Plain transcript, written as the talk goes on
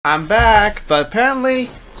I'm back, but apparently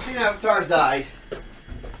Screen Avatar died.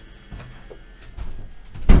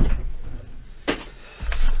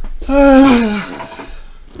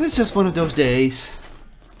 It's just one of those days.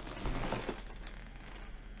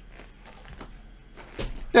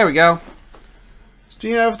 There we go.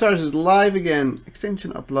 Stream Avatars is live again.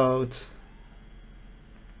 Extension upload.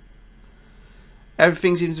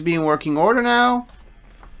 Everything seems to be in working order now.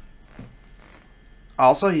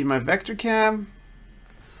 Also, here's my vector cam,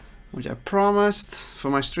 which I promised for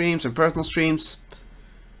my streams and personal streams.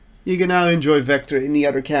 You can now enjoy Vector in the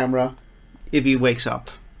other camera if he wakes up.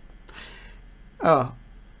 Oh.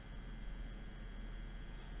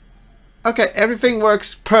 Okay, everything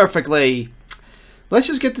works perfectly. Let's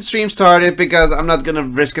just get the stream started because I'm not gonna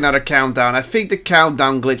risk another countdown. I think the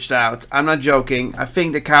countdown glitched out. I'm not joking. I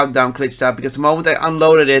think the countdown glitched out because the moment I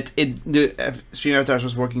unloaded it, the Stream Avatars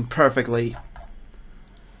was working perfectly.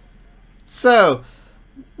 So,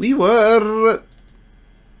 we were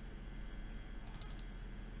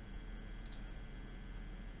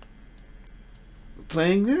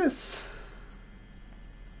playing this.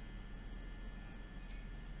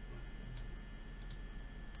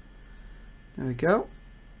 There we go.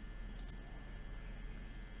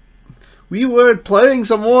 We were playing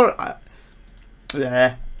some more.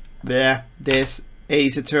 This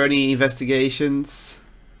Ace Attorney Investigations.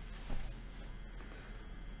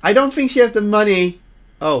 I don't think she has the money.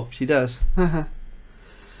 Oh, she does. Find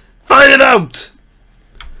it out!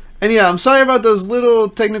 And yeah, I'm sorry about those little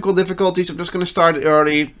technical difficulties. I'm just going to start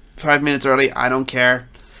early, 5 minutes early. I don't care.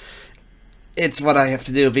 It's what I have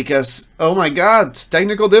to do because, oh my god,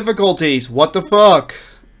 technical difficulties. What the fuck?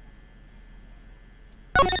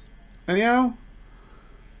 Anyhow?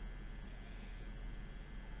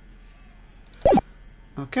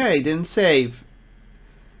 Okay, didn't save.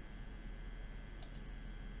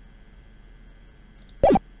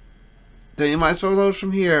 Then you might as well load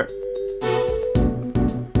from here.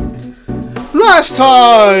 Last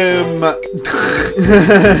time!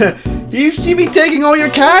 You should be taking all your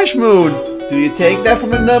cash, Moon. Do you take that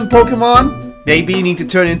from a numb Pokemon? Maybe you need to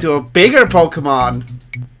turn into a bigger Pokemon.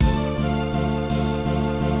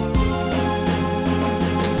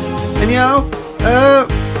 Anyhow,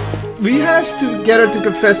 we have to get her to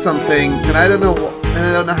confess something, and I don't know and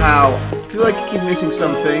I don't know how. I feel like I keep missing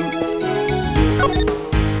something.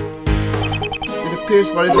 It appears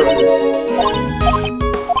what is it?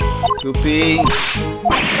 Goopy.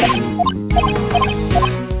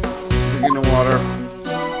 Drink in the water.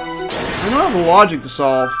 I don't have a logic to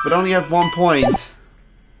solve, but only have 1 point.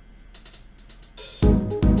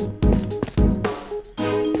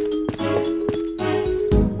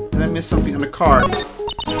 Did I miss something on the cart?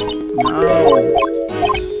 No.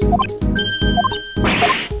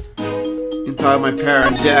 Entitle my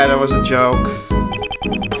parents. Yeah, that was a joke.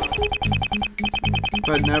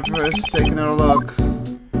 But never has taken a look.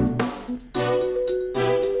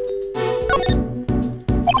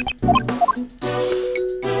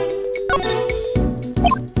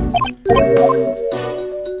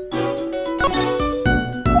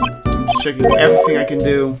 Checking everything I can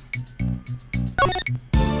do.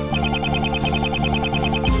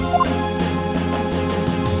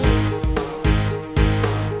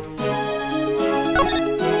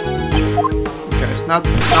 Okay, it's not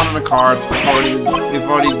on the cards. We've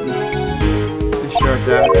already assured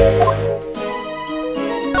that.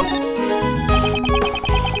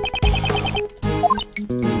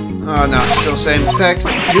 Oh no, still same text.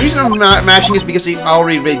 The reason I'm not matching is because he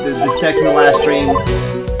already read this text in the last stream.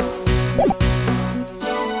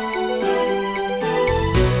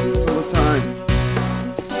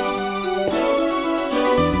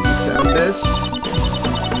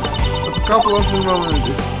 A couple of them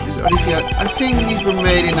is I think these were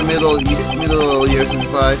made in the middle years of his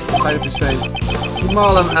life, the height of his fame. We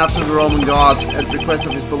model him after the Roman gods at the request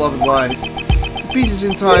of his beloved wife. The piece is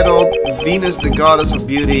entitled Venus, the Goddess of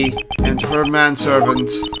Beauty, and Her Manservant.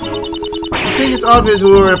 I think it's obvious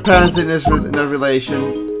who her parents in their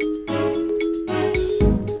relation.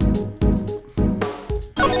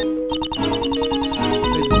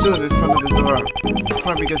 There's a tulip in front of his door.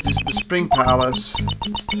 Probably because this is the Spring Palace.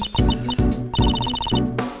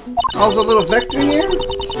 Also a little Vector here?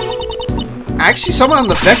 Actually, someone on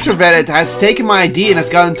the Vector Reddit has taken my idea and has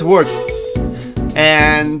gotten to work.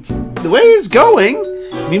 And the way it's going,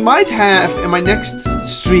 we might have, in my next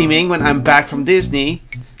streaming, when I'm back from Disney,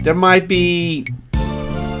 there might be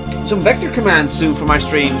some Vector commands soon for my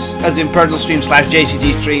streams. As in personal streams /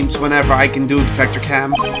 JCG streams, whenever I can do the Vector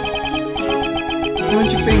cam. Don't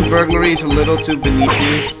you think burglary is a little too beneath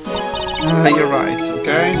you? You're right.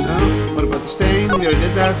 Okay, no. What about the stain? We already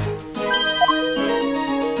did that.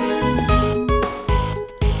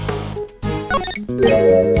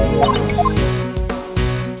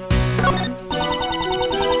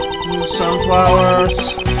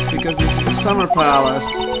 flowers, because this is the summer palace.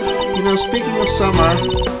 You know, speaking of summer,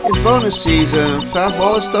 it's bonus season. Fab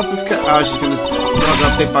all this stuff with oh, she's gonna talk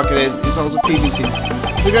about pickpocket it. It's also feeding season.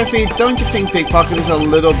 Geography, don't you think pickpocket is a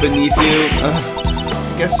little beneath you?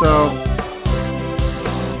 I guess so.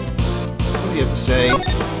 What do you have to say? Oh,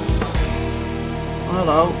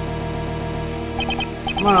 hello.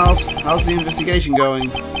 Miles, how's the investigation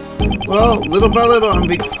going? Well, little by little,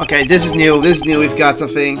 okay, this is new. This is new. We've got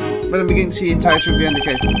something. But I'm beginning to see the entire truth behind the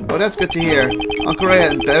case. Oh, that's good to hear. Uncle Ray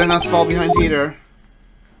had better not fall behind either.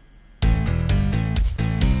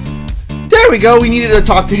 There we go. We needed to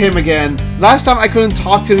talk to him again. Last time I couldn't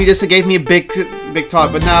talk to him. He just gave me a big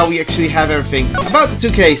talk. But now we actually have everything. About the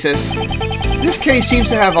two cases. This case seems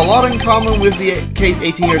to have a lot in common with the case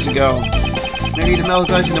 18 years ago. Maybe the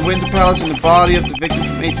melodies in the Winter Palace and the body of the victim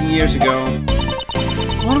from 18 years ago.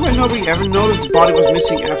 I wonder why nobody ever noticed the body was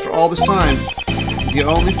missing after all this time. The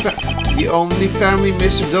only family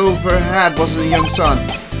Mr. Dover had was a young son.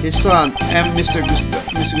 His son, and Mr.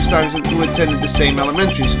 Gustafsson, who attended the same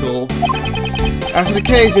elementary school. After the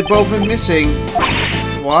case, they both went missing.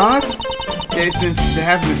 What? They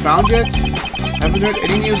haven't been found yet? Haven't heard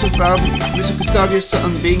any news about Mr. Gustafsson's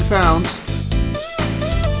son being found.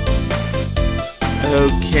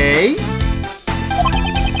 Okay.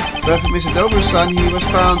 But for Mr. Dover's son, he was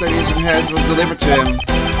found and his inheritance was delivered to him.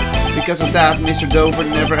 Because of that, Mr. Dover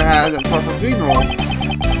never had a proper funeral.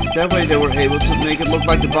 That way they were able to make it look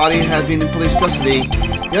like the body had been in police custody.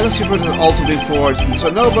 The other secret had also been forged, so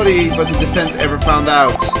nobody but the defense ever found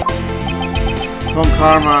out. Von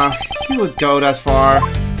Karma, he would go that far.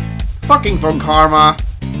 Fucking Von Karma.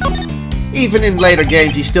 Even in later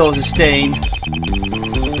games, he still has a stain.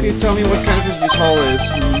 Can you tell me what kind of business this hole is?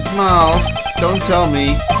 Miles, don't tell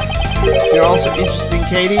me. You're also interested in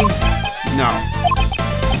Katie? No.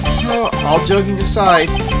 Well, all joking aside,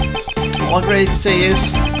 what I'm ready to say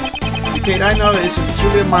is, the Kate I know is a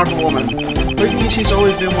truly admirable woman. Certainly she's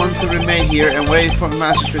always been one to remain here and wait for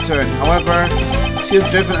Master's return. However, she was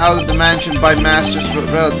driven out of the mansion by Master's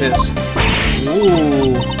relatives.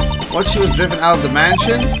 Ooh. What, she was driven out of the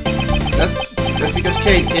mansion? That's because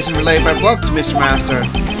Kate isn't related by blood to Mr. Master.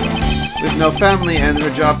 With no family and her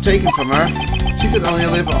job taken from her, she could only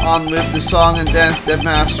live on with the song and dance that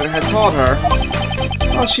Master had taught her.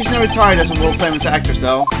 Well, she's now retired as a world-famous actress,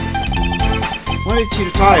 though. Why did she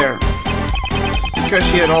retire? Because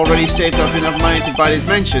she had already saved up enough money to buy this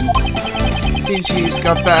mansion. Since she's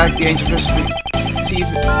got back the ancient recipe.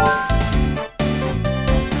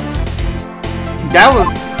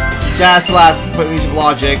 That's the last piece of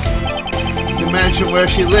logic. The mansion where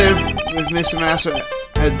she lived with Mr. Master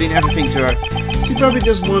had been everything to her. She probably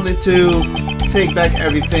just wanted to take back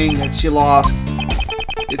everything that she lost.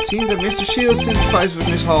 It seems that Mr. Shields sympathized with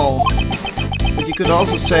Miss Hall. But you could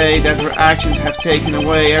also say that her actions have taken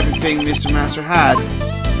away everything Mr. Master had.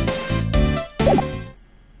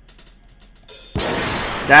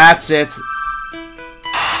 That's it.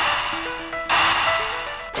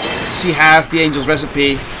 She has the angel's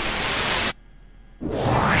recipe.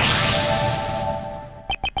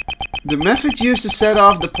 The method used to set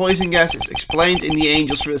off the poison gas is explained in the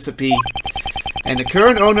angel's recipe. And the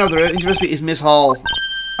current owner of the angel's recipe is Miss Hall.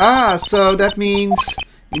 Ah, so that means...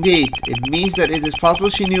 Indeed, it means that it is possible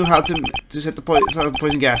she knew how to set the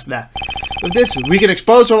poison gas. Blah. With this, we can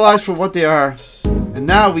expose our lives for what they are. And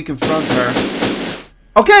now we confront her.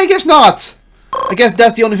 Okay, I guess not! I guess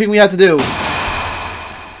that's the only thing we had to do.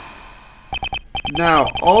 Now,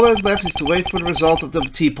 all that's left is to wait for the results of the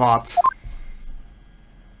teapot.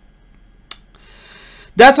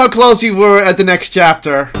 That's how close we were at the next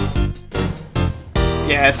chapter.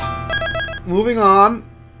 Yes. Moving on.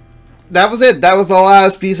 That was it. That was the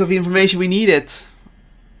last piece of information we needed.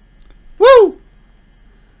 Woo!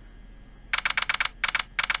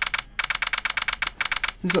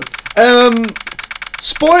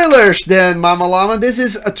 Spoilers then, Mama Llama. This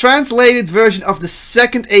is a translated version of the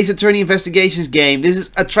second Ace Attorney Investigations game. This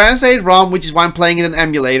is a translated ROM, which is why I'm playing it in an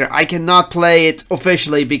emulator. I cannot play it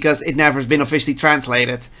officially because it never has been officially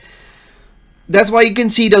translated. That's why you can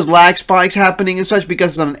see those lag spikes happening and such,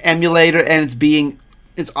 because it's on an emulator and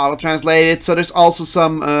it's auto-translated. So there's also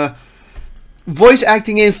some voice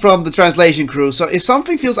acting in from the translation crew. So if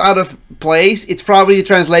something feels out of place, it's probably the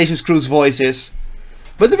translation crew's voices.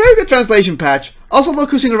 But it's a very good translation patch. Also,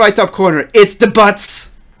 look who's in the right top corner. It's the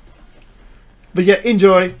Butts. But yeah,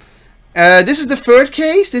 enjoy. This is the third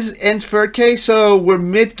case. This is end third case. So we're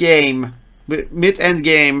mid-game. Mid-end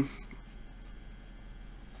game.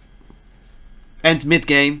 End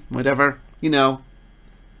mid-game. Whatever. You know.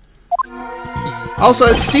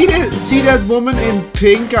 Also, see that woman in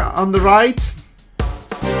pink on the right?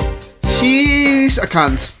 she's a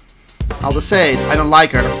cunt. I'll just say it. I don't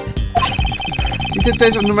like her. Need to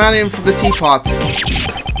taste of Normalium from the teapot.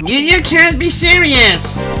 You can't be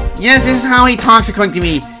serious! Yes, this is how he talks according to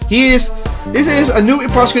me. This is a new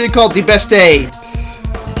prosecutor called the Beste.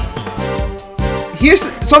 Here's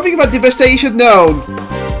something about the Beste you should know.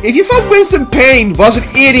 If you thought Winston Payne was an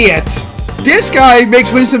idiot, this guy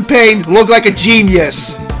makes Winston Payne look like a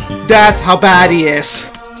genius. That's how bad he is.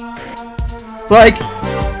 Like,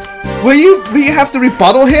 when you have to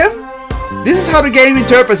rebuttal him, this is how the game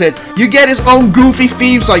interprets it. You get his own goofy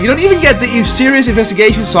theme song. You don't even get the serious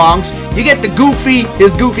investigation songs. You get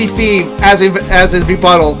his goofy theme as his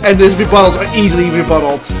rebuttals, and his rebuttals are easily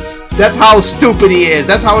rebutted. That's how stupid he is.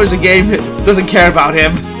 That's how the game doesn't care about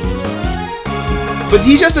him. But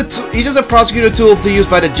he's just a prosecutor tool to use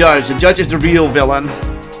by the judge. The judge is the real villain.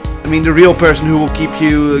 I mean, the real person who will keep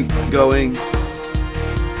you going.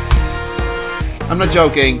 I'm not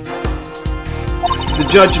joking. The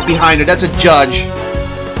judge behind her, that's a judge.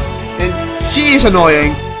 And she's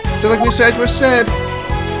annoying. So like Mr. Edwards said,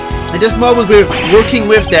 at this moment we're working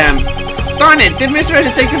with them. Darn it, did Mr.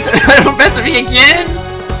 Edwards take them to Professor again?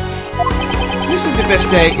 Mr.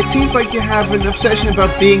 DeBeste, it seems like you have an obsession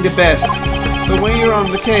about being the best. But when you're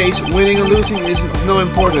on the case, winning or losing is of no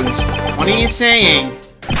importance. What are you saying?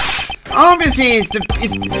 Obviously,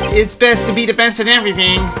 it's best to be the best at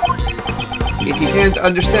everything. If you can't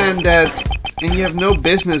understand that, then you have no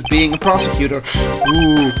business being a prosecutor.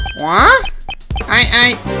 Ooh. What?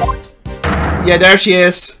 Yeah, there she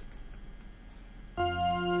is.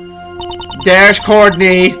 There's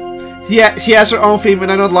Courtney. Yeah, she has her own theme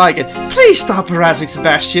and I don't like it. Please stop harassing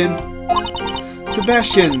Sebastian.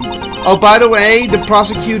 Sebastian. Oh, by the way, the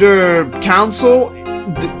prosecutor council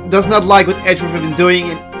does not like what Edgeworth has been doing,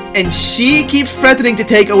 and she keeps threatening to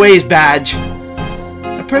take away his badge.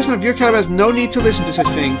 A person of your caliber has no need to listen to such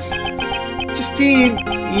things. Justine,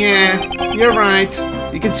 yeah, you're right.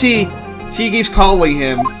 You can see, she keeps calling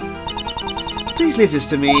him. Please leave this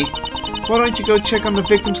to me. Why don't you go check on the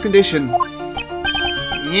victim's condition?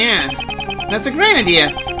 Yeah, that's a great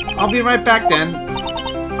idea. I'll be right back then.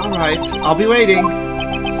 Alright, I'll be waiting.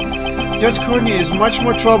 Judge Courtney is much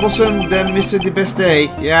more troublesome than Mr. DeBeste.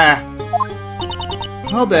 Yeah.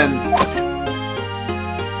 Well then.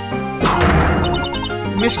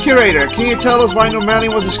 Miss Curator, can you tell us why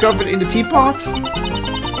Normalium was discovered in the teapot?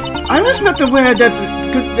 I was not aware that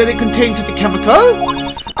it contained such a chemical.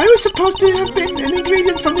 I was supposed to have been an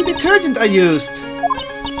ingredient from the detergent I used.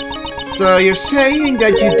 So you're saying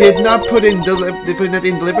that you did not put it in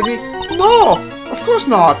deliberately? No, of course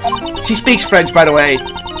not. She speaks French, by the way.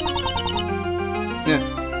 Yeah.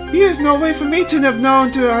 There is no way for me to have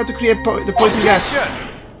known how to create the poison gas.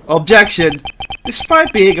 Objection.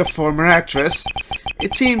 Despite being a former actress,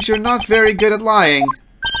 it seems you're not very good at lying.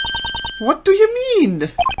 What do you mean?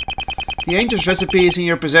 The angel's recipe is in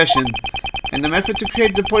your possession, and the method to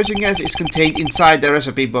create the poison gas is contained inside the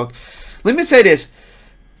recipe book. Let me say this.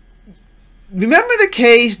 Remember the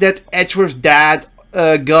case that Edgeworth's dad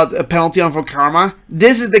got a penalty on for karma?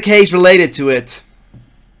 This is the case related to it.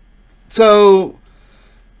 So,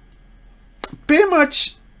 pretty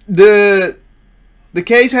much the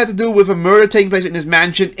case had to do with a murder taking place in his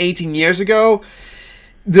mansion 18 years ago.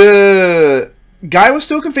 The guy was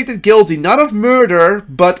still convicted guilty, not of murder,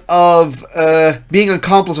 but of being an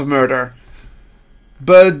accomplice of murder.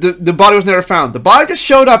 But the body was never found. The body just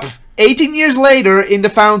showed up 18 years later in the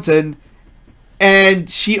fountain, and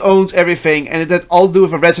she owns everything. And it had all to do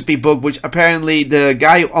with a recipe book, which apparently the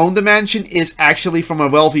guy who owned the mansion is actually from a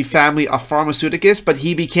wealthy family of pharmaceuticals, but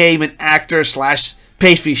he became an actor slash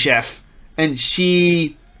pastry chef. And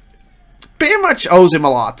she pretty much owes him a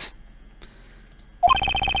lot.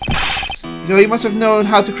 So he must have known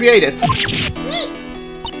how to create it.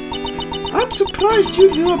 I'm surprised you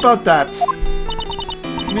knew about that.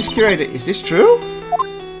 Miss Curator, is this true?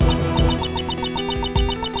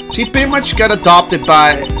 She pretty much got adopted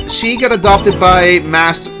by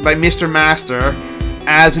Mr. Master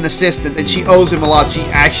as an assistant, and she owes him a lot. She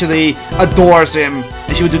actually adores him,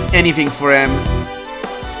 and she would do anything for him.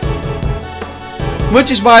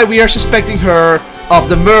 Which is why we are suspecting her of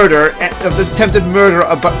the murder, of the attempted murder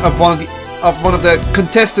of one of the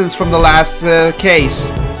contestants from the last case.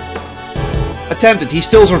 Attempted. He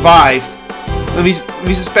still survived. And we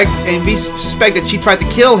suspect that she tried to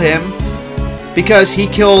kill him because he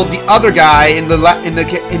killed the other guy in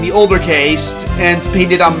the older case and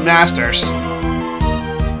painted on Masters.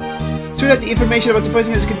 It's true that the information about the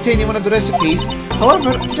poison is contained in one of the recipes.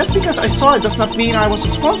 However, just because I saw it does not mean I was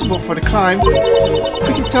responsible for the crime.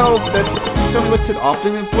 Could you tell me what's it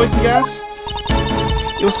often in poison gas?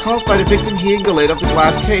 It was caused by the victim heating the lid of the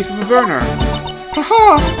glass case with a burner.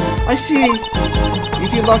 Haha! I see.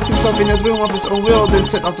 If he locked himself in that room of his own will, then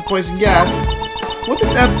set off the poison gas.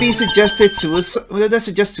 Wouldn't that be suggested suicide? Would that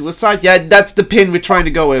suggest suicide? Yeah, that's the pin we're trying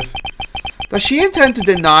to go with. Does she intend to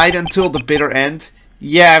deny it until the bitter end?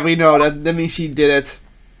 Yeah, we know that. That means she did it.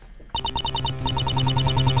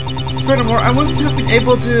 Furthermore, I wouldn't have been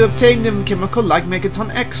able to obtain the chemical like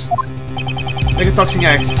Megatoxin X.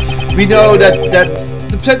 We know that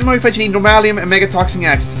the plastic modification need normalium and Megatoxin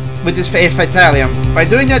X, which is fatalium. By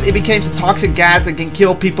doing that, it becomes a toxic gas and can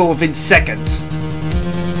kill people within seconds.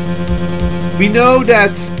 We know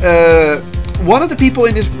that one of the people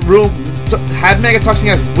in this room had Megatoxin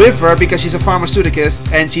X with her because she's a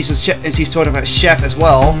pharmaceuticist and she's sort of a chef as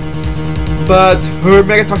well. But her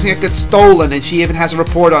Megatoxin X got stolen and she even has a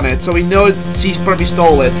report on it, so we know that she probably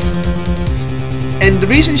stole it. And the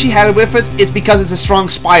reason she had it with us is because it's a strong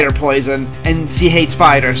spider poison and she hates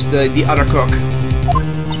spiders, the other cook.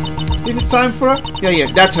 If it's time for her? Yeah,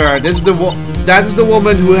 that's her. That is the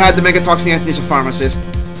woman who had the Megatoxin X and is a pharmacist.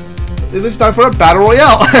 It's time for a battle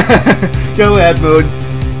royale. Go ahead, Moon.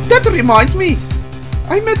 That reminds me.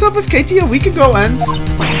 I met up with Katie a week ago and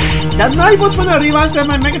that night was when I realized that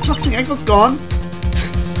my Megatoxin X was gone.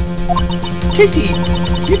 Katie,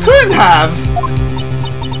 you couldn't have.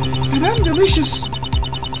 Madame Delicious.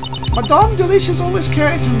 Madame Delicious always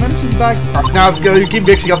carried her medicine bag. Now you keep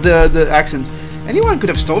mixing up the accents. Anyone could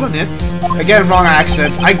have stolen it. Again, wrong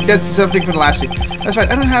accent. That's something from last week. That's right,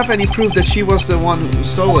 I don't have any proof that she was the one who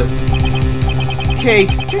stole it. Kate,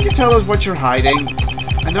 can you tell us what you're hiding?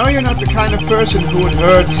 I know you're not the kind of person who would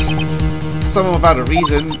hurt someone without a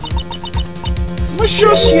reason.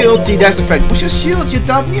 Monsieur Shields, see there's the friend. Monsieur Shields, you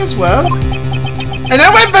dubbed me as well? And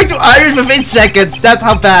I went back to Irish within seconds. That's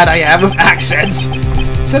how bad I am with accents.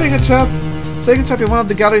 Setting a trap in one of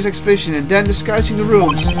the gallery's exhibition and then disguising the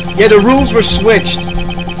rooms. Yeah, the rooms were switched.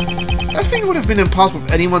 I think it would have been impossible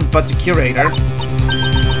for anyone but the curator.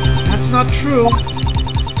 That's not true.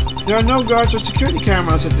 There are no guards or security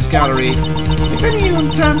cameras at this gallery. If any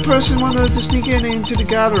intent person wanted to sneak into the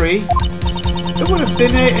gallery, it would have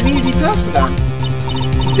been an easy task for them.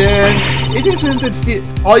 Then, it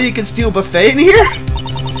isn't all you can steal buffet in here?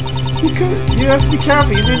 You have to be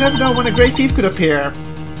careful, you may never know when a great thief could appear.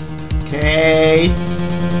 Okay.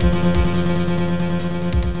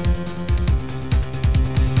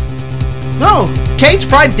 No! Kate's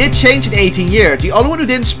pride did change in 18 years. The only one who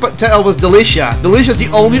didn't tell was Delicia. Delicia's the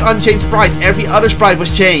only unchanged sprite. Every other sprite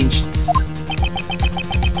was changed.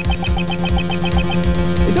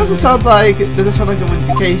 It doesn't sound like the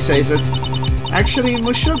when Kate says it. Actually,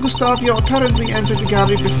 Monsieur Gustavio apparently entered the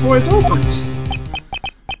gallery before it opened.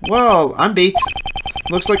 Well, I'm beat.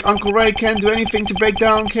 Looks like Uncle Ray can't do anything to break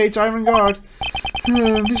down Kate's iron guard.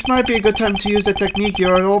 This might be a good time to use the technique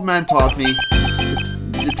your old man taught me.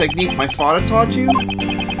 The technique my father taught you?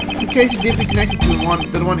 The case is deeply connected to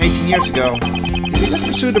the one 18 years ago. If we just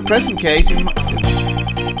pursue the present case,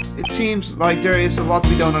 it seems like there is a lot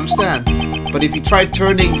we don't understand. But if you try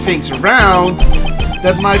turning things around,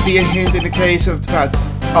 that might be a hint in the case of the past.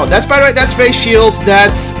 Oh, that's by the way, that's Ray Shields.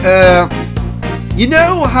 That's, you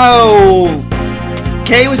know how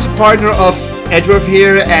Kay was a partner of Edgeworth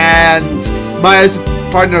here and Maya's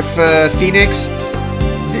partner of Phoenix?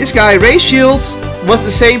 This guy, Ray Shields, was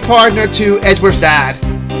the same partner to Edgeworth's dad.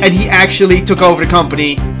 And he actually took over the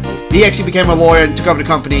company. He actually became a lawyer and took over the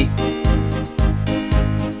company.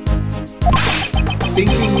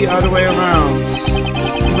 Thinking the other way around.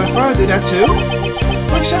 Did my father do that too?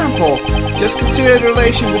 For example, just consider the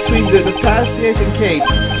relation between the past days and Kate.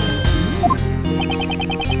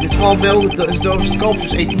 This hall melded his Dover's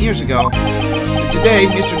sculptures 18 years ago. And today,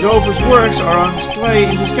 Mr. Dover's works are on display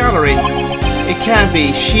in this gallery. It can't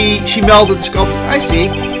be. She melded the sculptures. I see.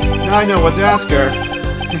 Now I know what to ask her.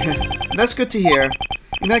 That's good to hear.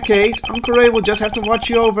 In that case, Uncle Ray will just have to watch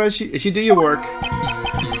you over as you do your work.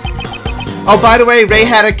 Oh, by the way, Ray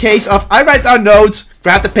had a case of, I write down notes,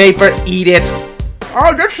 grab the paper, eat it.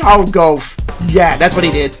 Oh, that's how it goes. Yeah, that's what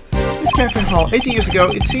he did. This Catherine Hall, 18 years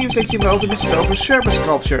ago, it seems that you melded Mr. Dover's Sherpa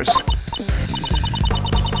sculptures.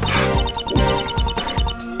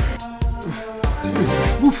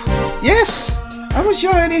 Yes! I was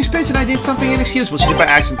young and inexperienced and I did something inexcusable. She did by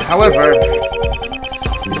accident. However,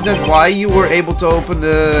 isn't that why you were able to open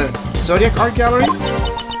the Zodiac Art Gallery?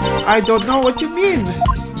 I don't know what you mean.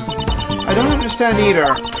 I don't understand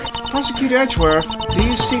either. Prosecutor Edgeworth, do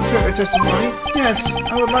you seek her testimony? Yes,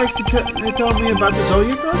 I would like to tell me about the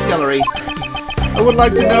Zodiac Art Gallery. I would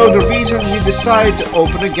like to know the reason you decided to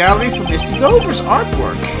open a gallery for Mr. Dover's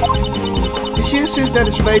artwork. If you insist that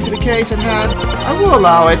it's related to the case at hand, I will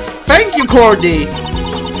allow it. Thank you, Courtney!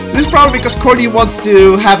 This is probably because Courtney wants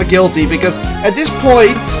to have a guilty, because at this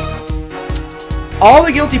point, all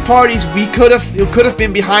the guilty parties who could have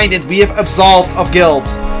been behind it, we have absolved of guilt.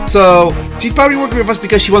 So she's probably working with us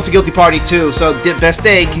because she wants a guilty party too. So the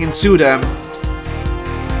Bastille can sue them.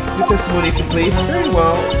 Your testimony, if you please. Very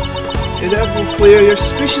well. If that will clear your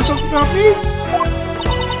suspicions about me.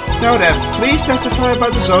 Now then, please testify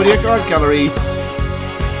about the Zodiac Art Gallery.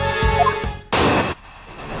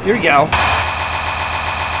 Here we go.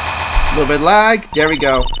 A little bit lag. There we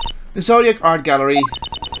go. The Zodiac Art Gallery.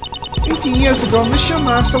 18 years ago, Monsieur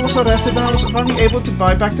Master was arrested and I was only able to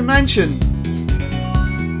buy back the mansion.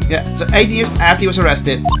 Yeah, so 18 years after he was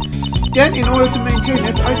arrested. Then, in order to maintain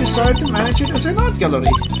it, I decided to manage it as an art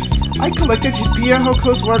gallery. I collected Pierre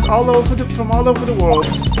Hoco's work from all over the world.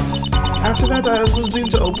 After that, I was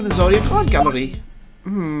dreamed to open the Zodiac Art Gallery.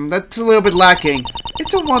 That's a little bit lacking.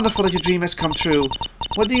 It's so wonderful that your dream has come true.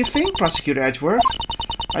 What do you think, Prosecutor Edgeworth?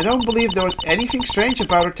 I don't believe there was anything strange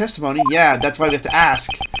about her testimony. Yeah, that's why we have to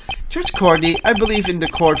ask. Judge Courtney, I believe in the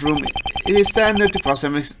courtroom it is standard to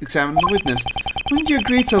cross-examine the witness. Wouldn't you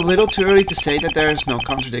agree it's a little too early to say that there is no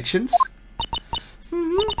contradictions?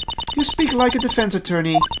 You speak like a defense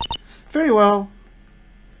attorney. Very well.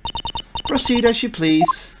 Proceed as you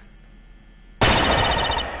please.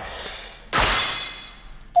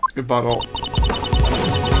 Rebuttal.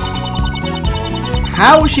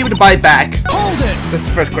 How was she able to buy it back? Hold it! That's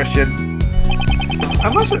the first question.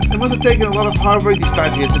 It must have taken a lot of hard work these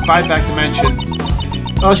 5 years to buy back the mansion.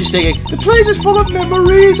 Oh, she's thinking, the place is full of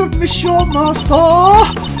memories of Monsieur Master.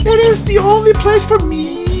 It is the only place for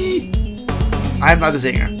me. I'm not a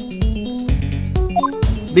singer.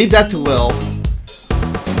 Leave that to Will.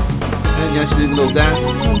 And yeah, she's doing a little dance.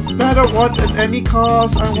 No matter what, at any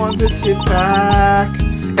cost, I wanted it back.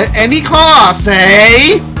 At any cost,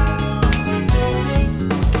 eh?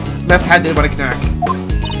 Left-handed but a knack.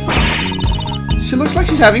 She looks like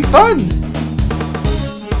she's having fun.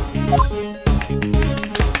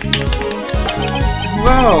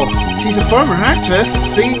 Wow, she's a former actress.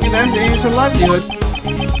 Singing and dancing is her livelihood.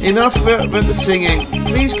 Enough with the singing.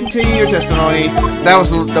 Please continue your testimony. That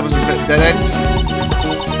was a dead end.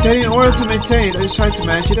 Then, in order to maintain it, I decided to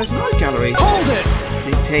manage it as an art gallery. Hold it!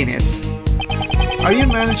 Maintain it. Are you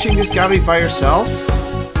managing this gallery by yourself?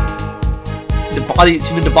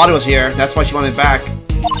 She knew the body was here. That's why she wanted it back.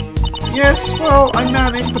 Yes, well, I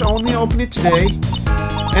managed, but only opened it today.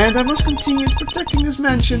 And I must continue protecting this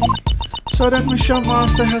mansion, so that Monsieur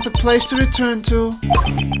Master has a place to return to.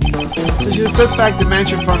 So she took back the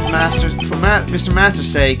mansion for Mr. Master's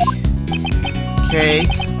sake.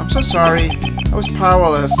 Kate, I'm so sorry. I was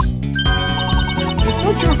powerless. It's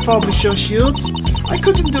not your fault, Monsieur Shields. I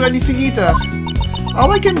couldn't do anything either.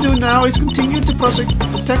 All I can do now is continue to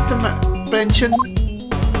protect the mansion.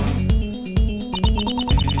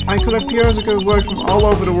 I could have Pierre's good work from all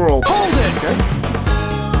over the world. Hold it!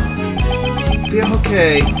 Okay. Pierre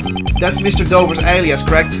okay. That's Mr. Dover's alias,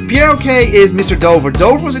 correct? Pierre okay is Mr. Dover.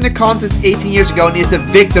 Dover was in the contest 18 years ago and is the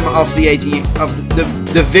victim of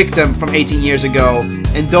the victim from 18 years ago.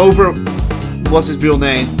 And Dover was his real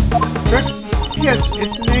name. Correct? Yes,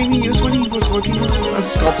 it's the name he used when he was working as a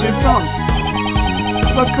sculptor in France.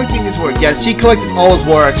 About collecting his work. Yes, she collected all his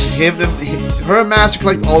works. Her master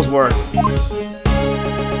collected all his work.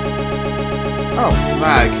 Oh,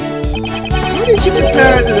 Mag. How did you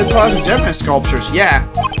prepare the Tarzan Gemini sculptures? Yeah.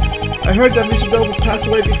 I heard that Mr. Dover passed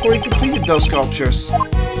away before he completed those sculptures. I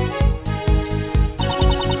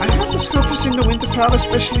have the sculptures in the Winter Palace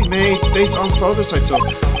specially made based on photos I took.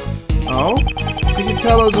 Oh? Could you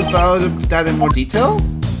tell us about that in more detail?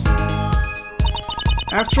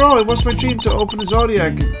 After all, it was my dream to open the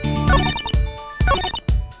Zodiac.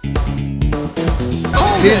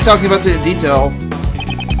 He didn't talk about the detail.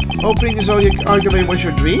 Opening the Zodiac Art Gallery was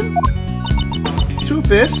your dream?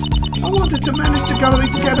 Truth is, I wanted to manage the gallery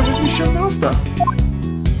together with Monsieur Master.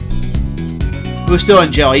 Who's still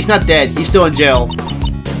in jail? He's not dead. He's still in jail.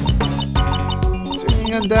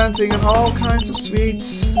 Singing and dancing and all kinds of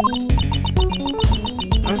sweets.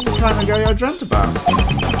 That's the kind of gallery I dreamt about.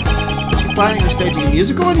 Is she planning on staging a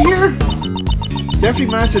musical in here? Jeffrey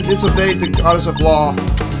Master disobeyed the goddess of law.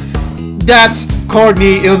 That's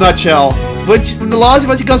Courtney in a nutshell. When the law is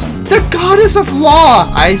about, she goes, the goddess of law!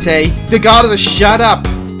 I say, the goddess of shut up!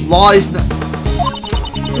 Law is not...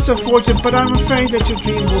 It's unfortunate, but I'm afraid that your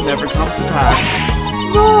dream will never come to pass.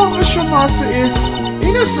 No, Monsieur Master is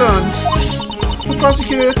innocent! The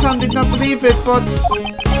prosecutor at the time did not believe it, but...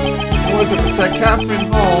 in order to protect Catherine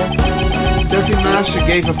Hall, Jeffrey Master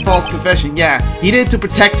gave a false confession. Yeah, he did it to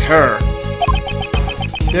protect her.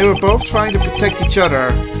 They were both trying to protect each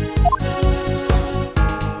other.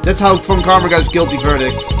 That's how Von Karma got his guilty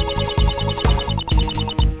verdict.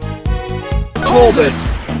 hold it.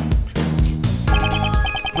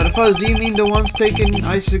 But the photos, do you mean the ones taken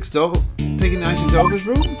Isaac's Dover's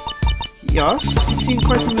room? Yes, you seem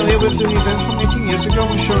quite familiar with the events from 18 years ago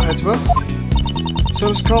on shore Edworth. So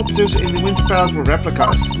the sculptures in the Winter Palace were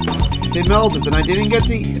replicas. They melted and I didn't get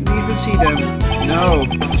to even see them. No,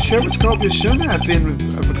 the Sherwood sculptures shouldn't have been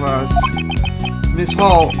replicas. Miss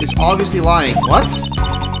Hall is obviously lying. What?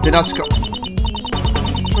 They're not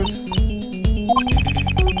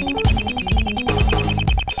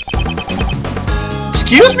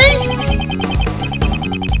Excuse me?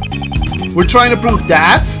 We're trying to prove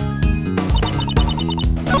that?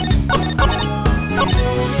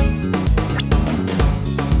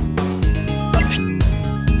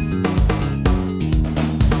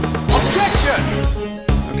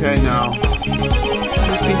 Okay, now.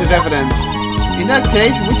 This piece of evidence. In that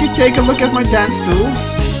case, would you take a look at my dance tool?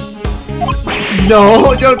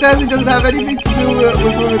 No, dancing doesn't have anything to do with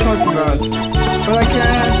what we're talking about. But I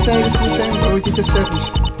can't say this is the same or what you just said.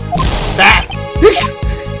 Ah!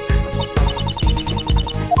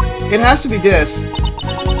 It has to be this.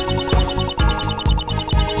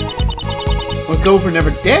 Was Dover never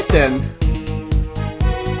dead then?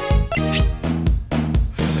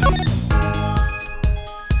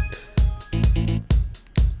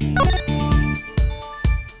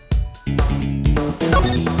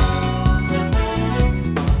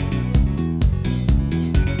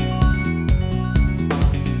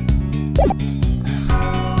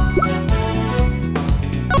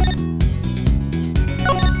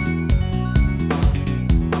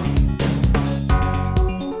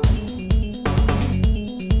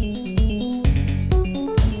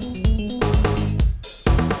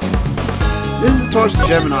 This is the Torch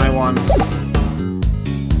Gemini one.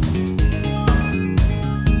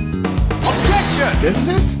 Objection! This is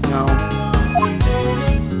it? No.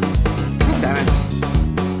 God damn it.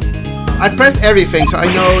 I pressed everything, so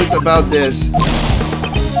I know it's about this.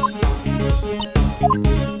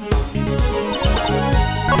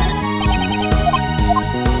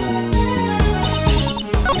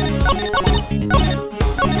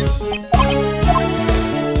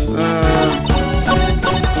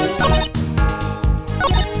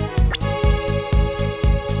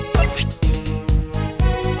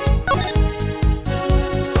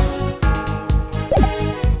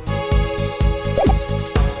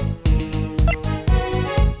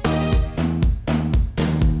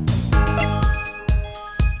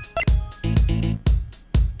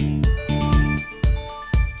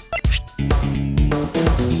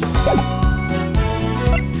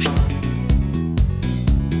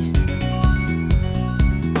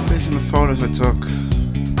 Photos I took.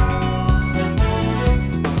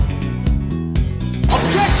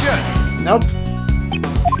 Objection! Nope.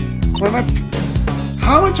 What am I?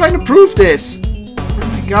 How am I trying to prove this? Oh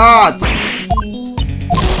my god!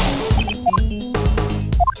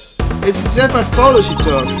 It's set by photos you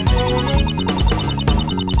took.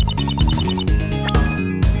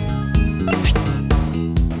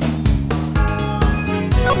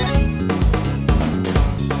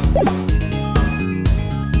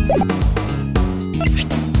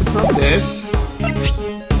 Not this.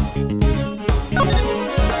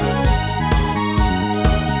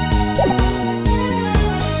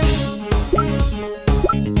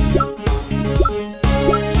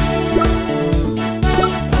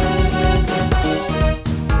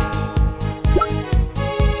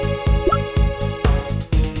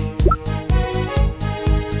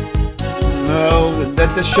 No,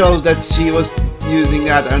 that just shows that she was using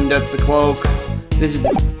that, and that's the cloak. This is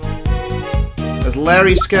There's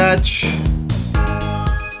Larry's sketch.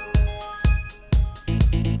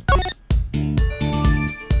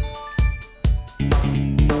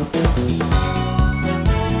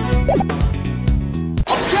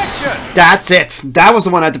 Objection! That's it. That was the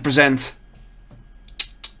one I had to present.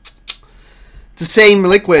 It's the same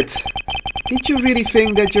liquid. Did you really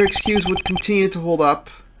think that your excuse would continue to hold up?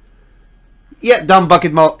 Yeah, dumb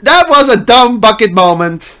bucket moment. That was a dumb bucket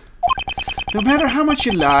moment. No matter how much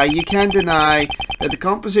you lie, you can't deny that the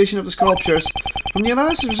composition of the sculptures, from the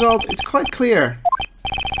analysis results, it's quite clear.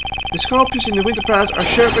 The sculptures in the Winter Palace are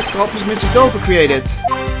sherbet sculptures Mr. Dover created.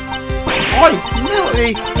 Oi,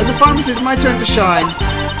 Melody! As a pharmacist, it's my turn to shine.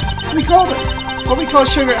 What we call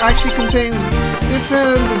sugar actually contains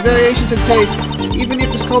different variations and tastes. Even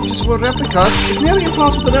if the sculptures were replicas, it's nearly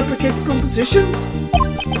impossible to replicate the composition.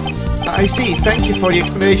 I see, thank you for the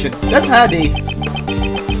explanation. That's handy.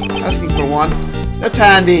 Asking for one. That's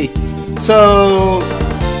handy. So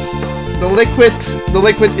the liquid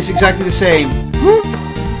is exactly the same.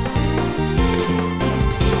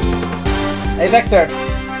 Hey Vector,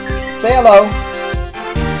 say hello.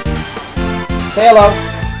 Say hello.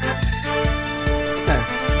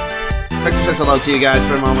 Vector says hello to you guys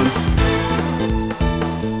for a moment.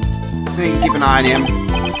 You can keep an eye on him.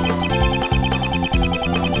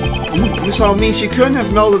 You saw me, she couldn't have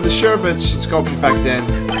melded the sherbet sculptures back then.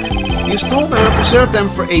 You stole them and preserved them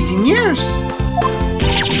for 18 years.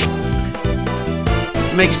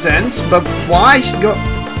 Makes sense, but why she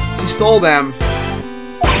stole them?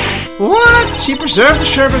 What? She preserved the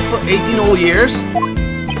sherbet for 18 whole years?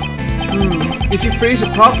 If you freeze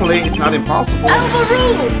it properly, it's not impossible.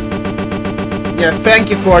 Yeah, thank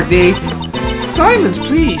you, Courtney. Silence,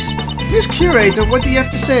 please. Miss Curator, what do you have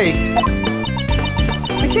to say?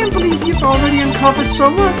 I can't believe you've already uncovered so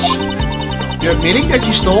much. You're admitting that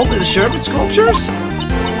you stole the sherbet sculptures?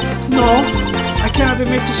 No, I cannot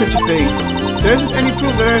admit to such a thing. There isn't any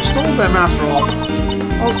proof that I stole them after all.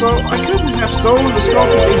 Also, I couldn't have stolen the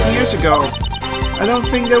sculptures 18 years ago. I don't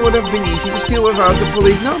think that would have been easy to steal without the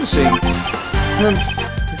police noticing.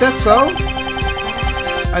 Is that so?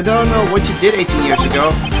 I don't know what you did 18 years ago.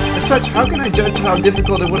 As such, how can I judge how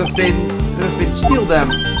difficult it would have been to steal them?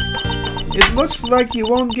 It looks like you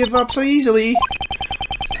won't give up so easily.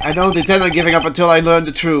 I don't intend on giving up until I learn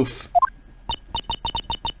the truth.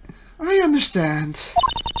 I understand.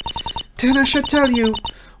 Then I should tell you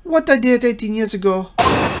what I did 18 years ago.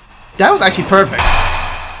 That was actually perfect.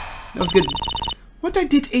 That was good. What I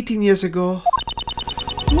did 18 years ago.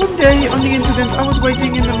 One day on the incident, I was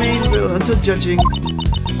waiting in the main will until judging.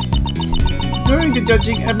 During the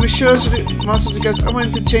judging at Monsieur's master's request, I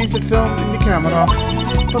went to change the film in the camera.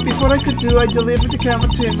 But before I could do, I delivered the camera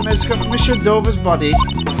to him and I discovered Monsieur Dover's body.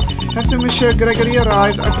 After Monsieur Gregory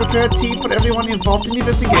arrived, I prepared tea for everyone involved in the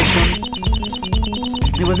investigation.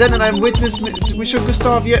 It was then that I witnessed Monsieur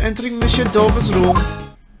Gustavia entering Monsieur Dover's room.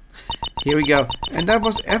 Here we go. And that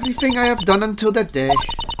was everything I have done until that day.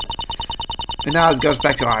 And now it goes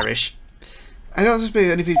back to Irish. I don't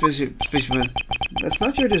suspect anything special. That's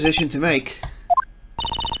not your decision to make.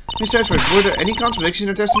 Mr. Edgeworth, were there any contradictions in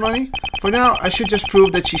her testimony? For now, I should just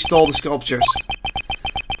prove that she stole the sculptures.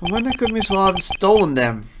 But when I could Miss well have stolen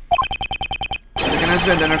them? I can answer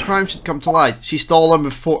that, then her crime should come to light. She stole them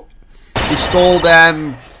before... She stole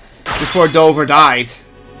them before Dover died.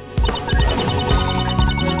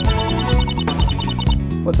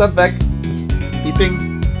 What's up, Beck? Beeping.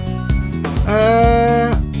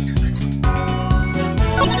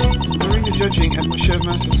 During the judging at Monsieur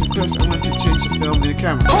Master's request, I went to change the film in the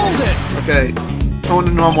camera. Hold it! Okay, I want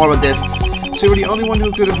to know more about this. So you were the only one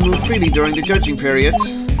who could have moved freely during the judging period.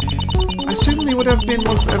 I certainly would have been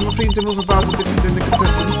more free to move about than the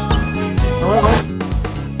contestants. However,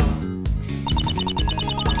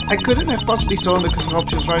 I couldn't have possibly stolen the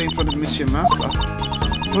sculptures right in front of Monsieur Master.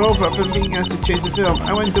 Moreover, upon being asked to change the film,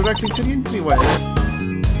 I went directly to the entryway.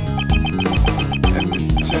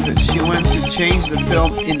 So that she went to change the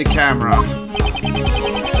film in the camera. So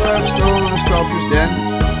I've stolen the sculptures then.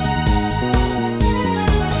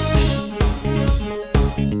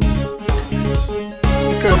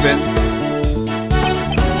 It could have been.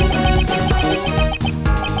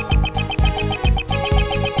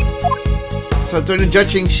 So during the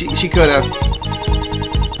judging, she could have.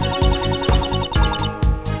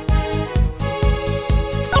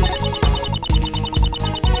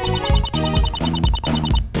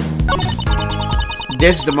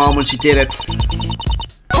 This is the moment she did it.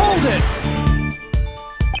 Hold it!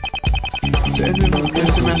 So entered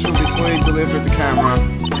Mr. Master before he delivered the camera.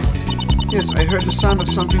 Yes, I heard the sound of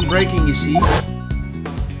something breaking, you see.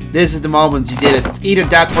 This is the moment she did it. It's either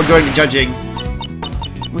that or during the judging.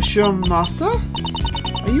 Monsieur Master?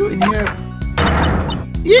 Are you in here?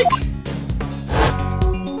 Eek!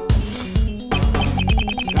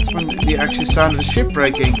 That's when the actual sound of the ship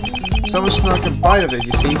breaking. Someone snuck a bite of it,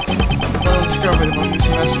 you see. Well, discovered it was Mr.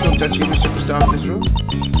 Master still judging Mr. Gustav in his room.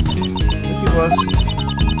 But he was.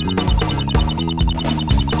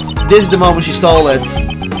 This is the moment she stole it.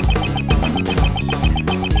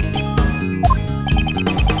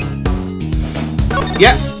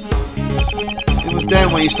 Yeah. It was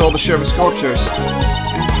then when you stole the sherbet sculptures.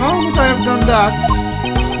 And how would I have done that?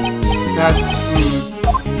 That's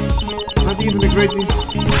not even a great deal.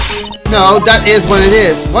 No, that is what it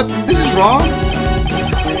is. What? This is wrong?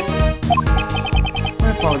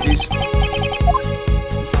 My apologies.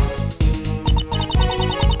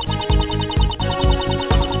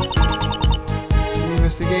 The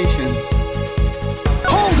investigation.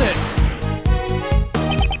 Hold it!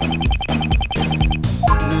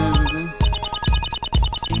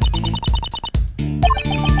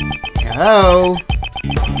 Hello?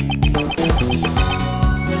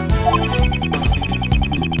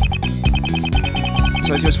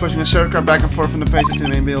 So just pushing a circular back and forth from the page to the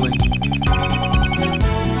main building.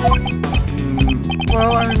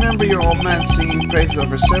 Well, I remember your old man singing praises of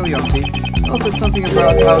her Salianti. He also said something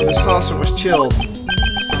about how the saucer was chilled.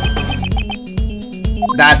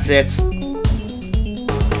 That's it.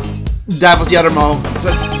 That was the other moment.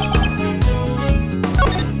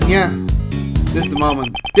 Yeah, this is the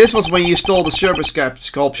moment. This was when you stole the Sherbet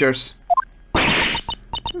sculptures.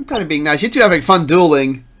 I'm kind of being nice. You two are having fun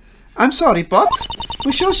dueling. I'm sorry, but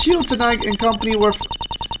Michelle Shields and I and company were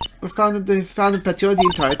found in patio the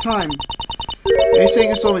entire time. Are you saying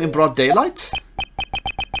you saw it in broad daylight?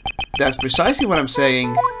 That's precisely what I'm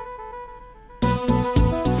saying.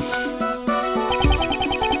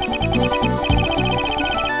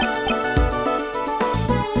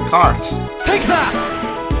 Cart. Take that!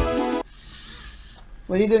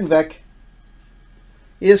 What are you doing, Vec?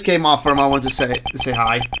 He just came off for a moment to say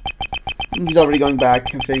hi. He's already going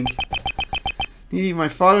back, I think. Neither my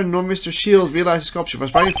father nor Mr. Shields realized the sculpture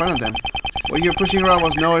was right in front of them. What you were pushing around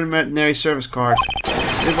was no ordinary service card.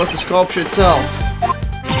 It was the sculpture itself.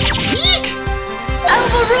 Eek!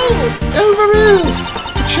 Overruled! Overruled!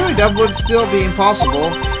 But surely that would still be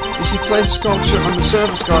impossible. If she placed a sculpture on the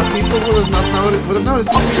service card, people would have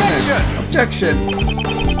noticed the internet. Objection!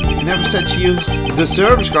 You never said she used the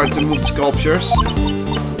service card to move the sculptures.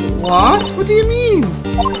 What? What do you mean?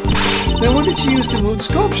 Then what did she use to move the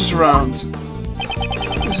sculptures around?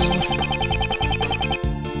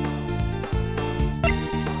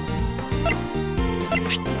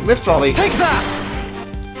 Lift trolley. Take that!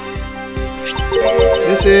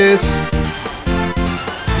 This is...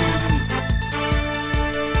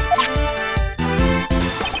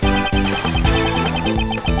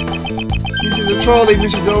 This is a trolley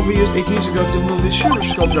Mr. Dover used 8 years ago to move his sugar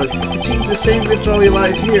sculpture. It seems the same lift trolley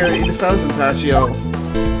lies here in the fountain patio.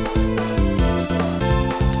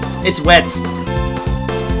 It's wet.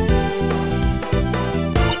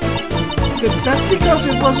 That's because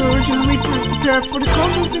it was originally prepared for the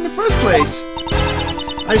contest in the first place.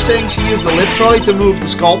 Are you saying she used the lift trolley to move the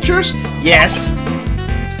sculptures? Yes.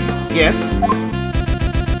 Yes.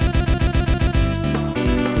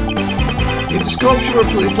 If the sculpture were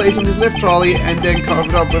placed on this lift trolley and then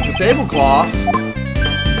covered up with a tablecloth,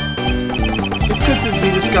 it could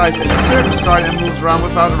be disguised as a service card and moved around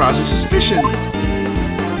without arousing suspicion.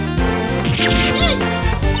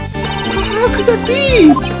 How could that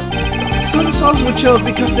be? So the saucers were chilled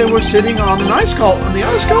because they were sitting on the ice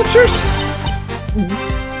sculptures?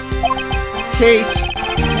 Kate,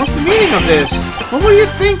 what's the meaning of this? What were you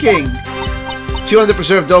thinking? She wanted to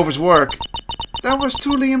preserve Dover's work. That was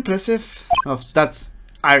truly impressive. Oh, that's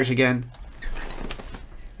Irish again.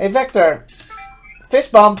 Hey Vector,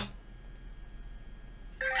 fist bump.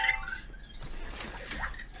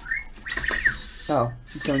 Oh,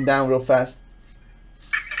 he's coming down real fast.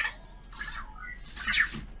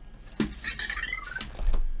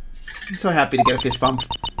 I'm so happy to get a fist bump.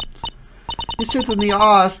 You certainly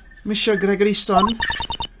are, Monsieur Gregory's son.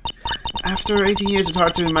 After 18 years, it's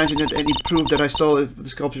hard to imagine that any proof that I stole it, the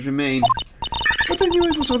sculptures remain. But I knew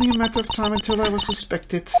it was only a matter of time until I was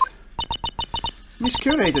suspected. Miss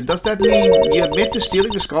Curator, does that mean you admit to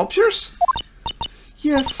stealing the sculptures?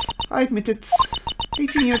 Yes, I admit it.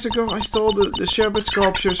 18 years ago, I stole the Sherbet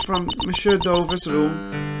sculptures from Monsieur Dover's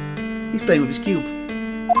room. He's playing with his cube.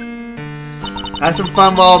 Have some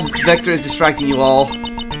fun while Vector is distracting you all.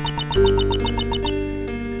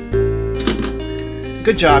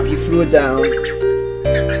 Good job, you threw it down.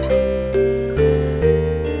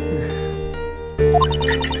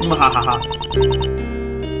 Mahahaha.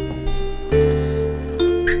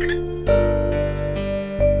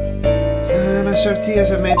 And I served tea as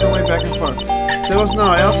I made my way back and forth. There was no,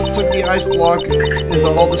 I also took the ice block and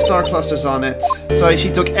all the star clusters on it. So she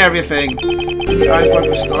took everything. The ice block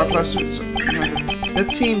with star clusters. That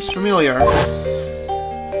seems familiar.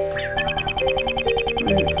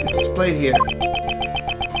 It's displayed here.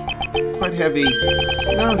 Quite heavy.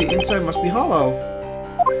 No, the inside must be hollow.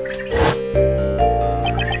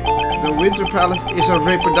 The Winter Palace is a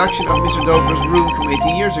reproduction of Mr. Dover's room from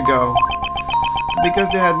 18 years ago. Because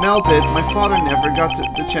they had melted, my father never got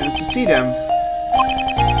the chance to see them.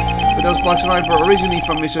 But those blocks of ice were originally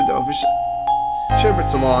from Mr. Dover's sherbet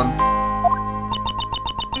salon.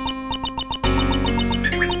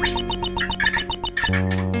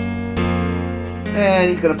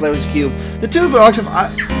 And he's gonna play with his cube. The two blocks of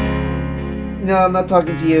ice. No, I'm not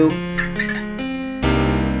talking to you.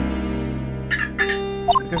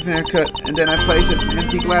 Give me a haircut, and then I placed it in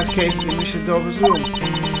empty glass cases in Mr. Dover's room.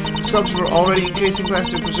 The sculptures were already encased in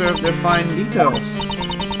glass to preserve their fine details,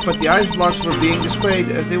 but the ice blocks were being displayed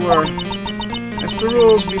as they were. As per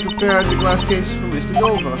rules, we prepared the glass cases for Mr.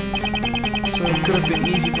 Dover, So it could have been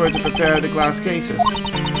easy for her to prepare the glass cases. In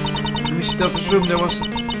Mr. Dover's room there was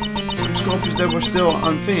some sculptures that were still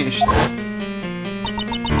unfinished.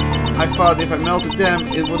 I thought if I melted them,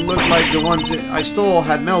 it would look like the ones I stole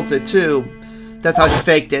had melted too. That's how she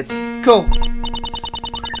faked it. Cool.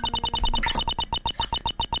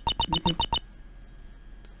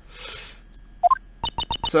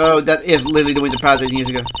 So that is literally the Winter Palace 18 years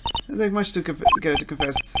ago. I think much to get her to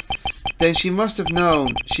confess. Then she must have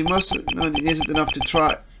known. She must have known it isn't enough to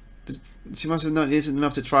try. She must have known it isn't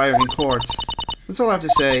enough to try her in court. That's all I have to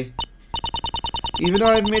say. Even though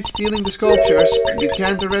I admit stealing the sculptures, you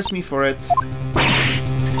can't arrest me for it.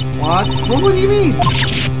 What? What do you mean?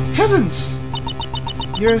 Heavens!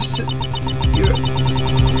 You're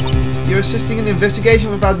assisting in an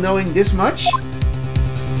investigation without knowing this much?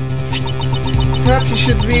 Perhaps you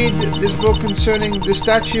should read this book concerning the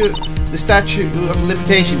statute of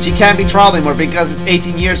limitations. She can't be trialed anymore because it's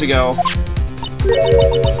 18 years ago.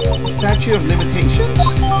 Statute of limitations?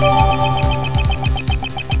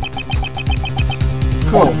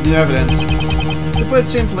 Cool, new evidence. To put it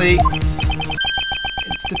simply,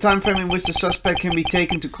 it's the time frame in which the suspect can be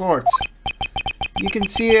taken to court. You can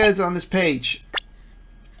see it on this page.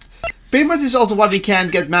 Pretty much this is also why we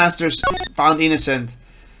can't get masters found innocent.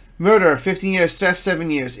 Murder, 15 years, theft,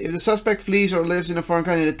 7 years. If the suspect flees or lives in a foreign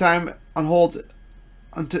country, the time is on hold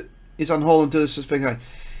until the suspect dies.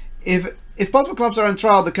 If both clubs are on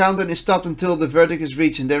trial, the countdown is stopped until the verdict is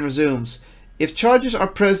reached and then resumes. If charges are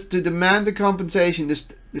pressed to demand the compensation, the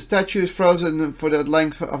statute is frozen for the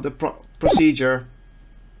length of the procedure.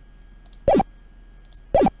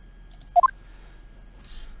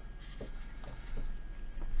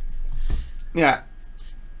 Yeah.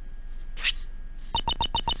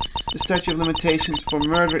 The statute of limitations for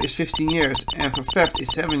murder is 15 years, and for theft is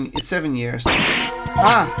 7 years.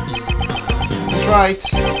 Ah! That's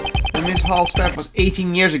right. And Miss Hall's theft was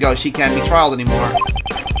 18 years ago. She can't be trialed anymore.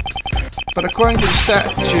 But according to the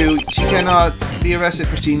statute, she cannot be arrested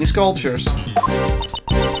for stealing the sculptures.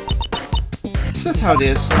 So that's how it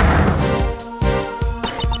is.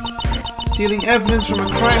 Stealing evidence from a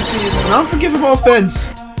crime scene is an unforgivable offense.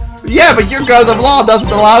 Yeah, but your code of law doesn't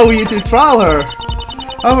allow you to trial her.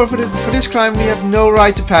 However, for this crime, we have no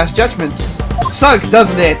right to pass judgment. Sucks,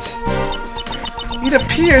 doesn't it? It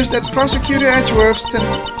appears that Prosecutor Edgeworth's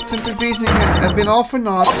attempted reasoning has been all for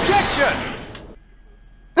naught. Objection!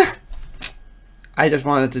 I just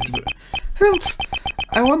wanted to...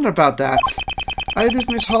 I wonder about that. I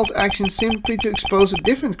dismiss Hall's actions simply to expose a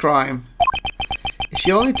different crime. If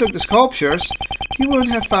she only took the sculptures, he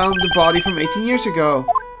wouldn't have found the body from 18 years ago.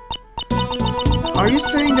 Are you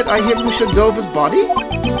saying that I hid Mushadova's body?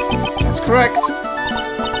 That's correct.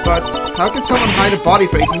 But how can someone hide a body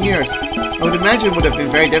for 18 years? I would imagine it would have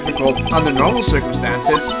been very difficult under normal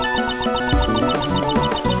circumstances.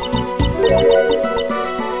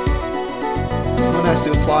 One has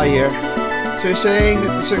to apply here. So you're saying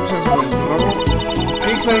that the circumstances were normal? Are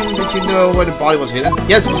you claiming that you know where the body was hidden?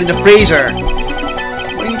 Yes, it was in the freezer!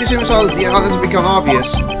 When you consider all the others become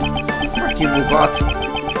obvious. Fuck you, Moobot.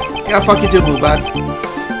 Yeah, fuck you too, Moobot.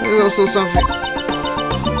 There's also something...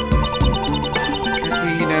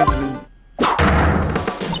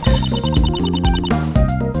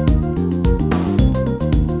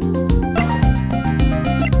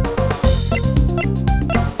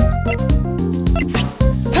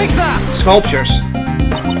 Sculptures.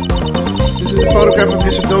 This is a photograph of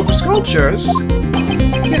Mr. Dover's sculptures.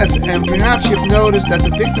 Yes, and perhaps you've noticed that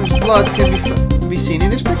the victim's blood can be seen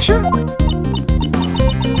in this picture?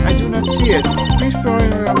 I do not see it. Please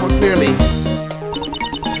point it out more clearly.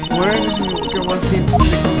 Where can one see the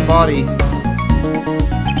victim's body?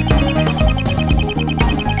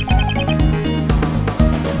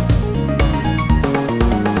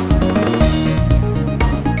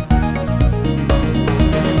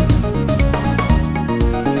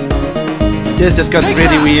 This just got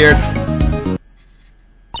really weird.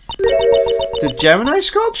 The Gemini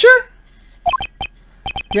sculpture?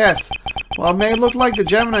 Yes. Well, it may look like the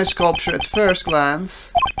Gemini sculpture at first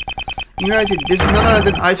glance. In reality, this is none other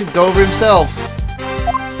than Isaac Dover himself.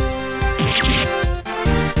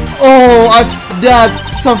 Oh,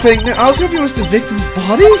 that's something. I was hoping it was the victim's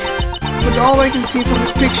body, but all I can see from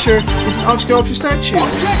this picture is an sculpture statue.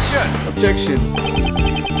 Objection.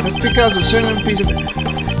 That's because a certain piece of...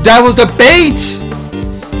 That was the bait!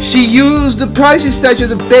 She used the priceless statue as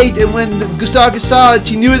a bait, and when Gustavia saw it,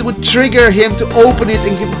 she knew it would trigger him to open it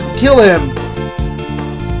and kill him.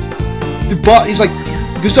 He's like,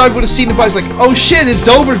 Gustavia would have seen the body, he's like, oh shit, it's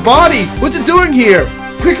Dover's body! What's it doing here?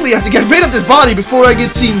 Quickly, I have to get rid of this body before I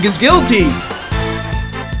get seen as guilty!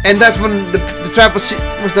 And that's when the trap was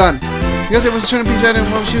done. Because it was a certain piece of item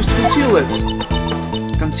what was used to conceal it.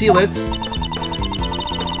 Conceal it.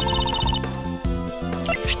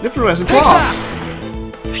 The fluorescent cloth.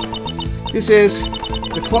 This is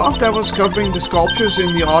the cloth that was covering the sculptures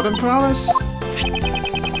in the Autumn Palace.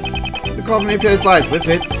 The cloth manipulates light. With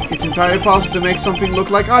it, it's entirely possible to make something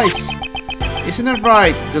look like ice. Isn't that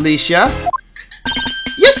right, Delicia?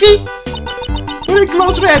 You see? When it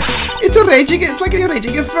glows red, it's like a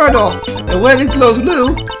raging inferno. And when it glows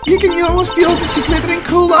blue, you can almost feel it's a glittering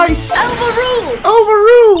cool ice. Overruled!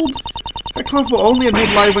 Overruled! That cloth will only emit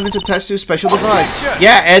light when it's attached to a special device.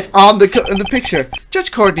 Yeah, it's on the in the picture.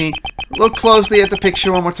 Judge Courtney, look closely at the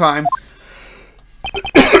picture one more time.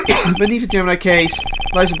 Beneath the Gemini case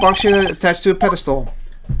lies a box attached to a pedestal.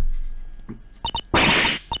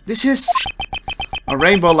 This is a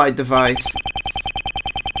rainbow light device.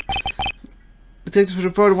 Detectives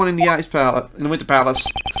reported one in the Winter Palace.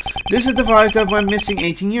 This is a device that went missing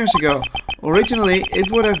 18 years ago. Originally, it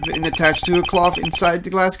would have been attached to a cloth inside the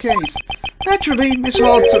glass case. Naturally, Miss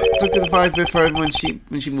Hall took the device with her when she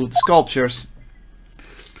moved the sculptures.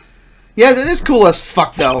 Yeah, that is cool as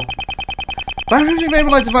fuck, though. By using a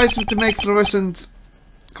rainbow light device to make fluorescent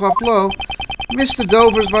cloth glow, Mr.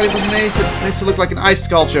 Dover's body was made to look like an ice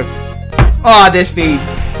sculpture. Ah, this feed.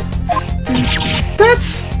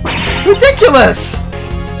 That's ridiculous!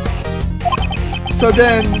 So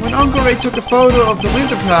then, when Uncle Ray took a photo of the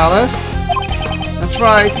Winter Palace, that's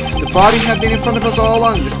right, the body had been in front of us all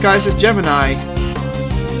along, disguised as Gemini.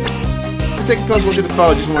 Let's take a close look at the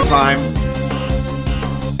photo just one more time.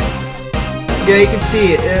 Yeah, you can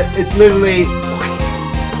see it. It's literally...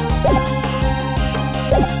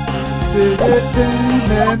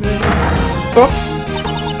 Oh.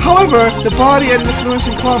 However, the body and the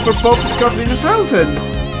fluorescent cloth were both discovered in the fountain.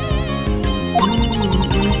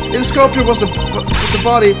 If the sculpture was the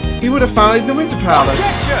body, we would have found it in the Winter Palace.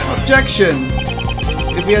 Objection!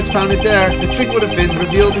 If we had found it there, the trick would have been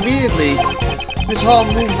revealed immediately. Miss Hall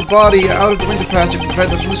moved the body out of the Winter Palace to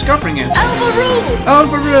prevent us from discovering it. Overruled!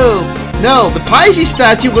 Overruled! No, the Pisces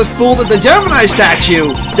statue was fooled as the Gemini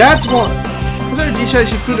statue! That's one! You said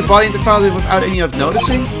she threw the body into the fountain without any of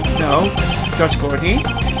noticing? No. Judge Courtney?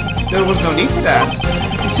 There was no need for that.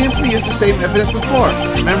 He simply used the same evidence before.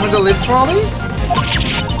 Remember the lift trolley?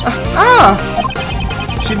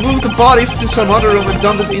 She moved the body to some other room and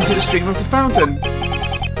dumped it into the stream of the fountain.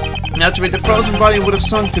 Naturally, the frozen body would have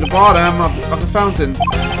sunk to the bottom of the fountain.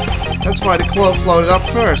 That's why the cloth floated up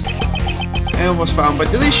first. And was found by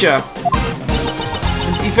Delicia.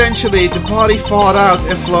 And eventually, the body thawed out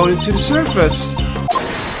and floated to the surface.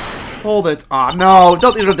 Hold it. Ah, no,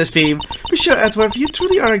 don't interrupt this theme. Monsieur Edward, you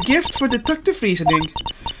truly are a gift for deductive reasoning.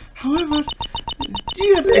 However, do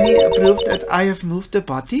you have any proof that I have moved the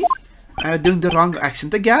body? And I'm doing the wrong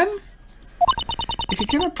accent again? If you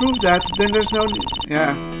cannot prove that, then there's no...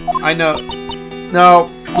 Yeah, I know. No,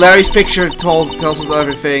 Larry's picture tells us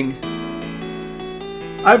everything.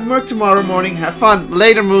 I have work tomorrow morning. Have fun.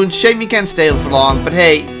 Later, Moon. Shame you can't stay for long. But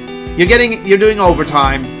hey, you're doing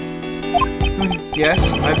overtime.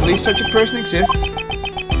 Yes, I believe such a person exists.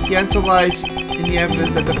 The answer lies in the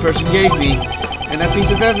evidence that the person gave me. And that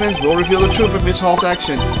piece of evidence will reveal the truth of Miss Hall's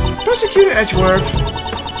action. Prosecutor Edgeworth,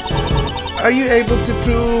 are you able to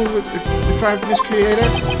prove the crime of Miss Creator?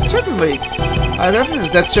 Certainly. I have evidence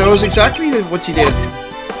that shows exactly what she did.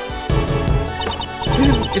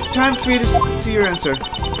 Then it's time for you to see your answer.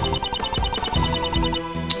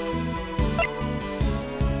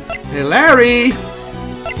 Hey Larry!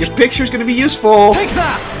 Your picture's gonna be useful! Take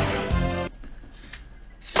that!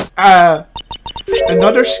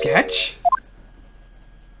 Another sketch?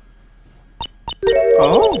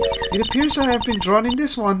 Oh, it appears I have been drawn in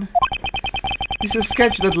this one. This is a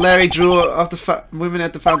sketch that Larry drew of the women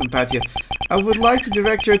at the fountain patio. I would like to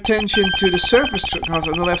direct your attention to the surface on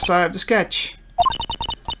the left side of the sketch.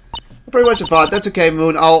 Pretty much I thought, that's okay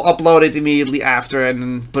Moon, I'll upload it immediately after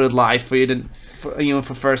and put it live for you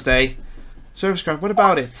for first day. Service card, what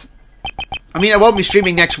about it? I mean, I won't be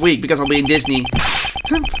streaming next week because I'll be in Disney.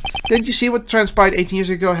 Didn't you see what transpired 18 years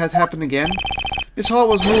ago had happened again? Miss Hall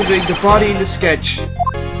was moving the body in the sketch.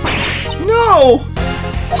 No!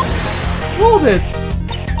 Hold it!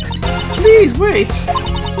 Please, wait!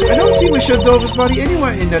 I don't see Monsieur Dover's body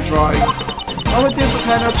anywhere in that drawing. All I did was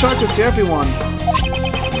hand out chocolates to everyone.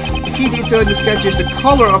 The key detail in the sketch is the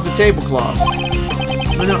color of the tablecloth.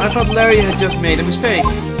 Oh no, I thought Larry had just made a mistake.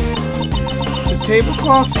 The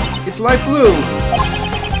tablecloth? It's light blue.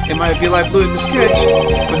 It might be light blue in the sketch,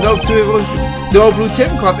 but no blue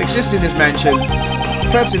tablecloth exists in this mansion.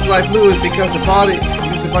 Perhaps it's light blue is because the body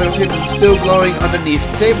was hidden and still glowing underneath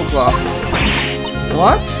the tablecloth.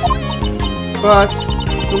 What? But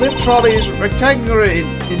The lift trolley is rectangular in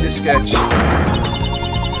this sketch.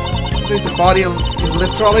 There's a body in the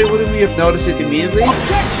lift trolley. Wouldn't we have noticed it immediately?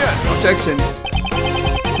 Objection!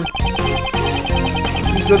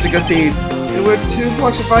 This is such a good theme. There were 2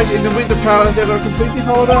 blocks of ice in the winter pallet that are completely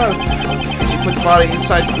hollowed out. If you put the body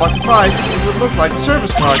inside the block of ice, it would look like a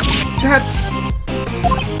service card. That's...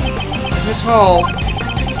 Miss Hall,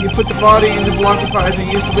 you put the body in the block of ice and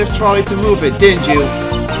used the lift trolley to move it, didn't you?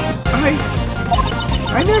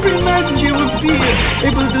 I never imagined you would be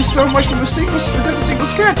able to do so much from just a single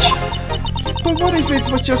sketch. But what if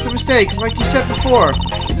it was just a mistake, like you said before?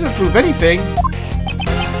 It doesn't prove anything.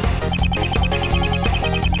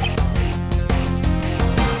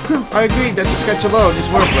 I agree that the sketch alone is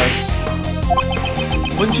worthless.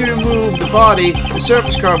 Once you remove the body, the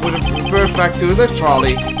surface card would revert back to a lift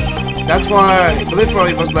trolley. That's why the lift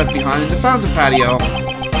trolley was left behind in the fountain patio.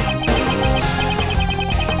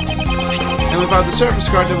 And without the surface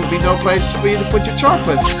card, there would be no place for you to put your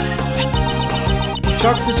chocolates. The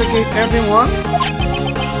chocolates I gave everyone?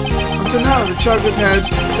 Until now, the chocolates had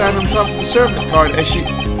sat on top of the surface card as you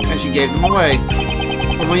gave them away.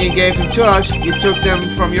 But when you gave them to us, you took them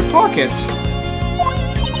from your pockets.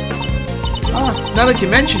 Ah, now that you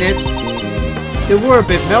mention it, they were a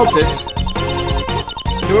bit melted.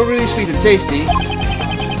 They were really sweet and tasty.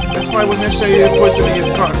 That's why it was necessary to put them in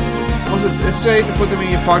your pocket. Was it necessary to put them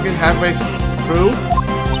in your pocket halfway through?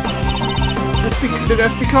 That's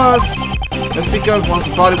because once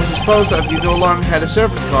the body was disposed of, you no longer had a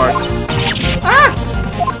surface card. Ah!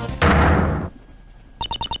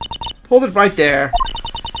 Hold it right there.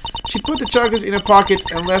 She put the chocolates in her pocket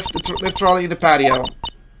and left the lift trolley in the patio.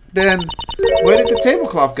 Then, where did the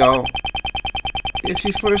tablecloth go? If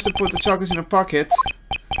she first had put the chocolates in her pocket,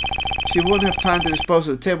 she wouldn't have time to dispose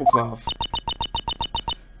of the tablecloth.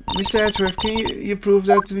 Mr. Edgeworth, can you prove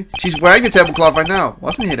that to me? She's wearing the tablecloth right now.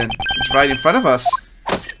 Wasn't hidden. It's right in front of us.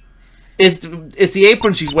 It's the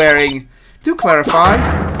apron she's wearing. Do clarify.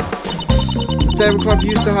 The tablecloth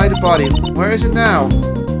used to hide the body. Where is it now?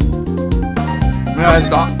 No, it's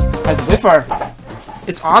with her.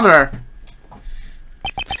 It's on her.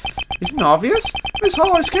 Isn't it obvious? Miss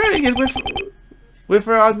Hall is carrying it with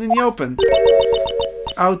her out in the open.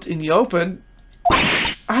 Out in the open?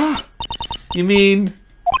 Ah! You mean...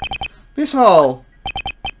 Miss Hall,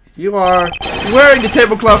 you are wearing the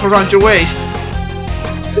tablecloth around your waist.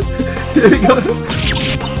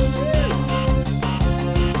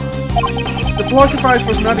 The block of ice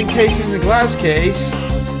was not encased in the glass case.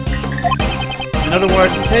 In other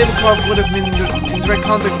words, the tablecloth would have been in direct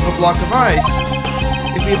contact with a block of ice.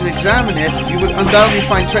 If you would examine it, you would undoubtedly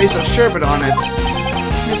find traces of sherbet on it.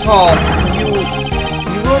 Miss Hall,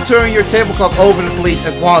 you will turn your tablecloth over to the police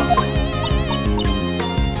at once.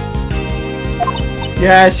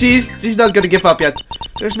 Yeah, she's not gonna give up yet.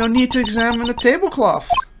 There's no need to examine the tablecloth.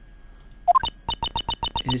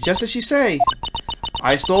 It's just as you say.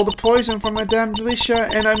 I stole the poison from Madame Delicia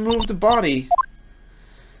and I moved the body.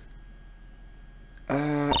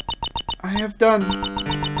 I've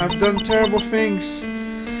done terrible things.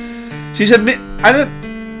 She's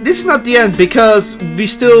this is not the end, because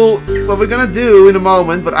what we're gonna do in a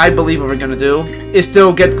moment, what I believe what we're gonna do, is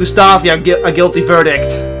still get Gustavia a guilty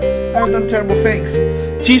verdict. I've done terrible things.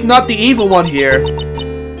 She's not the evil one here.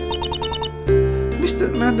 Mr.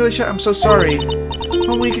 Mandelicia, I'm so sorry.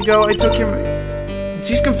 1 week ago, I took him...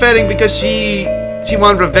 She's confessing because she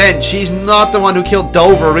wanted revenge. She's not the one who killed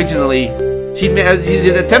Dover originally. She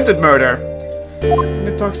did attempted murder.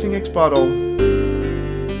 The Toxin X bottle.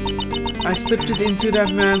 I slipped it into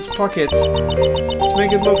that man's pocket to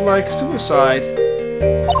make it look like suicide.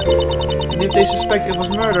 And if they suspect it was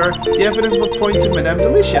murder, the evidence would point to Madame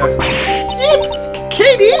Delicia. Yep!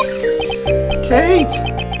 Katie! Kate!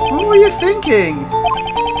 What were you thinking?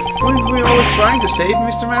 Weren't we always trying to save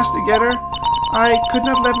Mr. Master together? I could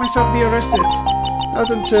not let myself be arrested. Not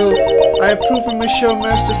until I had proven Monsieur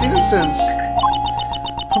Master's innocence.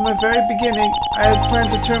 From the very beginning, I had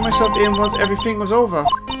planned to turn myself in once everything was over.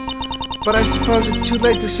 But I suppose it's too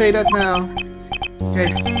late to say that now.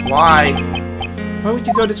 Kate, why? Why would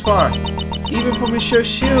you go this far? Even for Monsieur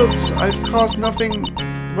Shields, I've caused nothing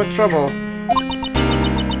but trouble.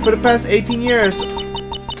 For the past 18 years...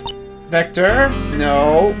 Vector?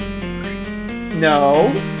 No.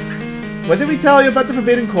 No. What did we tell you about the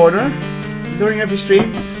Forbidden Corner? During every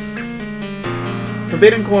stream?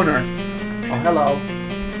 Forbidden Corner. Oh, hello.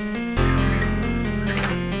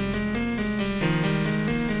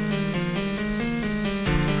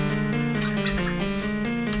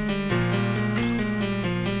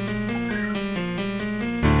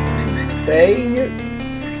 Stay in your...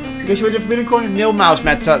 Because you were the Forbidden Corner? No mouse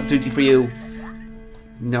mat duty for you.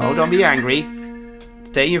 No, don't be angry.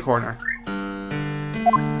 Stay in your corner.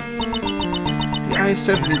 The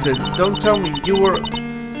IS-7 incident. Don't tell me you were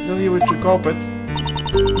the true culprit.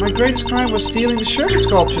 My greatest crime was stealing the Sherman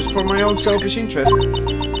sculptures for my own selfish interest.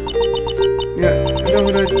 Yeah,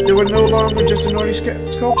 they were no longer just ordinary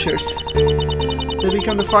sculptures. They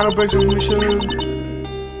become the final breaks of the mission.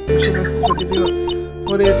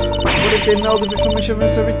 What if they melted before Mission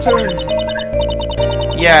Master returned?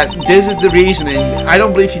 Yeah, this is the reasoning. I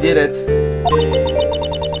don't believe he did it.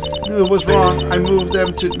 I knew it was wrong. I moved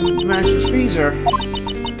them to match the freezer.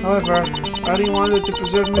 However, I only wanted to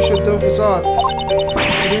preserve Monsieur Dover's art.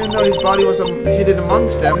 I didn't know his body was hidden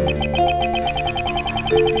amongst them.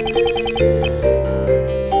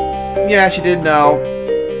 Yeah, she didn't know.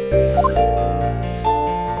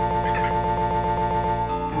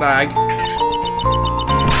 Lag.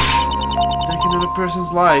 Take another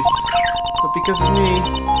person's life. But because of me,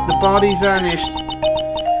 the body vanished.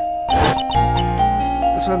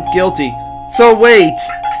 That's not guilty. So wait,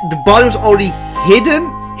 the body was already hidden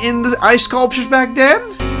in the ice sculptures back then?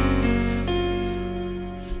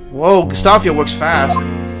 Whoa, Gustavia works fast.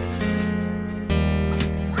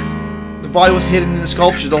 The body was hidden in the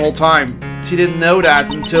sculptures the whole time. She didn't know that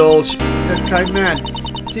until she got kind man.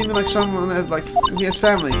 It seemed like someone had, like, he has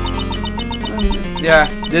family. Yeah,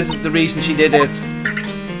 this is the reason she did it.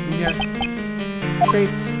 And yet, fate.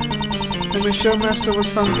 When my showmaster was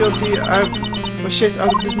found guilty, I was chased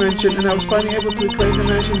out of this mansion, and I was finally able to claim the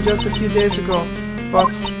mansion just a few days ago.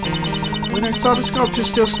 But when I saw the sculpture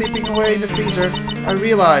still sleeping away in the freezer, I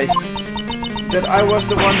realized that I was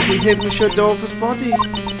the one who hid Monsieur Dover's body.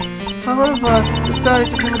 However, the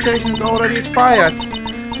statute of limitation had already expired.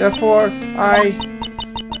 Therefore, I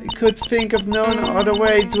could think of no other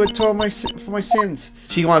way to atone for my sins.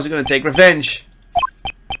 She was going to take revenge.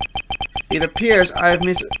 It appears I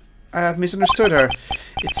have misunderstood her.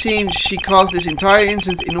 It seems she caused this entire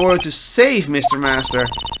incident in order to save Mr. Master.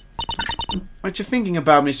 What you thinking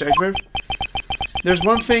about, Mr. Edgeworth? There's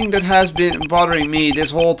one thing that has been bothering me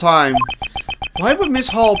this whole time. Why would Miss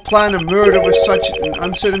Hall plan a murder with such an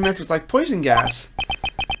uncertain method like poison gas?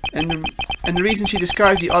 And the reason she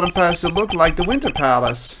disguised the Autumn Palace to look like the Winter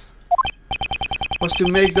Palace was to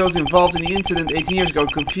make those involved in the incident 18 years ago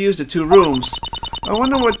confuse the two rooms. I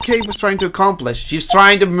wonder what Kate was trying to accomplish. She's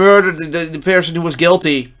trying to murder the person who was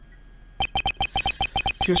guilty.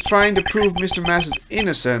 She was trying to prove Mr. Master's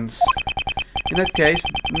innocence. In that case,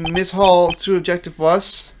 Miss Hall's true objective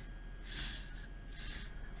was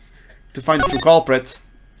to find the true culprit.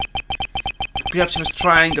 Perhaps she was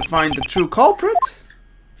trying to find the true culprit?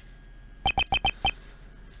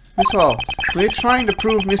 Miss Hall, were you trying to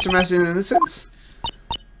prove Mr. Master's innocence?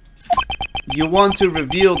 You want to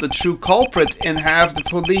reveal the true culprit and have the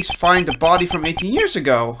police find the body from 18 years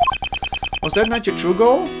ago. Was that not your true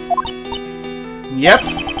goal? Yep.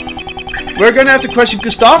 We're gonna have to question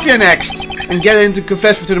Gustavia next and get him to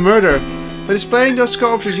confess to the murder. By displaying those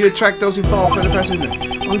sculptures, you attract those involved in the precedent.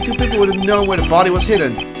 Only two people would have known where the body was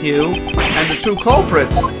hidden. You and the true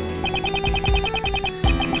culprit.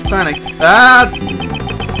 She's panicked. Ah!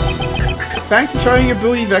 Thanks for showing your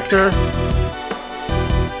booty, Vector.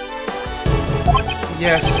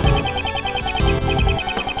 Yes.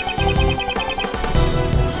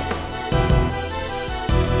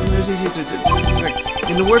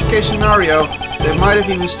 In the worst case scenario, they might have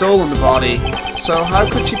even stolen the body. So how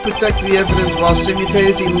could she protect the evidence while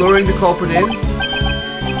simultaneously luring the culprit in?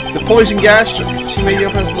 The poison gas she made the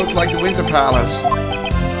Palace look like the Winter Palace.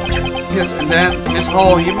 Yes, and then, Miss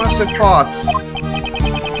Hall, you must have thought.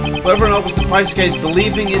 Whoever opens the Pice case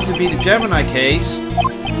believing it to be the Gemini case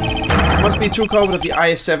must be a true culprit of the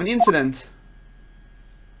IS-7 incident.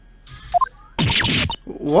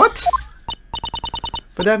 What?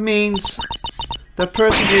 But that means that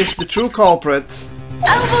person is the true culprit.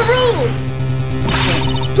 Overruled!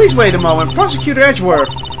 Please wait a moment, Prosecutor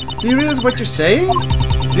Edgeworth. Do you realize what you're saying?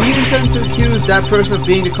 Do you intend to accuse that person of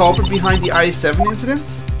being the culprit behind the IS-7 incident?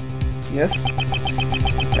 Yes.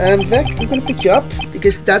 Vec, I'm gonna pick you up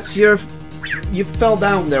because that's your. You fell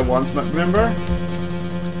down there once, but remember?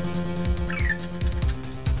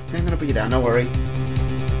 I'm gonna put you down, don't worry.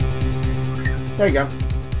 There you go.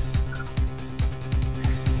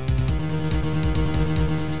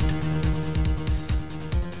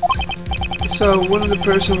 So, one of the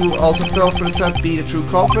person who also fell for the trap be the true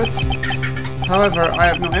culprit? However, I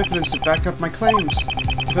have no evidence to back up my claims.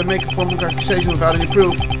 If I make a formal accusation without any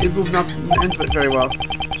proof, it will not end very well.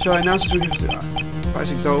 Shall I announce the truth to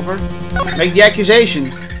Isaac Dover? Make the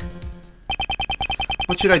accusation!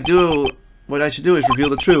 What should I do? What I should do is reveal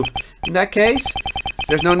the truth. In that case,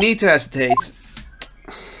 there's no need to hesitate.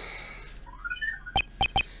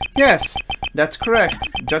 Yes, that's correct.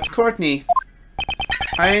 Judge Courtney.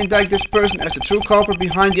 I indict this person as the true culprit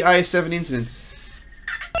behind the IS-7 incident.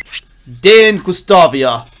 Dan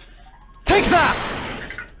Gustavia. Take that!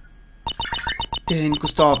 Dan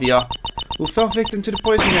Gustavia, who fell victim to the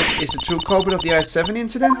poison gas, is the true culprit of the IS-7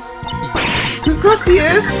 incident? Gusty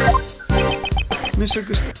is! Mr.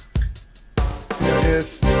 Gustav. There it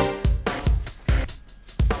is.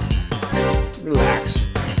 Relax.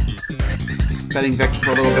 Petting Vector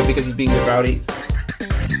for a little bit because he's being a bit rowdy.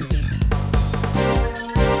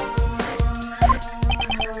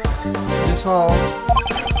 Miss Hall,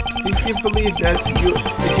 did you believe that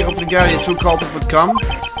if you open the gallery, a true culprit would come?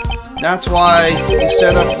 That's why you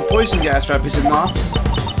set up the poison gas trap, is it not?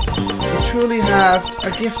 You truly have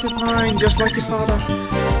a gifted mind, just like your father.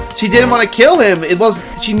 She didn't want to kill him.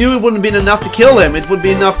 She knew it wouldn't have been enough to kill him. It would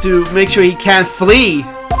be enough to make sure he can't flee.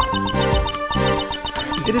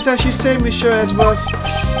 It is as you say, Monsieur Edgeworth.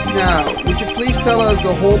 Now, would you please tell us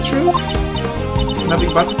the whole truth?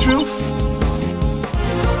 Nothing but the truth?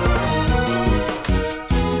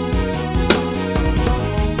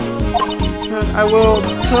 I will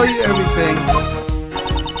tell you everything.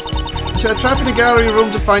 So I trapped in the gallery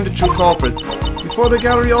room to find the true culprit. Before the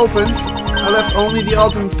gallery opened, I left only the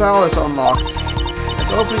Ultimate Palace unlocked. At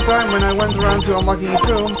the opening time, when I went around to unlocking the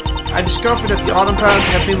room, I discovered that the Ultimate Palace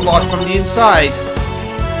had been locked from the inside.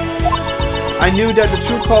 I knew that the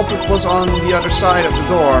true culprit was on the other side of the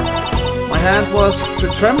door. My hand was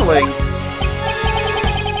trembling.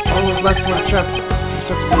 All was left for the trap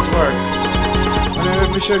to his work. When I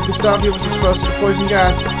heard Monsieur Gustavia was exposed to the poison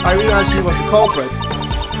gas, I realized he was the culprit.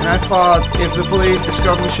 And I thought if the police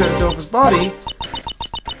discovered Monsieur Dover's body,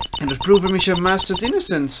 it would prove Monsieur Master's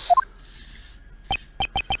innocence.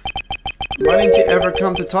 Why didn't you ever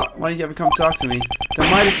come to talk to me? There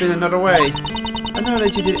might have been another way. I know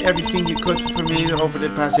that you did everything you could for me over the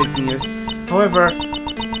past 18 years. However,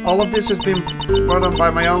 all of this has been brought on by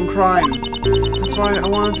my own crime. That's why I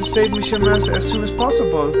wanted to save Monsieur Master as soon as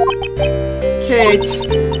possible. Kate!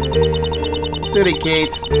 Silly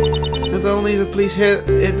Kate. Not only did the police hit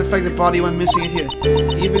the fact the body went missing here,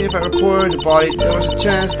 even if I reported the body, there was a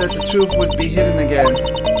chance that the truth would be hidden again.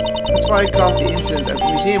 That's why I caused the incident at the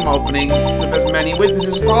museum opening with as many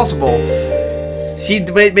witnesses as possible. She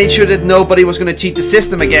made sure that nobody was going to cheat the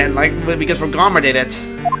system again, like because Rogamer did it.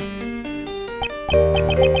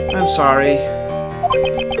 I'm sorry.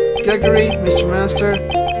 Gregory, Mr. Master,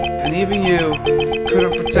 and even you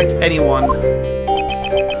couldn't protect anyone.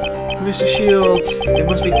 Mr. Shields, it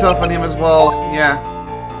must be tough on him as well, yeah.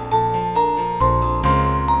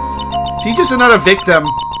 She's just another victim.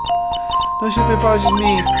 Don't you apologize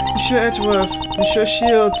me, Monsieur Edgeworth, Monsieur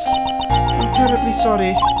Shields. I'm terribly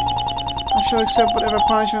sorry. I shall accept whatever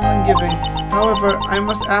punishment I'm giving. However, I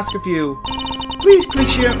must ask of you. Please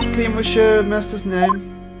clear Monsieur Master's name.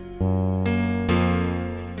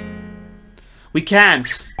 We can't,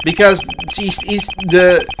 because he's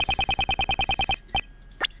the...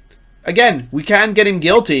 Again, we can't get him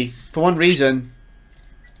guilty, for one reason.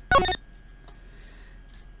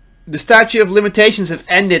 The statute of limitations have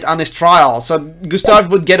ended on his trial, so Gustav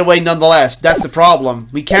would get away nonetheless. That's the problem.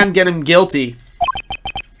 We can't get him guilty.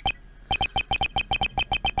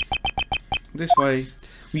 This way.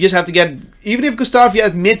 We just have to get... Even if Gustavia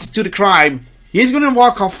admits to the crime, he's gonna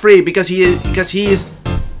walk off free because he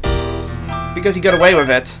got away with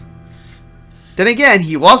it. Then again,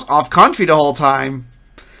 he was off country the whole time.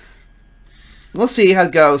 We'll see how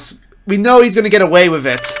it goes. We know he's gonna get away with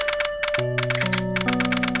it.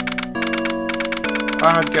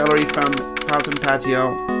 Art gallery, fountain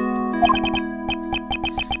patio.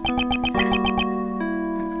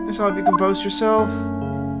 That's how you composed yourself.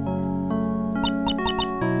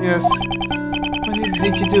 Yes. What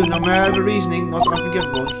did you do? No matter the reasoning was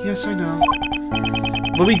unforgivable. Yes, I know.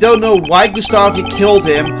 But we don't know why Gustavia killed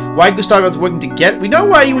him, why Gustavia was working to get... We know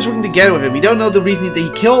why he was working together with him. We don't know the reason that he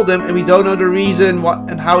killed him, and we don't know the reason what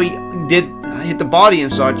and how he did hit the body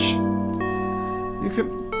and such.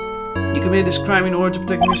 You committed this crime in order to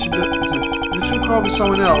protect Mr. The true crime was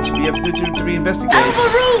someone else. We have to do to reinvestigate.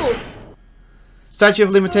 Overruled! Statute of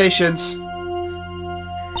limitations.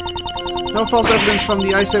 No false evidence from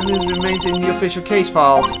the I-7 remains in the official case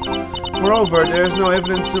files. Moreover, there is no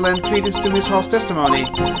evidence to lend credence to Miss Hall's testimony.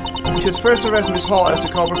 We should first arrest Miss Hall as the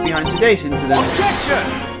culprit behind today's incident. Objection!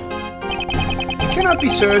 We cannot be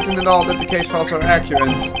certain at all that the case files are accurate.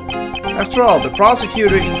 After all, the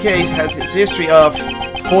prosecutor in case has his history of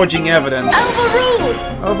forging evidence. Overruled!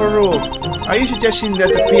 Overruled. Are you suggesting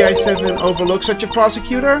that the PI-7 overlooks such a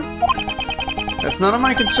prosecutor? That's none of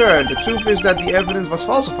my concern. The truth is that the evidence was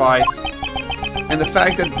falsified. And the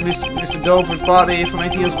fact that Mr. Dover's body from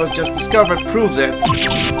 18 years was just discovered proves it.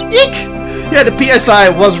 Eek! Yeah, the PSI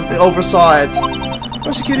oversaw it.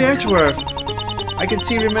 Prosecutor Edgeworth. I can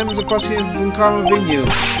see remembrance of Prosecutor von Karma within you.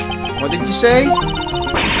 What did you say?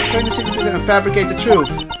 Trying to simply and fabricate the truth.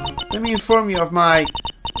 Let me inform you of my...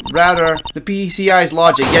 rather, the PCI's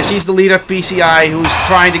logic. Yeah, she's the leader of PCI who's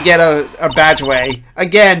trying to get a badge away.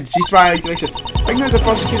 Again, she's trying to make sure. I know the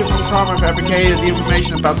prosecutor from Karma fabricated the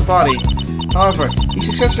information about the body. However, he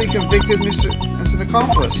successfully convicted Mr. as an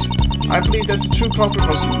accomplice. I believe that the true culprit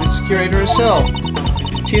was Miss Curator herself.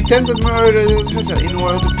 She attempted murder in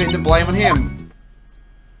order to pin the blame on him.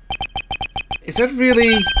 Is that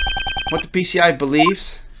really what the PCI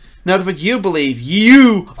believes? Not what you believe.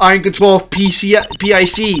 You are in control of PIC.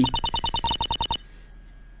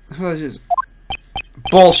 What is this?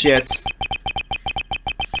 Bullshit.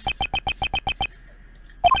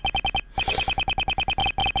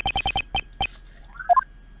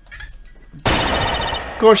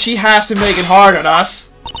 Of course, she has to make it hard on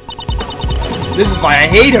us. This is why I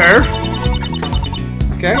hate her.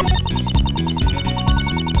 Okay.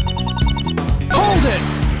 Hold it!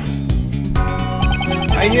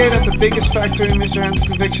 I hear that the biggest factor in Mr. Hansen's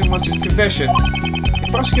conviction was his confession.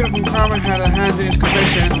 If Prosecutor von Karma had a hand in his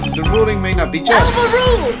confession, the ruling may not be just.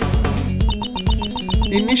 Overruled!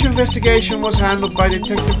 The initial investigation was handled by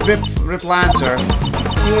Detective Rip Lancer.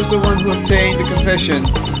 He was the one who obtained the confession,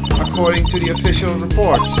 according to the official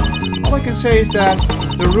reports. All I can say is that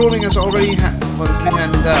the ruling has already been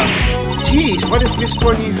handed down. Jeez, why does Miss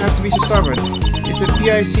Courtney have to be so stubborn? Is the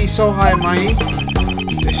PIC so high and mighty?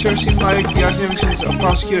 They sure seem like the activities of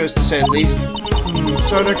prosecutors, to say the least.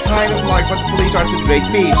 So they're kind of like what the police are to the great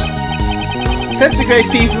thieves. Says the great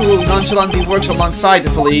thief who nonchalantly works alongside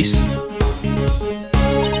the police.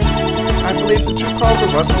 I believe the true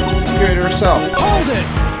culprit was the prosecutor herself. Hold it!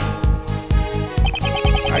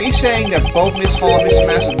 Are you saying that both Miss Hall and Mr.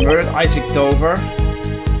 Masters murdered Isaac Dover?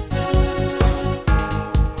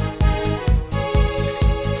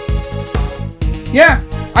 Yeah,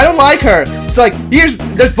 I don't like her. It's like, there's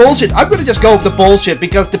bullshit. I'm gonna just go with the bullshit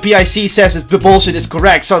because the PIC says the bullshit is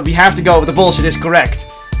correct, so we have to go with the bullshit is correct.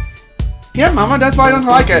 Yeah, Mama, that's why I don't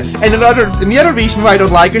like her. And the other reason why I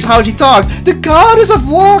don't like her is how she talks. The goddess of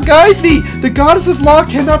law guides me. The goddess of law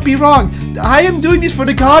cannot be wrong. I am doing this for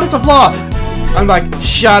the goddess of law. I'm like,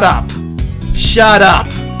 shut up. Shut up.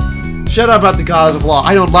 Shut up about the goddess of law.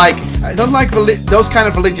 I don't like those kind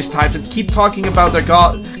of religious types that keep talking about their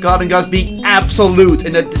God and gods being absolute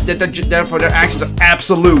and that therefore their actions are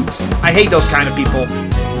absolute. I hate those kind of people.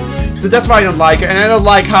 So that's why I don't like her, and I don't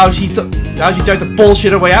like how she tries to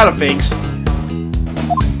bullshit her way out of things.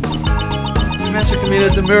 The master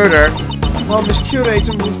committed the murder while Miss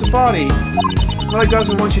Curator moved the body. Well, I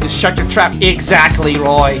doesn't want you to shut your trap. Exactly,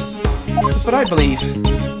 Roy. That's what I believe.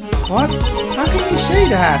 What? How can you say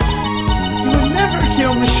that? You would never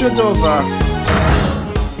kill Miss Shadova.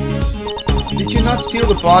 Did you not steal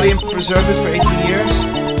the body and preserve it for 18 years?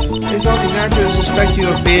 It's only natural to suspect you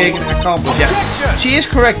of being an accomplice. Yeah, she is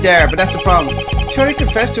correct there, but that's the problem. She already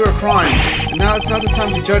confessed to her crimes, and now it's not the time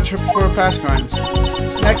to judge her for her past crimes.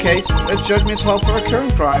 In that case, let's judge Miss Hall for her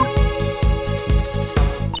current crime.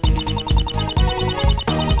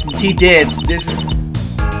 She did. This is...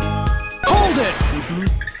 Hold it!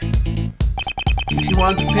 If you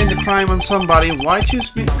want to pin the crime on somebody, why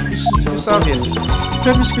choose Gustavian?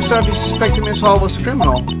 Because Miss Gustavian suspected Miss Hall was a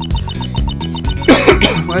criminal.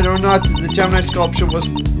 Whether or not the Gemini sculpture was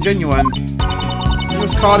genuine. He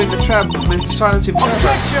was caught in the trap meant to silence him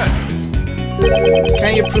forever.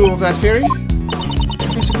 Can you prove that theory?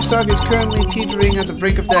 Mr. Gustavian is currently teetering at the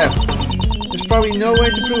brink of death. There's probably no way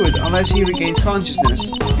to prove it unless he regains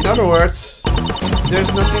consciousness. In other words, there's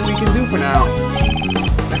nothing we can do for now.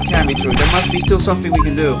 That can't be true. There must be still something we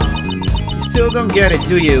can do. You still don't get it,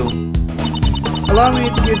 do you? Allow me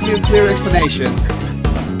to give you a clear explanation.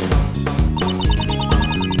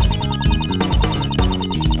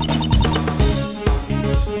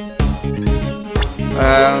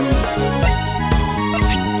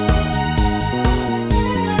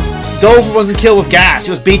 Dover wasn't killed with gas, he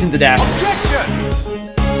was beaten to death.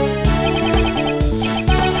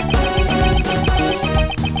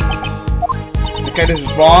 Okay, this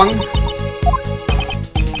is wrong.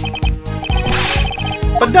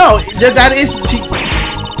 But no, that is...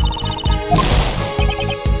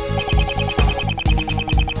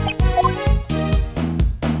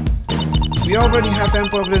 We already have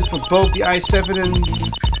ample evidence for both the I-7 and...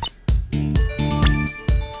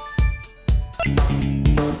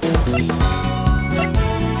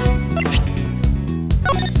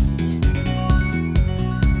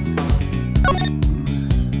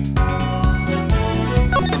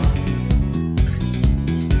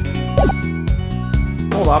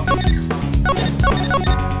 obvious.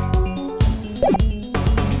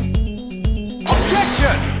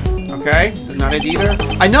 Objection! Okay, not it either.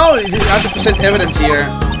 I know it didn't have to present evidence here.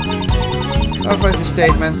 Clarify the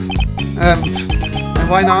statement. And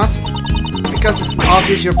why not? Because it's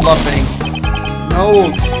obvious you're bluffing.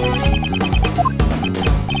 No.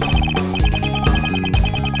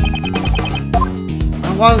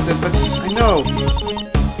 I wanted it, but I know.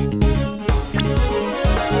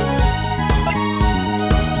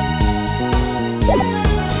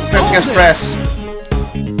 Press.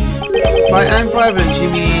 By ample evidence, you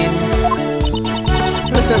mean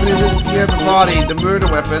press evidence that you have a body, the murder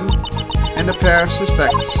weapon, and a pair of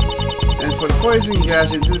suspects. And for the poison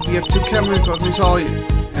gas, we have 2 camera recordings, all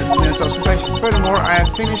and minutes of confession. Furthermore, I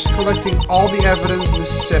have finished collecting all the evidence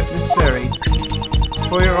necessary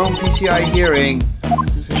for your own PCI hearing.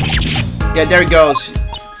 Yeah, there it goes.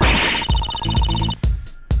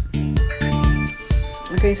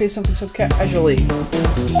 Okay, say something so casually.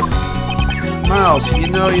 Miles, you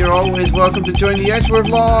know you're always welcome to join the Edgeworth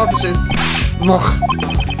Law Offices.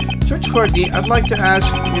 Judge Courtney, I'd like to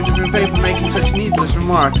ask you to repay for making such needless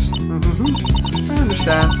remarks. I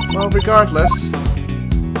understand. Well, regardless.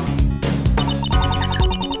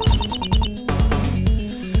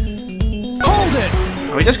 Hold it!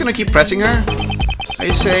 Are we just gonna keep pressing her? Are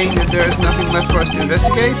you saying that there is nothing left for us to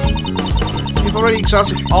investigate? We've already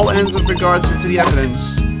exhausted all ends of regards to the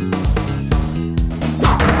evidence.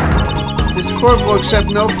 This court will accept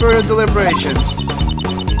no further deliberations.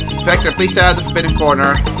 Vector, please stay out of the forbidden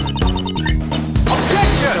corner.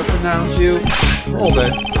 Objection! For now, you hold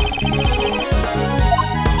it.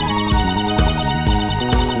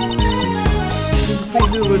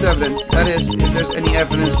 Please do with evidence. That is, if there's any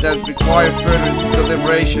evidence that requires further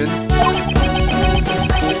deliberation.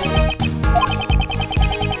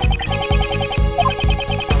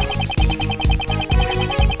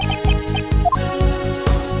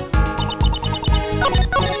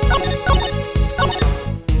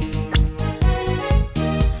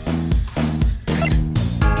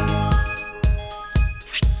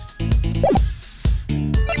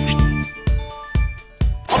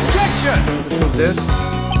 This.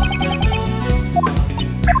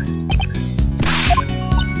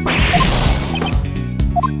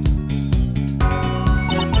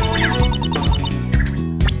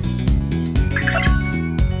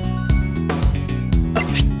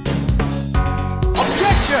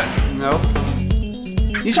 Objection! Nope.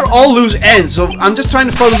 These are all loose ends, so I'm just trying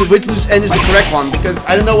to follow which loose end is the correct one because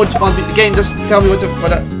I don't know what's supposed to be. The game doesn't tell me what to.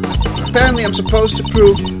 Apparently, I'm supposed to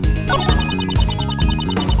prove.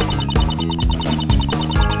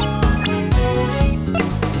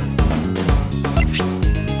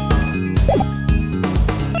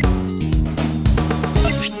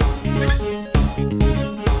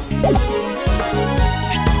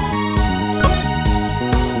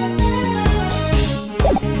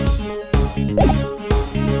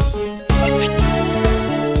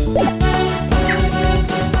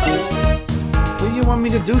 Me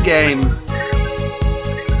to do game.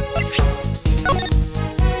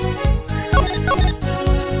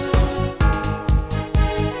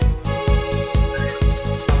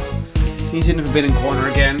 He's in the forbidden corner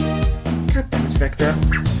again. God damn it, Vector.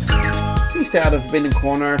 Please stay out of forbidden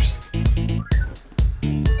corners.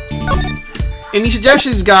 Any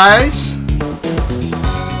suggestions, guys?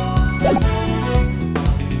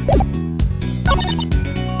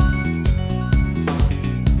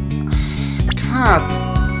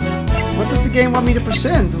 What does the game want me to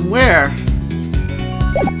present and where?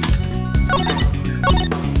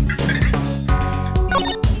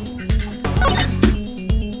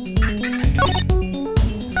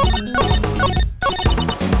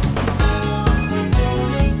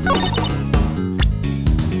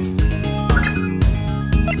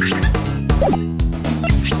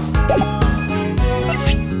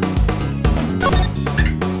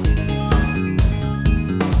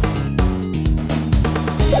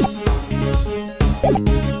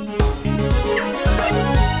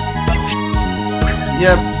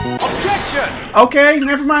 Yep. Objection! Okay,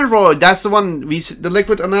 never mind, Roy. That's the one. The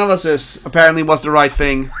liquid analysis apparently was the right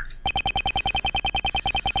thing.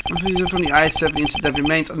 From the I-7 incident that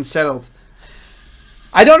remains unsettled.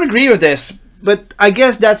 I don't agree with this, but I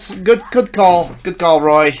guess that's good. Good call. Good call,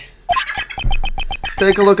 Roy.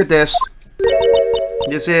 Take a look at this.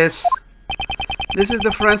 This is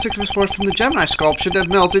the forensic report from the Gemini sculpture that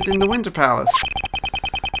melted in the Winter Palace.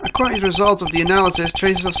 According to the results of the analysis,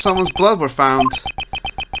 traces of someone's blood were found.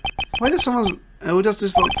 Why does someone's... who does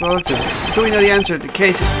this belong to? Until we know the answer, this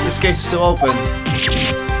case is still open.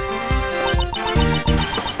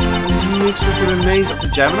 Mixed with the remains of the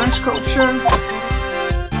Gemini sculpture?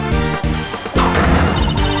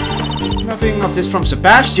 copying of this from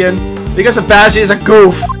Sebastian, because Sebastian is a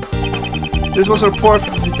goof. This was a report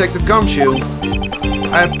from Detective Gumshoe.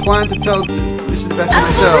 I had planned to tell Mr. Sebastian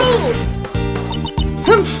myself.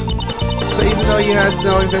 Humph! So even though you had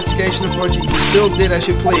no investigation authority, you still did as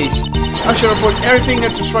you please. I shall report everything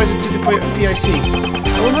that was right to the PIC.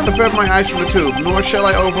 I will not avert my eyes from the truth, nor shall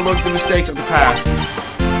I overlook the mistakes of the past.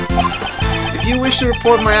 If you wish to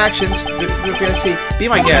report my actions to the PIC, be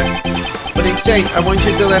my guest. But in exchange, I want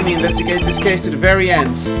you to let me investigate this case to the very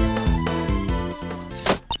end.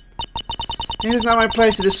 It is not my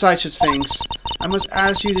place to decide such things. I must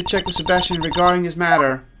ask you to check with Sebastian regarding this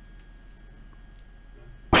matter.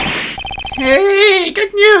 Hey,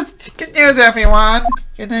 good news! Good news, everyone!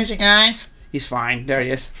 Good news, you guys. He's fine. There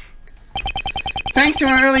he is. Thanks to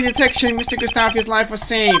our early detection, Mr. Gustavia's life was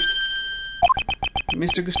saved.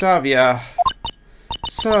 Mr. Gustavia.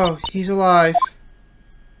 So, he's alive.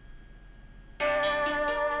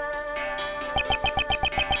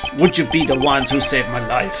 Would you be the ones who saved my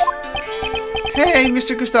life? Hey,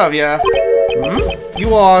 Mr. Gustavia.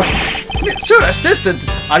 You are... Sir, assistant,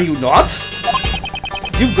 are you not?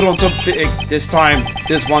 You've grown so big this time.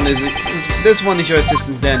 This one is your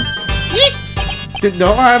assistant then.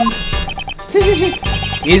 No,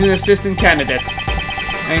 he's an assistant candidate.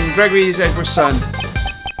 And Gregory is Edward's son.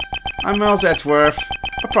 I'm Miles Edgeworth,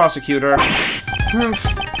 a prosecutor.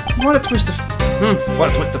 What a twist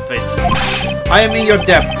of fate. I am in your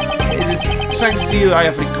debt. It is thanks to you I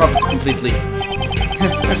have recovered completely.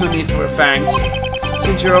 There's no need for thanks.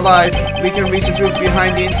 Since you're alive, we can reach the truth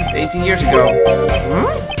behind the incident 18 years ago.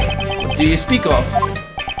 What do you speak of?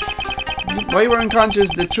 While you were unconscious,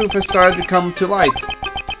 the truth has started to come to light.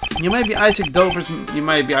 You may be Isaac Dover's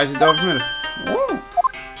mother. Oh.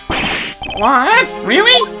 What?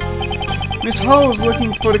 Really? Miss Hull was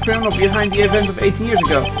looking for the criminal behind the events of 18 years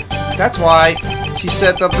ago. That's why she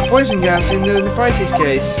set up the poison gas in the Pisces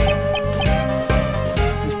case.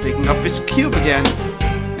 He's picking up his cube again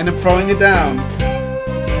and then throwing it down.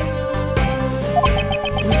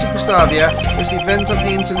 Mr. Gustavia, there's the events of the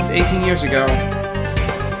incident 18 years ago.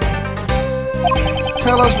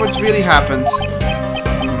 Tell us what really happened.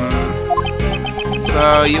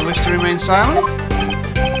 So, you wish to remain silent?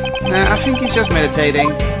 Nah, I think he's just meditating.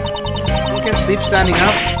 You can sleep standing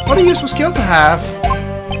up. What a useful skill to have.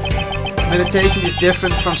 Meditation is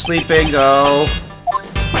different from sleeping, though.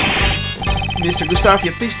 Mr.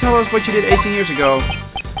 Gustavia, please tell us what you did 18 years ago.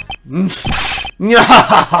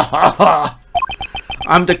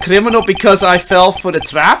 I'm the criminal because I fell for the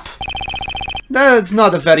trap? That's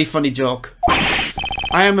not a very funny joke.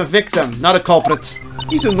 I am a victim, not a culprit.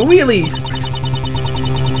 He's doing a wheelie.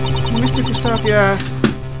 Mr. Gustavia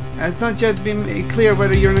has not yet been clear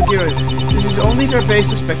whether you're an accurate. This is only their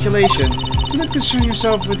based speculation. Do not concern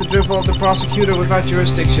yourself with the drivel of the prosecutor without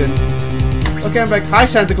jurisdiction. Okay, I'm back. Hi,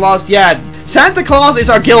 Santa Claus. Yeah, Santa Claus is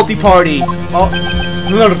our guilty party. Well,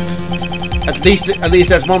 at least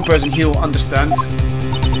there's one person who understands.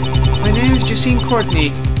 My name is Justine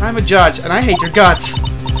Courtney. I'm a judge, and I hate your guts.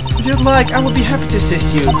 If you'd like, I will be happy to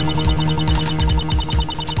assist you.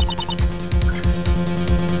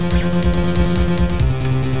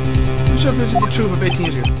 You shall visit the truth of 18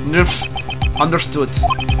 years ago. Understood.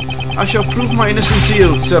 I shall prove my innocence to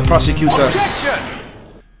you, Sir Prosecutor. Objection!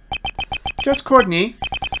 Judge Courtney,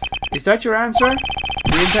 is that your answer?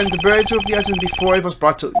 Do you intend to bury the truth of the essence before it was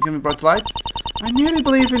brought to light? I merely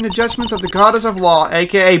believe in the judgment of the goddess of law,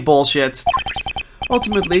 aka bullshit.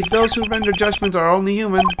 Ultimately, those who render judgment are only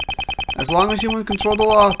human. As long as humans control the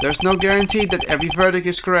law, there's no guarantee that every verdict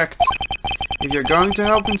is correct. If you're going to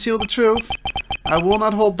help conceal the truth, I will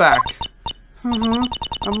not hold back.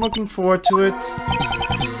 I'm looking forward to it.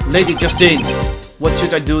 Lady Justine, what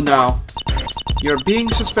should I do now? You're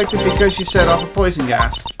being suspected because you set off a poison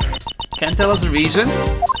gas. Can't tell us the reason?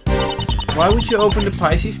 Why would you open the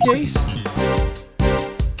Pisces case?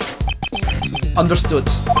 Understood.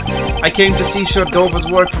 I came to see Sir Dover's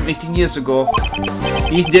work from 18 years ago.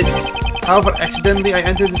 He did. However, accidentally I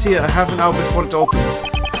entered the sea a half an hour before it opened.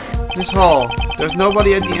 This hall, there's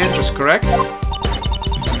nobody at the entrance, correct?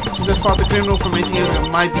 Since I thought the criminal from 18 years ago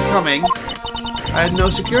might be coming, I had no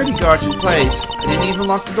security guards in place. I didn't even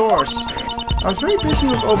lock the doors. I was very busy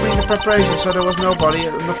with opening the preparation, so there was nobody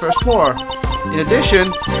on the first floor. In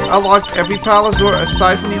addition, I locked every palace door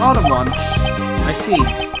aside from the autumn one. I see.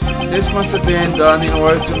 This must have been done in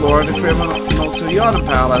order to lure the criminal to the autumn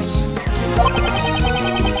palace.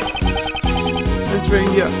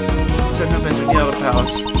 Entering the autumn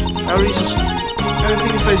palace.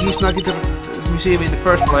 Everything is basically snuck into the museum in the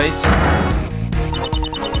first place.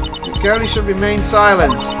 Gary should remain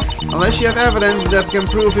silent. Unless you have evidence that can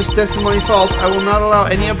prove his testimony false, I will not allow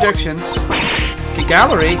any objections. Okay,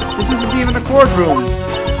 gallery? This isn't even a courtroom.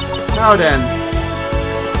 Now then.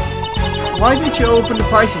 Why did you open the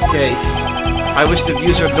Pisces case? I wish to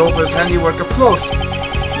view Sir Dover's handiwork up close.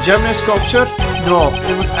 The Gemini sculpture? No,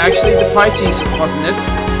 it was actually the Pisces, wasn't it?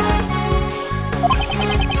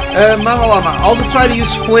 Mama Llama, also try to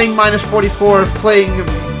use fling -44,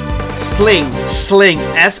 sling,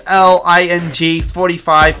 S-L-I-N-G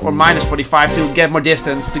 45 or -45 to get more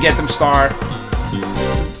distance, to get them star.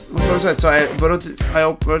 What was that? So I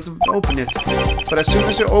opened it. But as soon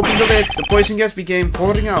as I opened the lid, the poison gas began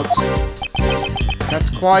pouring out. That's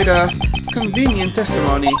quite a convenient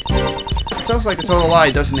testimony. It sounds like a total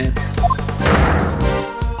lie, doesn't it?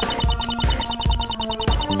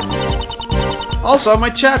 Also, my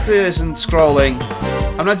chat isn't scrolling.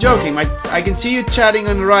 I'm not joking. I can see you chatting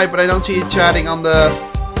on the right, but I don't see you chatting on the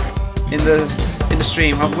in the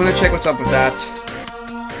stream. I'm gonna check what's up with that.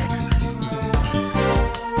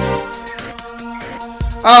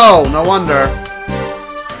 Oh, no wonder.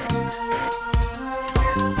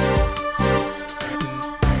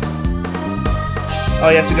 Oh,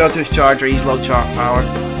 he has to go to his charger. He's low power.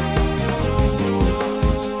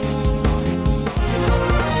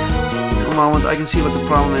 A moment, I can see what the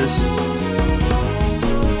problem is.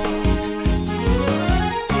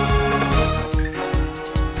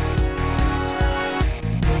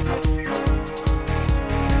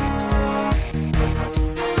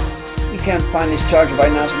 You can't find his charger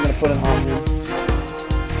right now, so I'm gonna put it on him.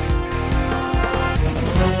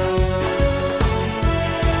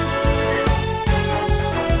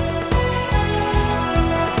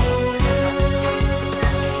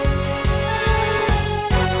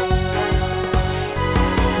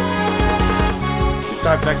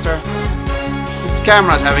 Vector. This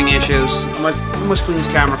camera's having issues. I must clean this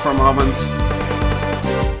camera for a moment.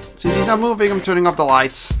 Since he's not moving, I'm turning off the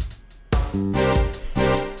lights. You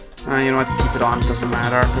don't have to keep it on, it doesn't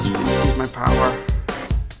matter. It doesn't use my power.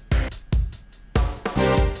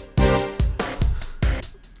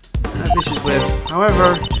 That issues with.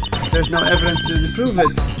 However, there's no evidence to prove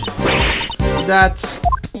it. That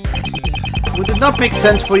would it not make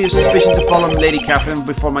sense for your suspicion to follow Lady Catherine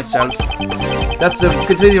before myself? That's the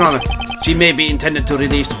continue on. She may be intended to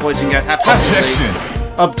release the poison gas haphazardly.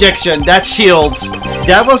 Objection. That's Shields.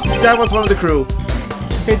 That was one of the crew.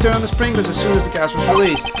 Okay, turn on the sprinklers as soon as the gas was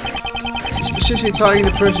released. She's specifically targeting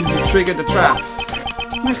the person who triggered the trap.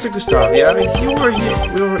 Mr. Gustavia,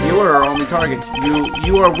 you were our only target.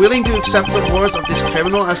 You are willing to accept the words of this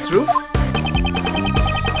criminal as truth?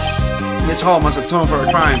 Miss Hall must atone for her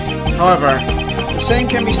crime. However, the same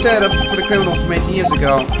can be said for the criminal from 18 years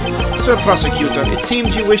ago. Sir Prosecutor, it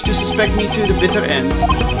seems you wish to suspect me to the bitter end.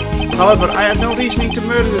 However, I had no reasoning to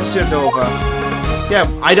murder Sir Dover. Yeah,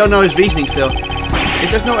 I don't know his reasoning still. If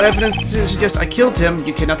there's no evidence to suggest I killed him,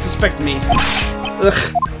 you cannot suspect me. Ugh.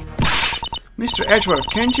 Mr. Edgeworth,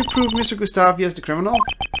 can't you prove Mr. Gustavia is the criminal?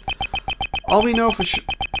 All we know for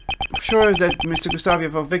sure is that Mr. Gustavia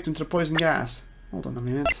fell victim to the poison gas. Hold on a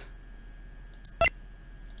minute.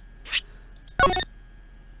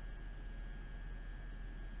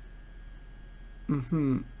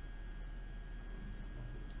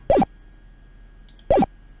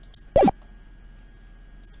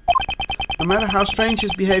 No matter how strange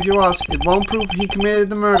his behavior was, it won't prove he committed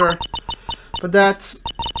the murder. But that's...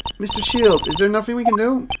 Mr. Shields, is there nothing we can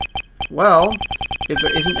do? Well, if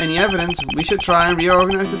there isn't any evidence, we should try and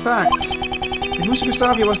reorganize the facts. If Mr.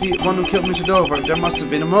 Gustavia was the one who killed Mr. Dover, there must have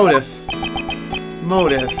been a motive.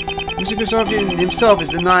 Mr. Gustavia himself is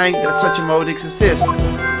denying that such a motive exists.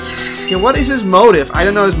 Okay, what is his motive? I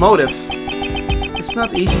don't know his motive. It's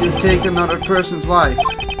not easy to take another person's life.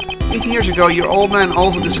 18 years ago, your old man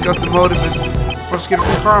also discussed the motive with Prosecutor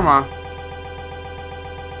Karma.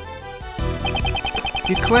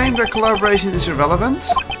 You claim their collaboration is irrelevant?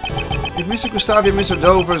 If Mr. Gustavia and Mr.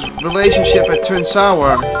 Dover's relationship had turned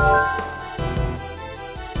sour...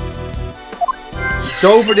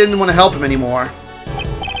 Dover didn't want to help him anymore.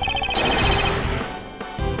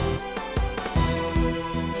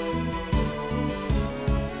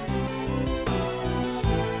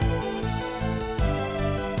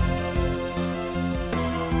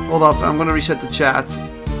 Hold up, I'm gonna reset the chat.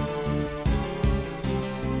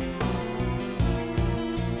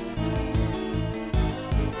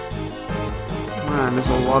 Man, there's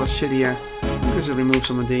a lot of shit here. I guess I'll remove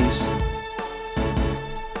some of these.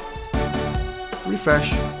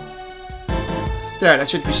 Refresh. There, that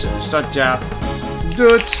should be start chat.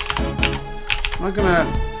 Good. I'm not gonna...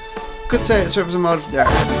 Could say service mode there.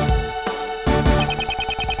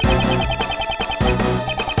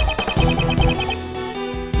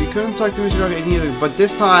 couldn't talk to Mr. Dog 18 years ago, but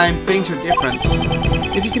this time things are different.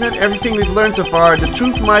 If you connect everything we've learned so far, the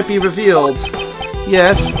truth might be revealed.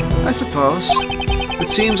 Yes, I suppose. It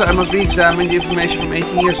seems I must re-examine the information from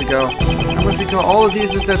 18 years ago. I must recall all the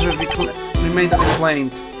details that have remained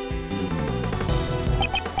unexplained.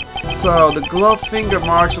 So, the glove finger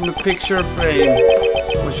marks on the picture frame.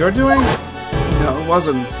 Was your doing? No, it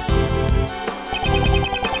wasn't.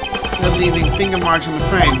 They're leaving finger marks on the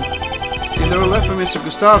frame. If they were left by Mr.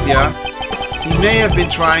 Gustavia, he may have been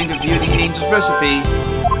trying to view the angel's recipe.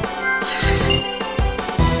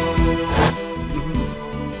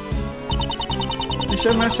 The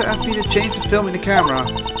showmaster asked me to change the film in the camera.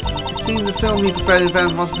 It seemed the film he prepared in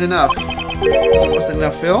advance wasn't enough. Wasn't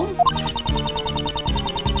enough film?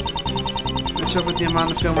 What's up with the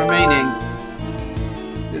amount of film remaining?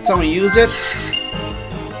 Did someone use it?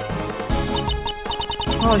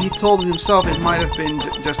 Well, he told himself it might have been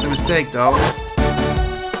just a mistake, though.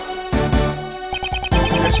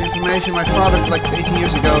 There's information my father collected 18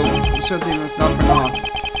 years ago. It certainly was not for naught.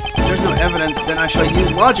 If there's no evidence, then I shall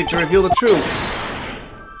use logic to reveal the truth.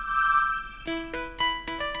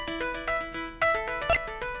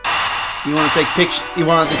 You want to take pictures? You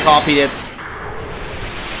want to copy it?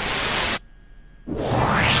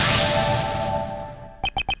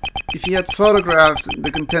 If he had photographed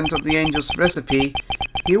the contents of the angel's recipe,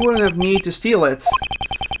 he wouldn't have need to steal it.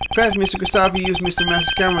 Perhaps Mr. Gustavo used Mr.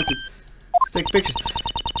 Master's camera to take pictures.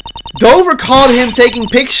 Dover caught him taking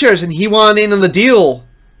pictures and he wanted in on the deal.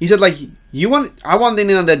 He said like, I want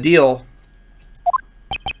in on that deal.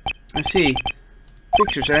 I see.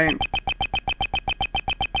 Pictures, eh?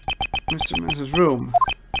 Mr. Master's room.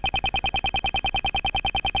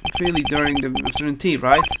 Really during the afternoon tea,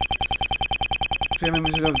 right? Family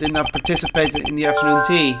members did not participate in the afternoon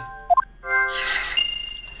tea.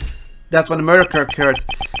 That's when the murder occurred.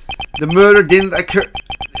 The murder didn't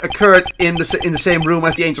occurred in the same room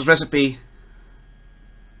as the angel's recipe.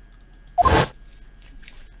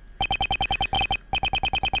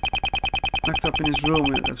 Locked up in his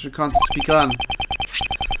room as the contents begun.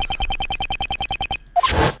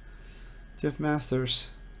 Jeff Masters.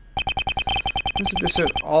 This is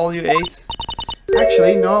dessert all you ate?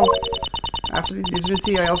 Actually, no. After the afternoon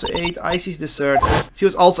tea, I also ate Icy's dessert. She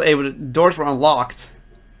was also able to. The doors were unlocked.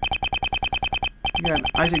 Again,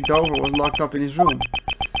 Isaac Dover was locked up in his room.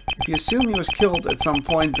 If you assume he was killed at some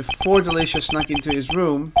point before Delicia snuck into his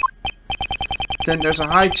room, then there's a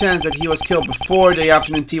high chance that he was killed before the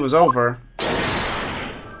afternoon tea was over.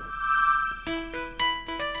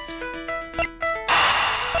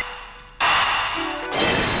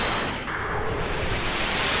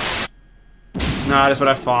 Nah, that's what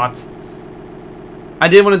I thought. I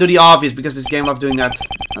didn't want to do the obvious because this game loved doing that.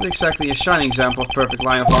 Not exactly a shining example of perfect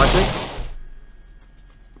line of logic.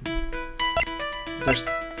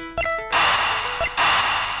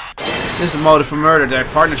 There's the motive for murder. Their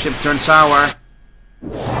partnership turned sour.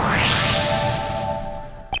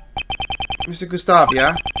 Mr.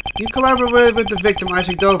 Gustavia, you collaborated with the victim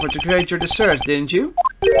Isaac Dover to create your desserts, didn't you?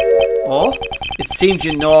 Oh, it seems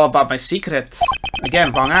you know about my secrets.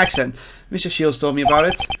 Again, wrong accent. Mr. Shields told me about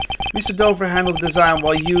it. Mr. Dover handled the design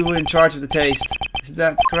while you were in charge of the taste. Is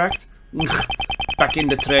that correct? Back in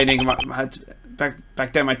the training,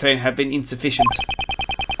 back then my training had been insufficient.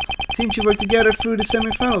 Seems you worked together through the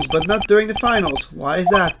semi-finals, but not during the finals. Why is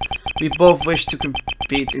that? We both wish to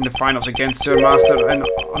compete in the finals against Sir Master and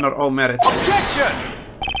on our own merit. Objection!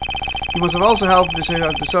 You must have also helped Mr.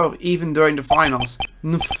 Dussault even during the finals.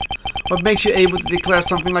 What makes you able to declare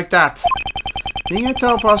something like that? Didn't you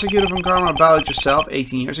tell Prosecutor von Karma about it yourself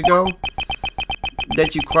 18 years ago?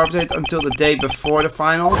 That you cooperated until the day before the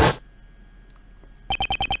finals?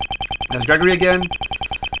 There's Gregory again.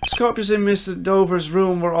 The sculptures in Mr. Dover's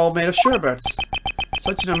room were all made of sherbets.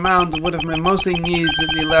 Such an amount would have been mostly needed to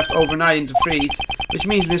be left overnight into freeze, which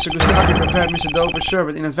means Mr. Gustavo prepared Mr. Dover's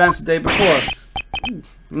sherbet in advance the day before.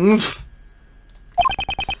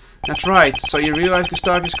 That's right, so you realize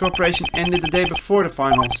Gustavo's cooperation ended the day before the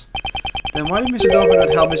finals. Then why did Mr. Dover not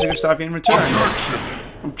help Mr. Gustavia in return?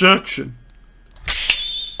 Objection.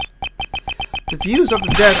 The views of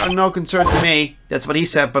the dead are no concern to me. That's what he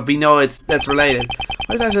said, but we know that's related.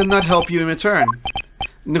 Why did I not help you in return?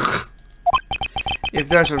 If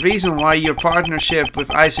there's a reason why your partnership with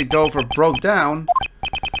Isaac Dover broke down,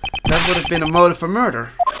 that would have been a motive for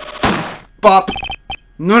murder. Bop!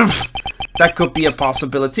 That could be a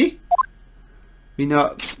possibility. We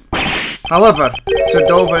know. However, Sir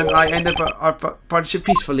Dover and I ended our partnership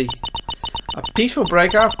peacefully. A peaceful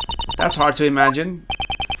breakup? That's hard to imagine.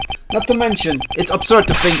 Not to mention, it's absurd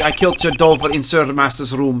to think I killed Sir Dover in Sir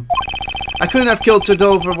Master's room. I couldn't have killed Sir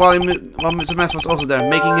Dover while Mr. Mess was also there,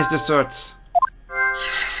 making his desserts.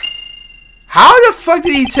 How the fuck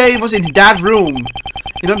did he say it was in that room?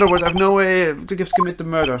 In other words, I have no way to commit the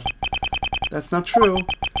murder. That's not true.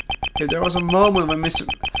 If there was a moment when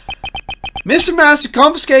Mr. Master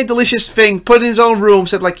confiscated delicious thing, put it in his own room,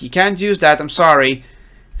 said like, you can't use that, I'm sorry.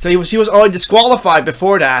 So he was already disqualified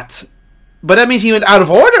before that. But that means he went out of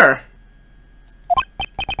order.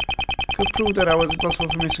 Could prove that it was possible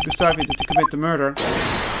for Mr. Gustavi to commit the murder.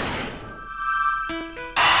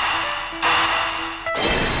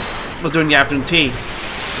 Was during the afternoon tea.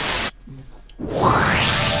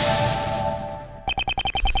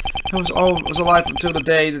 I was alive until the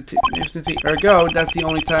day that ergo, that's the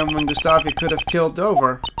only time when Gustavi could have killed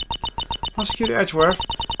Dover. Prosecutor Edgeworth,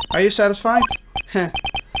 are you satisfied? Heh.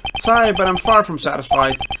 Sorry, but I'm far from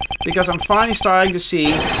satisfied, because I'm finally starting to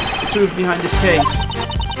see the truth behind this case.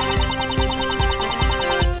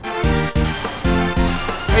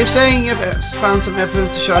 Are you saying you've found some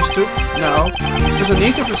evidence to charge the truth? No. There's no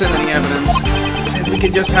need to present any evidence. So we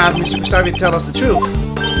can just have Mr. Gustavi tell us the truth.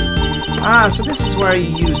 Ah, so this is where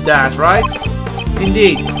you use that, right?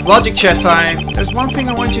 Indeed. Logic chess time. There's one thing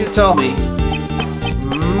I want you to tell me.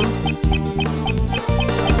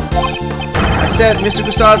 I said, Mr.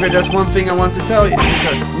 Gustavi, there's one thing I want to tell you.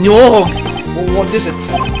 No! Well, what is it?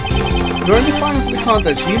 During the finals of the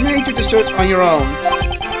contest, you made your desserts on your own.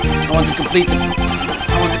 I want to compete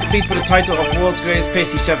for the title of World's Greatest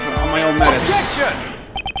Pastry Chef on my own merits. Objection!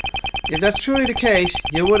 If that's truly the case,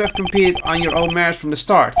 you would have competed on your own merits from the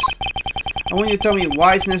start. I want you to tell me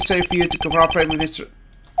why it's necessary for you to cooperate with Mr.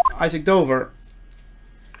 Isaac Dover.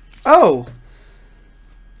 Oh!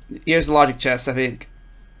 Here's the logic chess, I think.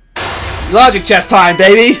 Logic chess time,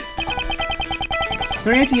 baby!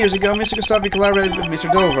 18 years ago, Mr. Gustavi collaborated with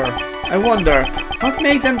Mr. Dover. I wonder, what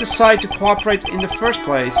made them decide to cooperate in the first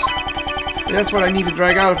place? That's what I need to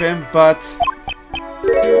drag out of him, but...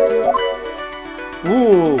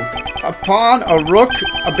 Ooh! A pawn, a rook,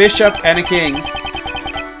 a bishop, and a king.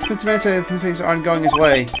 Since men say things aren't going his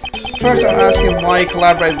way. First, I'll ask him why he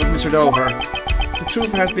collaborated with Mr. Dover. The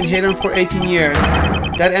truth has been hidden for 18 years.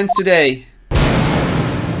 That ends today.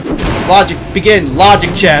 Logic, begin,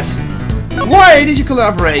 logic chess. Why did you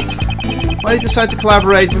collaborate? Why did you decide to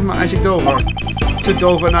collaborate with Isaac Dover? Sir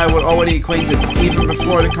Dover and I were already acquainted, even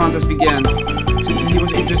before the contest began. Since he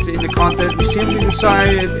was interested in the contest, we simply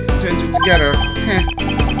decided to enter together. Heh.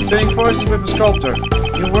 Joining forces with a sculptor.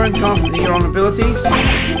 You weren't confident in your own abilities?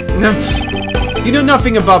 You know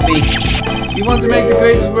nothing about me. You want to make the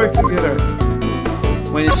greatest work together.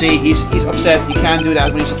 When you see, he's upset. He can't do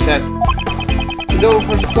that when he's upset. Sir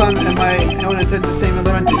Dover's son and I attend the same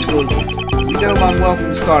elementary school. We get along well from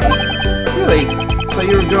the start. Really? So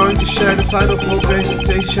you're going to share the title of World's Greatest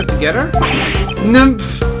Pastry Chef together?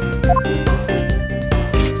 Nymph!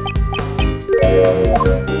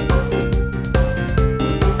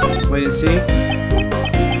 Wait and see.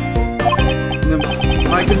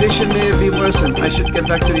 My condition may be worsened. I should get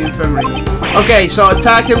back to the infirmary. Okay, so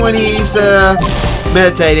attack him when he's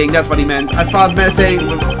meditating. That's what he meant. I thought meditating.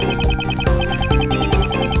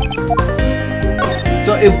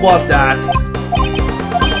 So it was that.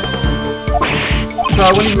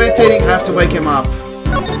 So when he's meditating, I have to wake him up.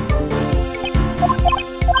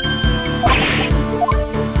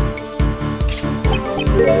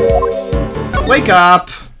 Wake up!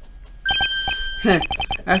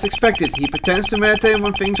 As expected, he pretends to meditate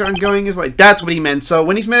when things aren't going his way. That's what he meant. So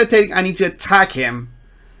when he's meditating, I need to attack him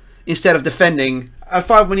instead of defending. I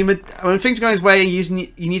thought when things are going his way, you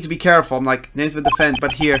need to be careful. I'm like, need to defend.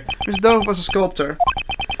 But here, Mr. Dover was a sculptor.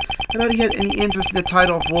 I thought he had any interest in the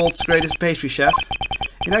title of World's Greatest Pastry Chef.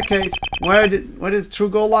 In that case, where did his true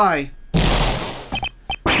goal lie?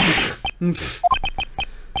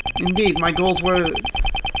 Indeed, my goals were...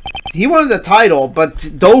 He wanted the title,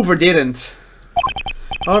 but Dover didn't.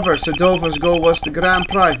 However, Sir Dover's goal was the grand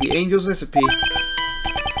prize, the angel's recipe.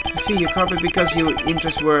 I see, you copied because your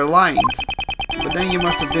interests were aligned. But then you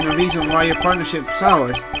must have been a reason why your partnership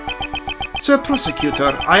soured. Sir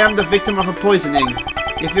Prosecutor, I am the victim of a poisoning.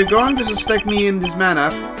 If you're going to suspect me in this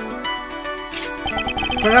manner,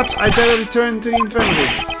 perhaps I'd better return to the infirmary.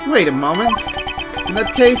 Wait a moment. In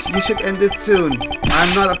that case, you should end it soon.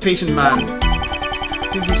 I'm not a patient man.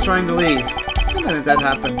 Seems he's trying to leave. When did that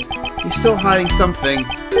happen? He's still hiding something.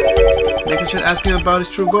 Maybe I should ask him about his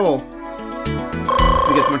true goal.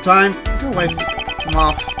 We get more time. Go away,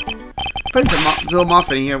 moth. But there's a little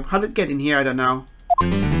moth in here. How did it get in here? I don't know.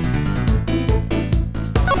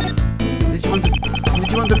 Did you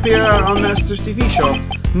want to appear on Master's TV show?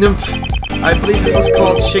 Nymph. I believe it was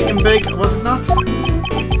called chicken bake, was it not?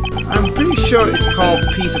 I'm pretty sure it's called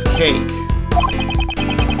piece of cake.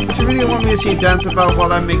 Would you really want me to see dance about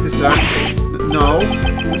while I make desserts? No.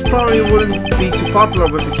 This probably wouldn't be too popular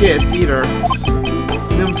with the kids either.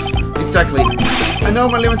 Exactly. I know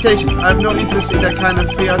my limitations. I have no interest in that kind of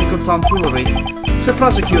theatrical tomfoolery. So,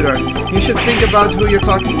 prosecutor, you should think about who you're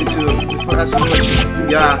talking to before asking questions.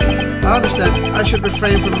 Yeah, I understand. I should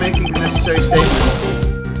refrain from making the necessary statements.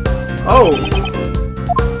 Oh!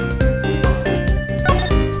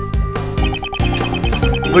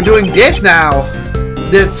 We're doing this now!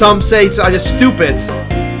 That some say are just stupid.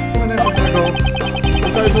 Whatever, Kotlol. The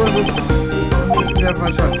title was... Yeah,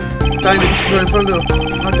 my friend. Signing this in front of...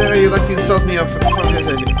 How dare you like to insult me from his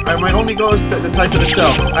edge? My only goal is the title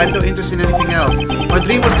itself. I had no interest in anything else. My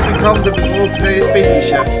dream was to become the world's greatest pastry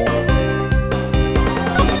chef.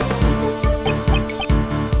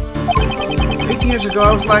 18 years ago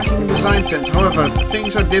I was lacking in design sense. However,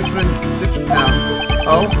 things are different now.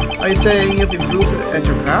 Oh? Are you saying you've improved at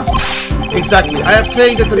your craft? Exactly. I have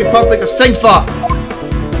trained at the Republic of Sengfa!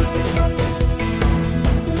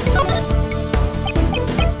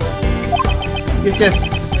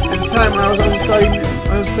 Yes. At the time, I was studying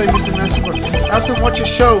Mr. Master's work. I often watch a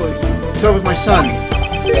show with my son.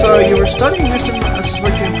 So you were studying Mr. Master's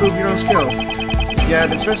work to improve your own skills. Yeah,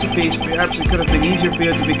 this recipes, perhaps it could have been easier for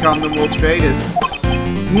you to become the world's greatest.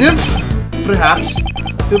 Nymph! Perhaps.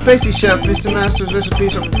 To a pastry chef, Mr. Master's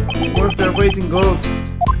recipes are worth their weight in gold.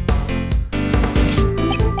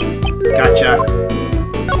 Gotcha.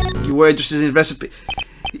 You were interested in recipe.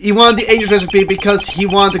 He wanted the angel's recipe because he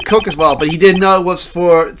wanted to cook as well, but he didn't know it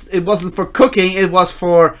wasn't for cooking, it was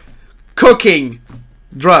for cooking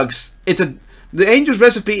drugs. The angel's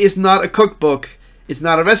recipe is not a cookbook. It's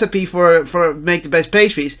not a recipe for make the best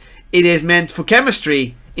pastries. It is meant for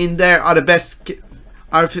chemistry. In there are the best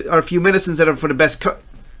are a few medicines that are for the best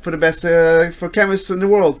for chemists in the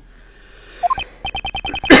world.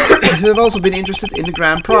 I've also been interested in the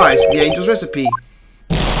grand prize, the angel's recipe.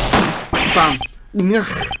 Bam.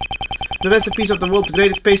 The recipes of the world's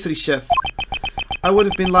greatest pastry chef. I would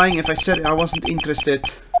have been lying if I said I wasn't interested.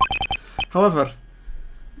 However,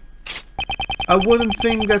 I wouldn't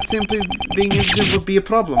think that simply being interested would be a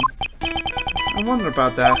problem. I wonder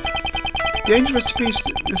about that. The angel recipe is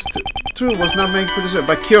true was not made for dessert,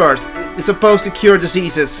 but cures. It's supposed to cure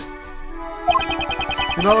diseases.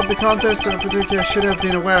 In all of the contests in particular, I should have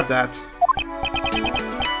been aware of that.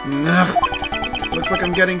 Looks like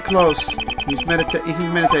I'm getting close. He's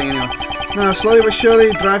meditating now. Now, slowly but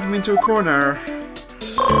surely, drive him into a corner.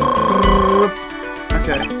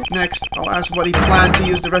 Okay, next, I'll ask what he planned to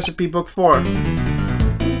use the recipe book for.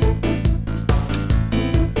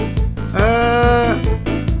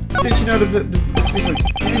 Did you know the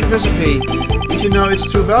recipe? Did you know its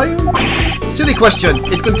true value? Silly question!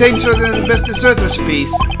 It contains the best dessert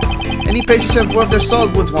recipes. Any pastry chef worth their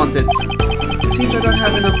salt would want it. It seems I don't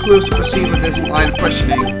have enough clues to proceed with this line of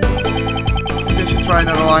questioning. Maybe I should try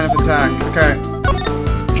another line of attack. Okay.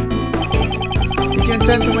 Did you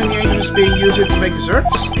intend to win the angel recipe and use it to make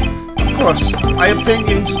desserts? Of course. I obtained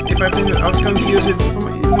the angel I was going to use it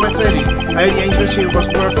in my training. I heard the angel recipe was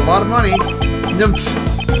worth a lot of money. Nymph.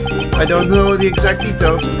 I don't know the exact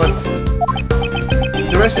details, but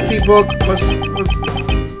the recipe book was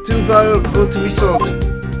too valuable to be sold.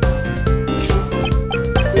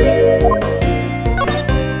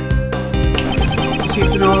 You seem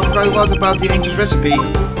to know quite a lot about the angel's recipe.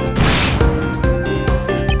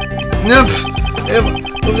 Nymph!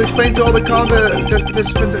 It was explained to all the contest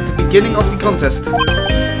participants at the beginning of the contest.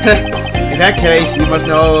 In that case, you must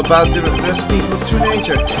know about the recipe for true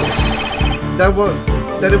nature.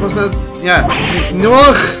 That it was not. Yeah.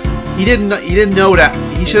 No. He didn't know that.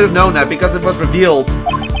 He should have known that because it was revealed.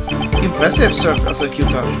 Impressive, Sir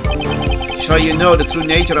Prosecutor. So you know the true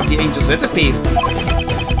nature of the angel's recipe.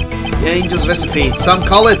 The angel's recipe. Some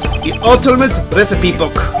call it the ultimate recipe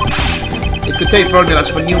book. It contained formulas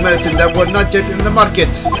for new medicine that were not yet in the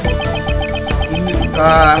market.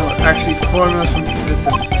 Actually, formulas from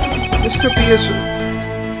medicine. This could be his.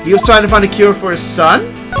 He was trying to find a cure for his son?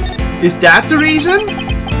 Is that the reason?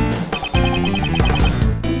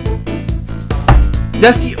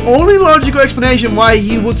 That's the only logical explanation why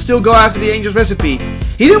he would still go after the angel's recipe.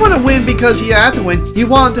 He didn't want to win because he had to win. He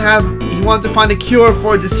wanted to find a cure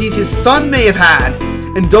for a disease his son may have had,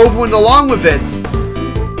 and Dover went along with it.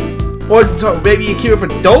 Or maybe a cure for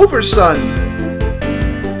Dover's son.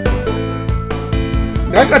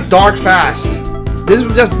 That got dark fast. This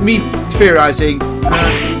was just me theorizing.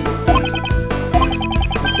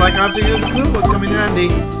 Looks like I have to use a clue what's come in handy.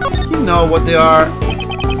 You know what they are.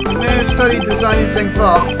 You may have studied design in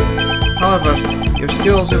Zengfa. However, your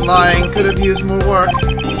skills in lying could have used more work.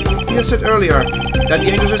 You said earlier that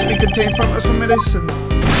the angel's recipe contained formulas for medicine.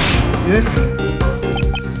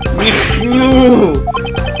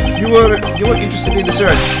 You were interested in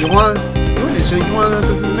dessert. You wanted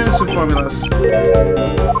the medicine formulas.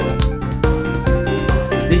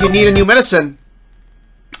 Did you need a new medicine?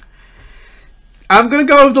 I'm gonna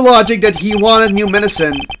go with the logic that he wanted new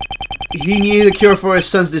medicine. He needed a cure for his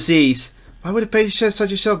son's disease. Why would a patient such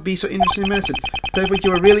as yourself be so interested in medicine? But what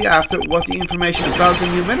you were really after was the information about the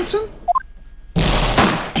new medicine?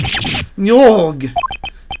 Nyog!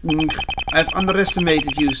 I've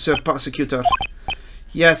underestimated you, Sir Prosecutor.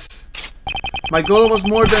 Yes. My goal was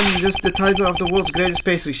more than just the title of the world's greatest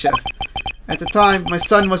pastry chef. At the time, my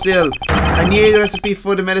son was ill. I needed a recipe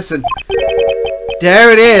for the medicine.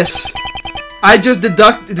 There it is! I just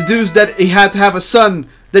deduced that he had to have a son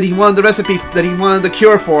that he wanted the recipe, that he wanted the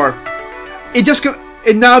cure for.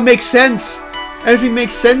 It now makes sense. Everything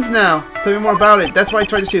makes sense now. Tell me more about it. That's why I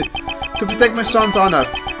tried to sue. To protect my son's honor.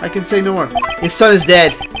 I can say no more. His son is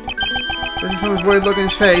dead. Judging from his worried look in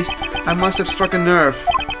his face, I must have struck a nerve.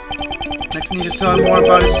 Next I need to tell him more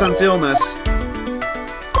about his son's illness.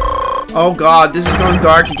 Oh god, this is going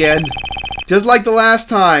dark again. Just like the last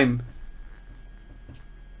time.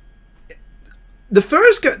 The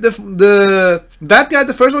first guy, the bad guy,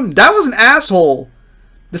 the first one, that was an asshole.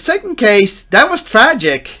 The second case, that was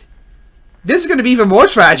tragic. This is going to be even more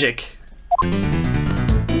tragic.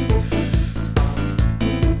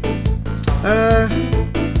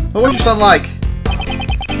 What was your son like?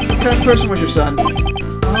 What kind of person was your son?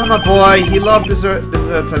 Oh, my boy, he loved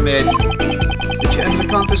desserts I made. Did you enter the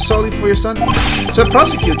contest solely for your son? Sir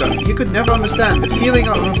Prosecutor, you could never understand the feeling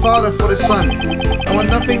of a father for his son. I want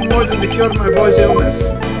nothing more than the cure of my boy's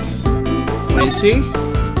illness. Well, you see?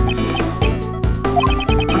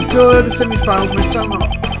 Until the semi-finals, my son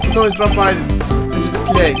was always dropped by into the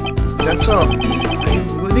play. Is that so? Are you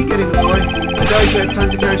really getting the boy? I doubt you had time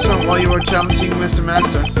to carry son while you were challenging Mr.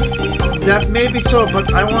 Master. That may be so,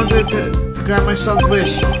 but I wanted to grant my son's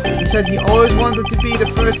wish. He said he always wanted to be the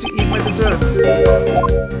first to eat my desserts.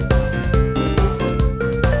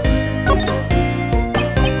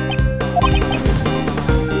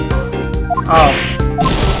 Oh.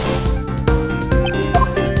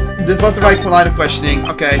 This was the right line of questioning.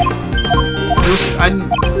 Okay. He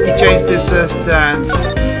changed his stance.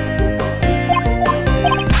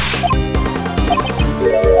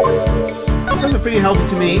 Sounds pretty healthy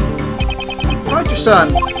to me. About your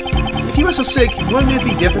son. If he was so sick, wouldn't it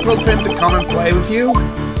be difficult for him to come and play with you?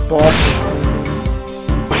 Bob.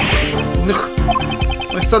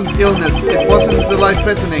 My son's illness. It wasn't the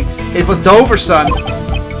life-threatening. It was Dover's son.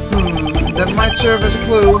 That might serve as a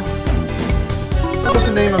clue. What was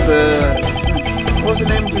the name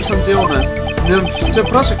of your son's illness? Sir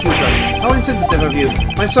Prosecutor, how insensitive of you.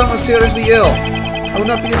 My son was seriously ill. I will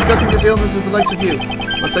not be discussing this illness with the likes of you.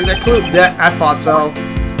 Looks like that clue. Yeah, I thought so.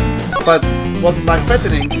 But it wasn't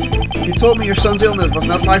life-threatening. You told me your son's illness was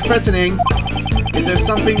not life-threatening. Is there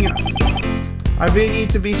something I really need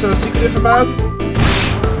to be so secretive about?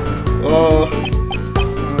 Oh.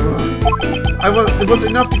 It was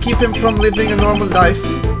enough to keep him from living a normal life.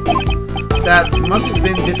 That must have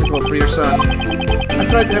been difficult for your son. I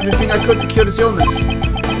tried everything I could to cure his illness.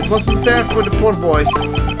 It wasn't fair for the poor boy.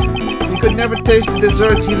 He could never taste the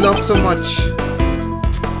desserts he loved so much.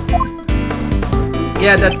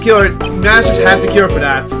 Yeah, that cure. Masters has the cure for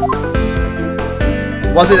that.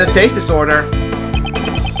 Was it a taste disorder?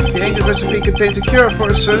 The ancient recipe contains a cure for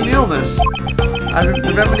a certain illness. A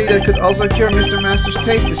remedy that could also cure Mr. Master's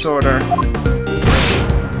taste disorder.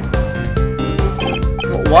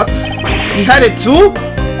 What? He had it too?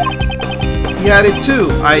 He had it too.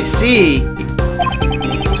 I see.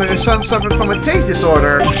 So your son suffered from a taste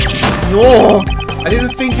disorder. No! I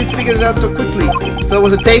didn't think you'd figured it out so quickly. So it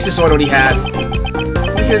was a taste disorder he had.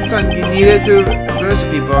 Okay, son, you needed to read the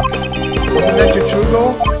recipe book. Wasn't that your true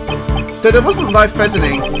goal? That it wasn't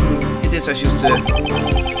life-threatening. It is, as you said.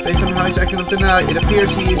 Based on how he's acting up to now, it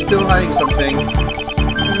appears he is still hiding something.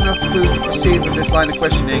 Not enough clues to proceed with this line of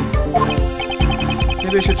questioning.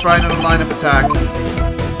 Maybe I should try another line of attack.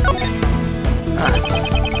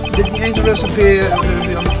 Did the angel recipe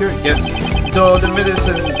on the cure? Yes. Though the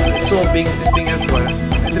medicine is being everywhere.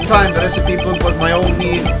 At the time, the recipe book was my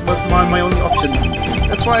only option.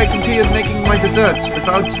 That's why I continued making my desserts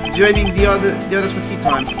without joining the others for tea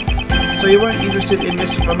time. So you weren't interested in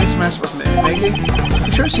what Miss Master was making?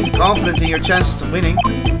 You sure seemed confident in your chances of winning.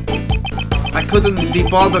 I couldn't be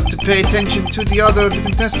bothered to pay attention to the other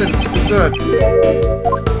contestants' desserts.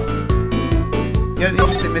 You had an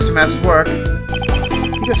interest in Mr. Master's work.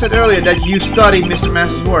 You just said earlier that you studied Mr.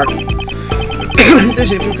 Master's work. In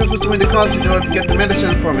addition, if you're supposed to win the contest in order to get the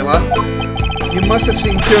medicine formula, you must have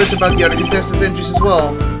been curious about the other contestants' entries as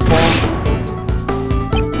well.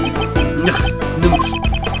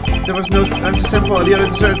 There was no time to sample the other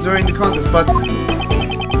desserts during the contest, but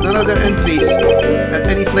none of their entries had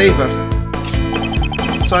any flavor.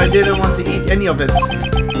 So I didn't want to eat any of it.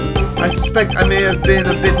 I suspect I may have been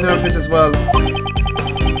a bit nervous as well.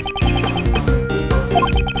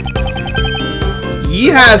 He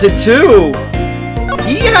has it too!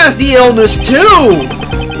 He has the illness too!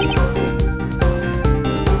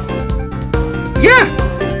 Yeah!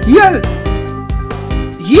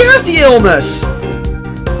 He has the illness!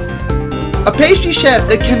 A pastry chef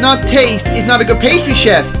that cannot taste is not a good pastry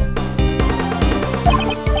chef!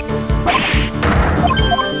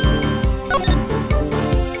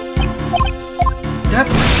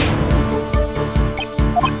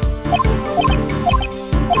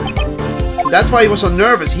 That's why he was so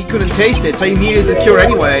nervous. He couldn't taste it, so he needed the cure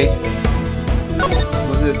anyway.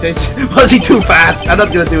 Was it a taste? Was he too fat? I'm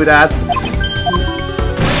not gonna do that.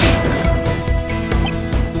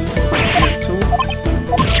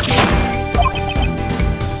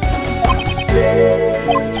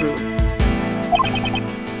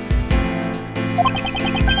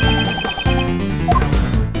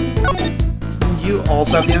 You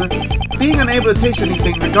also have the end. Being unable to taste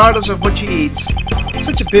anything, regardless of what you eat.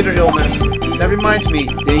 Such a bitter illness. That reminds me,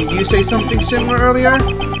 didn't you say something similar earlier?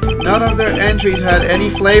 None of their entries had any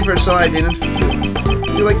flavor, so I didn't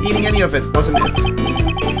feel like eating any of it, wasn't it?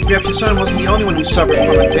 Perhaps your son wasn't the only one who suffered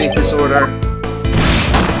from a taste disorder.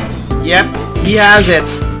 Yep, he has it.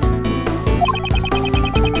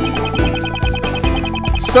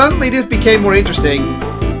 Suddenly this became more interesting.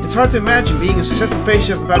 It's hard to imagine being a successful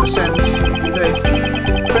patient without a sense of taste.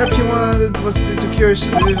 Perhaps you wanted was to cure.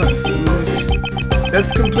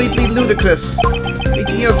 That's completely ludicrous.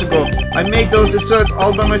 18 years ago, I made those desserts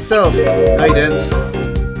all by myself. No, you didn't.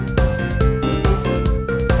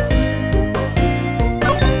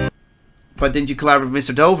 But didn't you collaborate with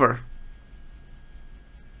Mr. Dover?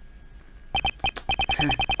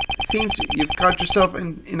 It seems you've caught yourself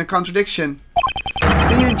in a contradiction.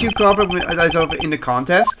 Didn't you cooperate with Dover in the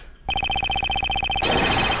contest?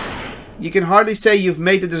 You can hardly say you've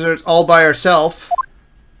made the desserts all by yourself.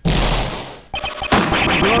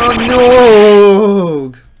 Oh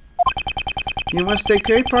no! You must take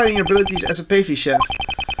great pride in your abilities as a pastry chef,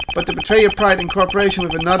 but to betray your pride in cooperation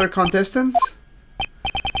with another contestant?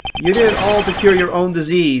 You did it all to cure your own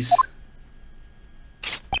disease.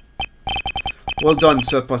 Well done,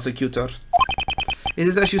 Sir Prosecutor. It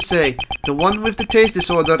is as you say, the one with the taste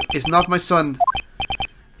disorder is not my son.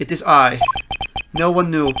 It is I. No one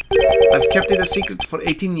knew. I've kept it a secret for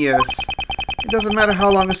 18 years. It doesn't matter how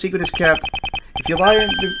long a secret is kept. If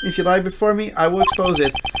you lie before me, I will expose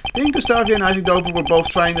it. Then Gustavia and Isaac Dover were both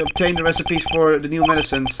trying to obtain the recipes for the new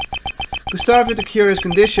medicines. Gustavia to cure his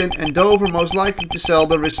condition, and Dover most likely to sell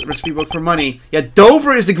the recipe book for money. Yeah,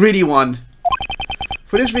 Dover is the greedy one!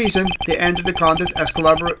 For this reason, they entered the contest as a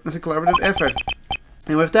collaborative effort.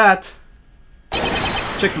 And with that,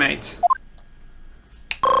 checkmate.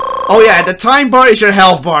 Oh yeah, the time bar is your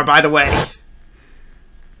health bar, by the way.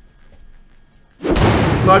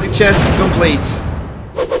 Logic chess complete.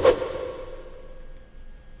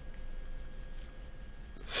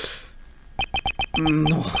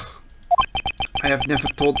 No. I have never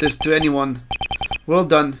told this to anyone. Well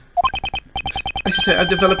done. I should say, I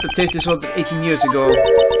developed a taste disorder 18 years ago.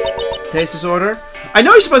 Taste disorder? I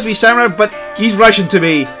know he's supposed to be samurai, but he's Russian to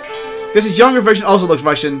me. Because his younger version also looks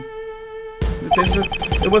Russian. The taste disorder?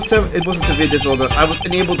 It was a severe disorder. I was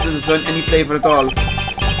unable to discern any flavor at all.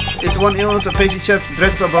 It's one illness a pastry chef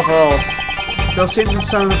dreads above all. Those symptoms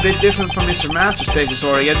sound a bit different from Mr. Master's taste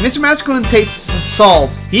disorder, yet Mr. Master couldn't taste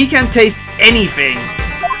salt. He can't taste anything.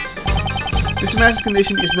 Mr. Master's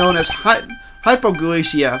condition is known as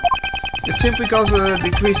hypoglycemia. It simply causes a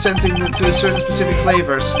decreased sensing to certain specific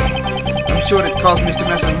flavors. I'm sure it caused Mr.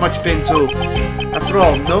 Master much pain too. After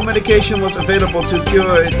all, no medication was available to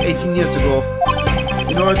cure it 18 years ago.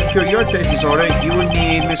 In order to cure your taste disorder, you would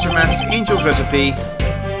need Mr. Master's Angel's recipe.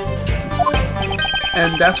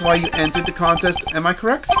 And that's why you entered the contest, am I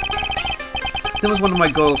correct? That was one of my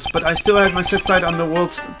goals, but I still had my set sight on the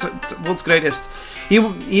world's greatest.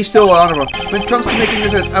 He's still honorable. When it comes to making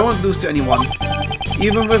desserts, I won't lose to anyone.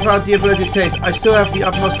 Even without the ability to taste, I still have the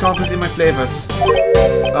utmost confidence in my flavors.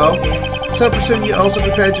 Oh? So I presume you also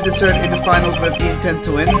prepared your dessert in the finals with the intent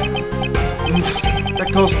to win?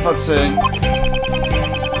 That goes without saying.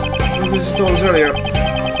 As you told us earlier,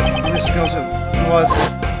 Mr. Gossip was...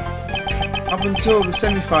 Up until the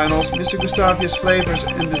semi-finals, Mr. Gustavia's flavors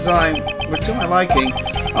and design were to my liking,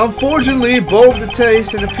 Unfortunately, both the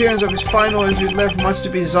taste and appearance of his final entries left much to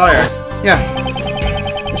be desired. Yeah.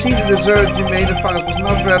 It seems the dessert you made in the finals was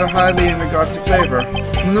not rather highly in regards to flavor.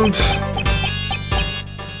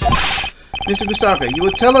 Mr. Gustave, you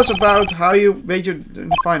will tell us about how you made your in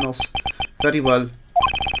the finals. Very well.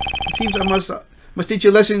 It seems I must teach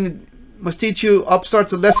you a lesson. Must teach you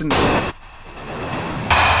upstarts a lesson.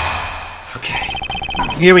 Okay.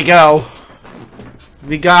 Here we go.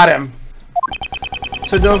 We got him.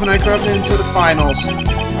 So Dove and I crafted into the finals.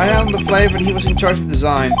 I handled the flavor and he was in charge of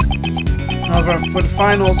design. However, for the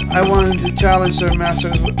finals, I wanted to challenge their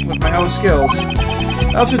masters with my own skills.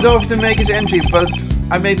 I helped Dove to make his entry, but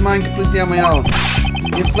I made mine completely on my own.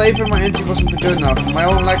 In flavor, my entry wasn't good enough. My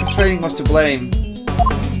own lack of training was to blame.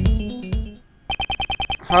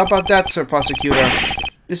 How about that, Sir Prosecutor?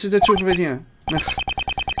 This is the truth of it here.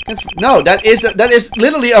 No, that is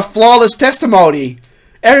literally a flawless testimony.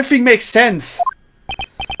 Everything makes sense.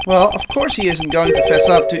 Well, of course he isn't going to fess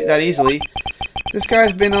up to that easily. This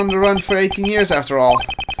guy's been on the run for 18 years after all.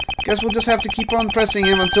 Guess we'll just have to keep on pressing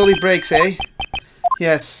him until he breaks, eh?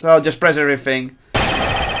 Yes, I'll just press everything.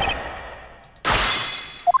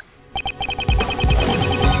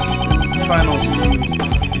 Finals.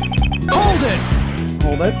 Hold it!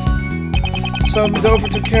 Hold it. So Dover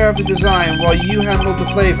took care of the design while you handled the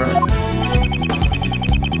flavor.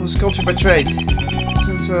 I'm a sculptor by trade. The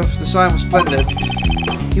sense of design was splendid.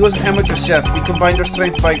 He was an amateur chef. We combined our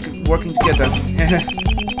strength by working together.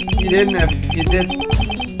 You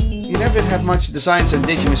never did have much design sense,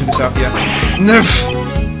 did you, Mr. Gustave? Nerf.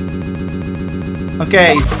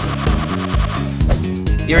 Okay.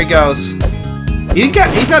 Here he goes.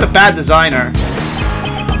 He's not a bad designer.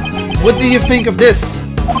 What do you think of this?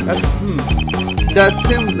 That's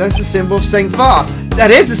the symbol of Sengfa.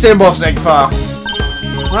 That is the symbol of Sengfa.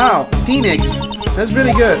 Wow, Phoenix. That's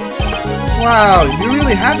really good. Wow, you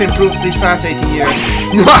really have improved these past 18 years.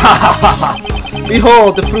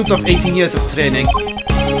 Behold, the fruits of 18 years of training.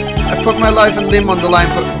 I put my life and limb on the line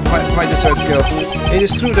for my dessert skills. It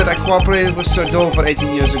is true that I cooperated with Sir Dover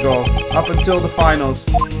 18 years ago, up until the finals.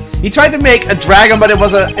 He tried to make a dragon, but it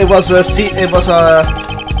was a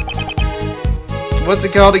what's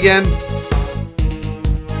it called again?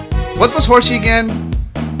 What was Horsey again?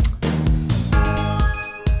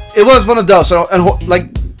 It was one of those, so like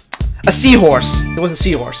a seahorse. It was a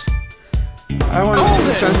seahorse. I wanted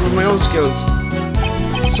to challenge with my own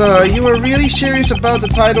skills. So you were really serious about the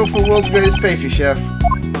title for World's Greatest Pastry Chef?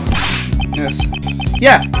 Yes.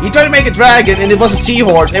 Yeah, you tried to make a dragon and it was a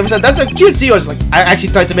seahorse. And that's a cute seahorse. Like, I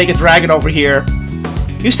actually tried to make a dragon over here.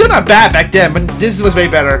 You're still not bad back then, but this was way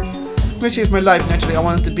better. Mercy of my life, naturally, I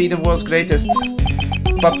wanted to be the world's greatest.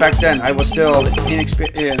 But back then, I was still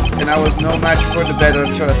inexperienced, and I was no match for the better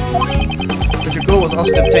chef. But your goal was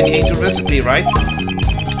also to obtain the angel recipe, right?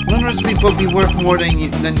 One recipe book be worth more than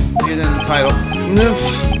the title.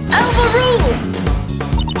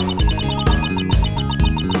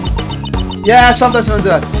 Yeah, sometimes I'm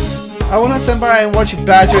done. I want to stand by and watch you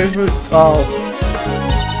badger your food. Oh.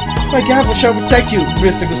 My gavel shall protect you,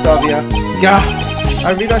 Mr. Gustavia. Yeah,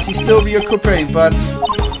 I realize he's still recuperating, but...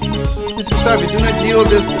 Mr. Gustavia, do not yield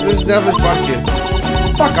this devilish barbecue.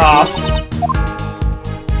 Fuck off!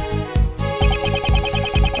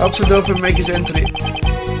 Helps Adolfo make his entry.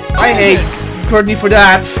 I hate Courtney for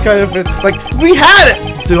that kind of it. Like, we had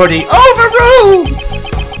it! Courtney, overruled!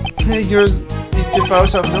 Hey, you're by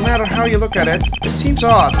yourself. No matter how you look at it, it seems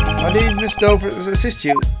odd. I didn't Miss Dover assist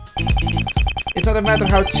you. It's not a matter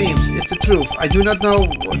how it seems, it's the truth. I do not know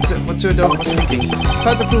what Sir Dover was thinking.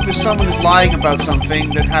 Part of the proof is someone is lying about something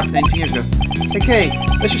that happened 18 years ago. Okay,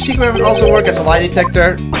 does your secret weapon also work as a lie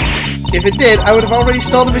detector? If it did, I would have already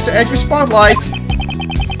stolen Mr. Edgeworth's spotlight.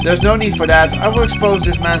 There's no need for that. I will expose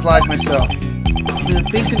this man's lies myself.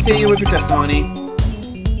 Please continue with your testimony.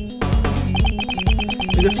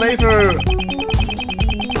 With the flavor...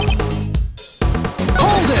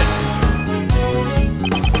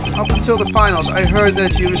 Up until the finals, I heard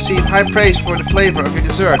that you received high praise for the flavor of your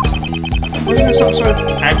desserts. Was there some sort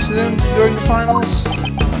of accident during the finals?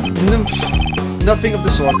 Nothing of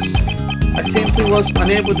the sorts. I simply was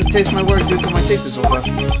unable to taste my work due to my taste disorder.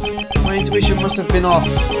 My intuition must have been off.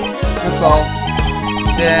 That's all.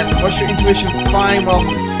 Then, was your intuition fine while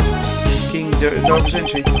making Dover's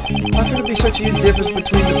entry? How could there be such a huge difference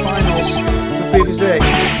between the finals and the previous day?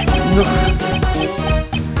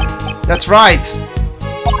 That's right!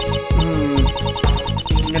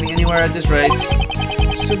 Getting anywhere at this rate.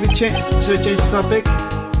 Should I change the topic?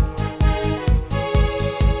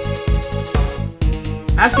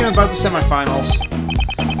 Ask him about the semifinals.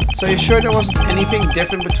 So you're sure there wasn't anything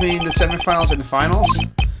different between the semifinals and the finals?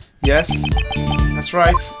 Yes. That's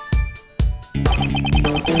right.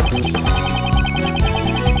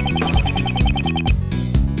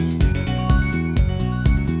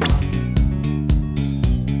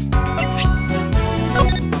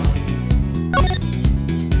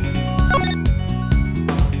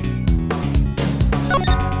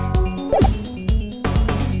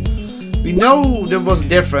 We know there was a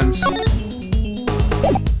difference.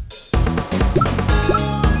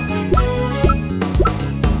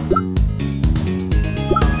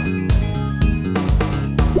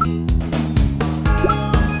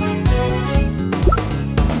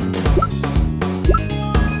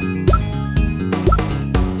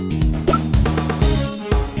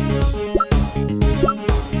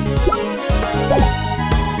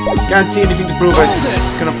 Can't see anything to prove it.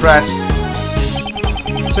 Gonna press.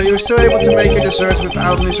 So you were still able to make your desserts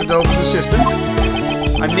without Mr. Dover's assistance?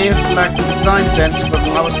 I may have lacked the design sense, but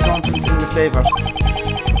I was confident in the flavor.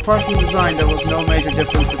 Apart from design, there was no major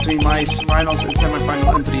difference between my finals and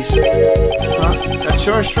semi-final entries. Huh? That's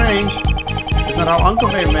sure strange. Is that how Uncle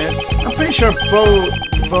made it? I'm pretty sure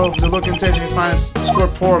both the look and taste of your finals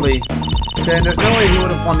scored poorly. Then there's no way he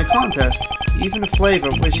would have won the contest. Even the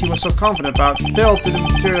flavor, which he was so confident about, fell to the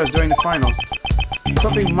materials during the finals.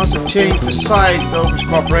 Something must have changed besides Dover's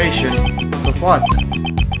cooperation. But what?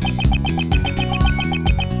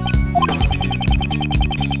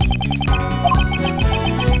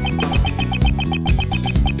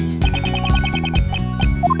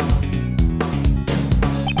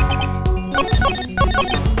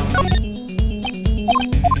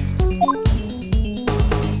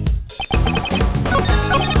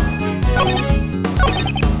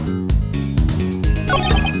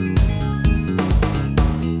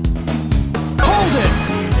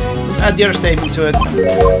 Add the other statement to it.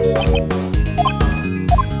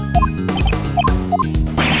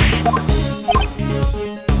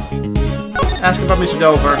 Ask about Mr.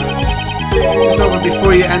 Dover. Mr. Dover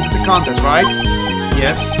before you entered the contest, right?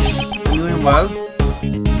 Yes. I knew him well.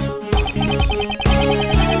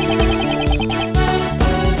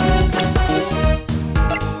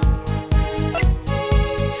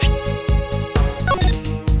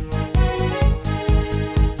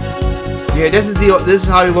 Yeah, this is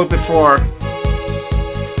how he looked before,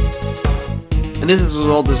 and this is his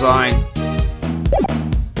old design.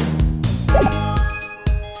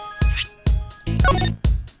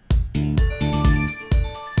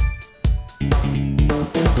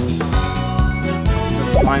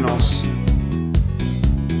 The finals.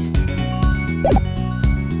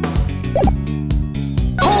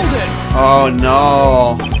 Hold it! Oh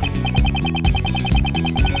no!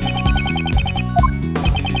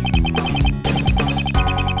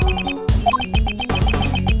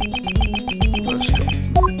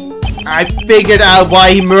 I figured out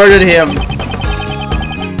why he murdered him.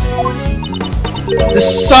 His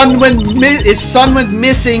son went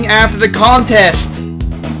missing after the contest.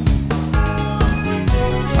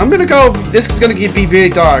 I'm gonna go. This is gonna be really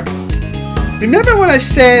dark. Remember when I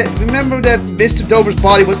said? Remember that Mr. Dover's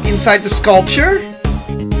body was inside the sculpture?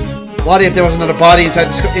 What if there was another body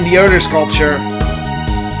inside in the earlier sculpture?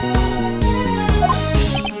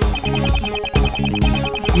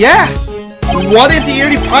 Yeah. What if the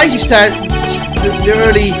early Pisces the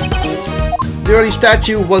early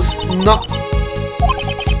statue was not?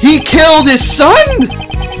 He killed his son.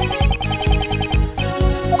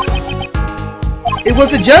 It was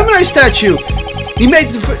the Gemini statue. He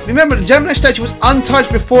made. Remember, the Gemini statue was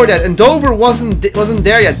untouched before that, and Dover wasn't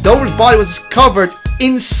there yet. Dover's body was covered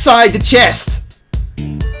inside the chest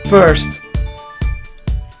first.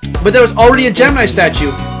 But there was already a Gemini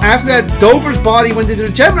statue. After that, Dover's body went into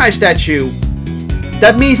the Gemini statue.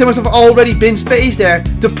 That means there must have already been space there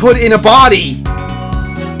to put in a body.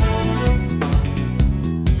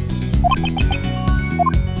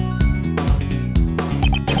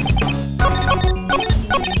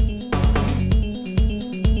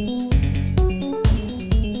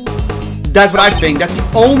 That's what I think. That's the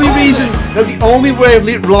only reason. That's the only way of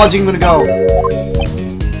logic I'm gonna go.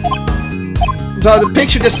 So the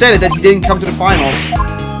picture just said it, that he didn't come to the finals.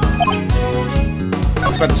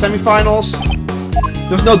 That's about the semifinals.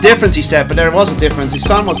 There was no difference, he said, but there was a difference. His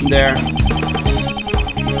son wasn't there.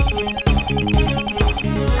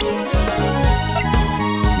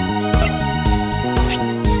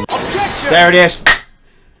 Objection! There it is.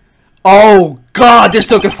 Oh god, this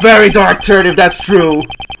took a very dark turn if that's true.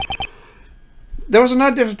 There was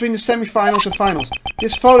another difference between the semifinals and finals.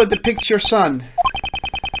 This photo depicts your son.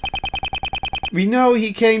 We know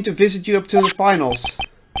he came to visit you up to the finals.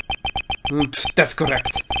 That's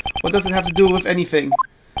correct. What does it have to do with anything?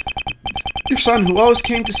 Your son, who always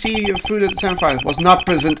came to see you through the semifinals, was not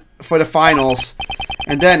present for the finals.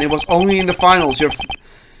 And then, it was only in the finals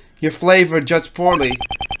your flavor judged poorly.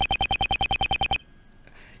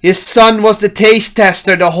 His son was the taste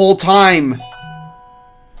tester the whole time.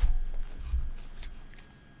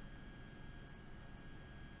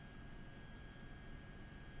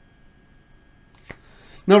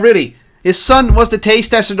 No, really. His son was the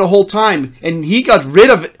taste tester the whole time. And he got rid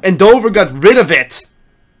of it. And Dover got rid of it.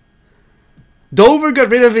 Dover got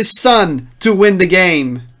rid of his son to win the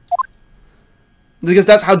game. Because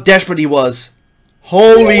that's how desperate he was.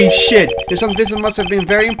 Holy shit. Your son's visit must have been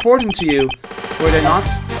very important to you. Were they not?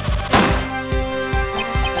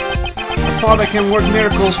 A father can work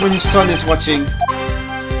miracles when his son is watching.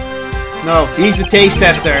 No, he's the taste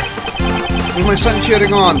tester. With my son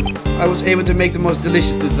cheering on, I was able to make the most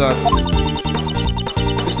delicious desserts.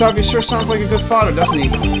 Gustav sure sounds like a good father, doesn't he?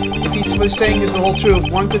 If he's what he's saying is the whole truth,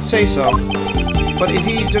 one could say so. But if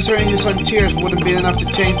he just hearing his son cheers wouldn't be enough to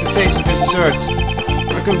change the taste of his desserts.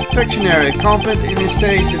 A confectionery, confident in his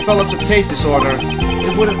taste, develops a taste disorder.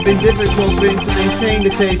 It would have been difficult for him to maintain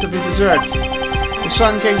the taste of his dessert. His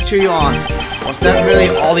son came to cheer you on. Was that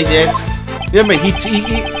really all he did? Remember,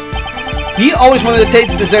 he always wanted to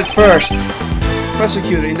taste the dessert first.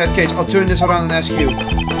 Prosecutor, in that case, I'll turn this around and ask you.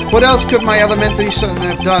 What else could my elementary son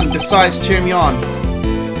have done besides cheer me on?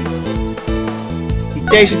 He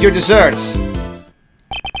tasted your desserts.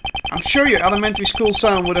 I'm sure your elementary school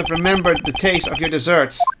son would have remembered the taste of your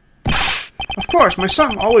desserts. Of course, my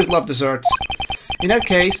son always loved desserts. In that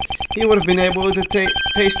case, he would have been able to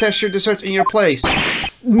taste test your desserts in your place.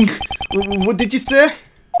 What did you say?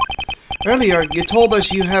 Earlier, you told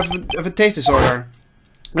us you have a taste disorder.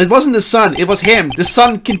 It wasn't the son, it was him. The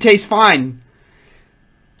son can taste fine.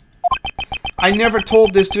 I never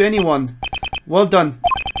told this to anyone. Well done.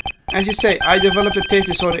 As you say, I developed a taste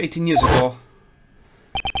disorder 18 years ago.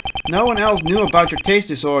 No one else knew about your taste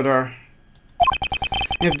disorder.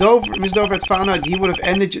 If Miss Dover had found out, he would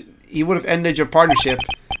have ended your partnership.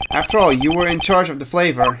 After all, you were in charge of the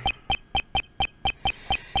flavor.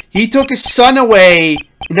 He took his son away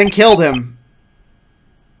and then killed him.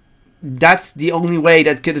 That's the only way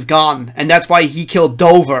that could have gone. And that's why he killed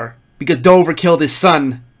Dover. Because Dover killed his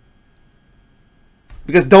son.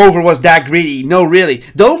 Because Dover was that greedy. No, really.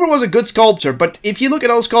 Dover was a good sculptor. But if you look at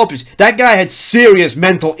all sculptors, that guy had serious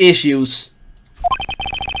mental issues.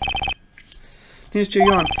 Here's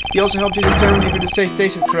Cheon. He also helped you determine if it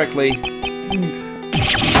tasted correctly.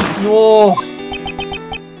 No.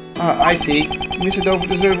 I see. Mr. Dover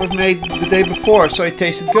dessert was made the day before, so it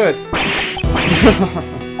tasted good.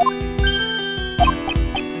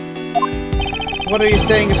 What are you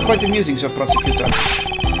saying is quite amusing, Sir Prosecutor.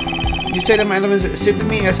 You say that my elements sit to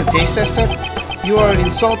me as a taste tester? You are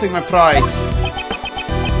insulting my pride.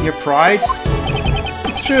 Your pride?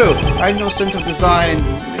 It's true. I had no sense of design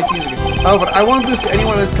 8 years ago. However, I won't lose to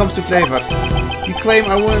anyone when it comes to flavor. You claim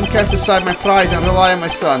I wouldn't cast aside my pride and rely on my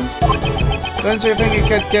son. Don't you think you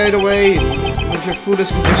get carried away with your foolish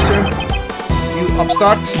gesture? You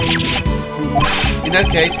upstart? In that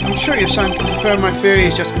case, I'm sure your son can confirm my theory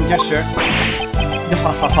is just conjecture.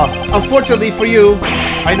 Unfortunately for you,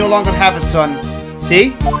 I no longer have a son.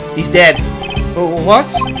 See? He's dead.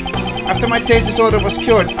 What? After my taste disorder was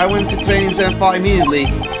cured, I went to train in Zenfall immediately.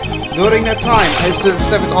 During that time, I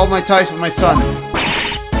severed all my ties with my son.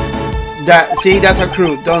 See, that's how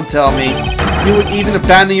crude. Don't tell me. You would even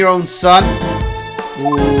abandon your own son?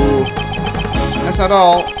 Ooh. That's not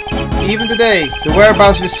all. Even today, the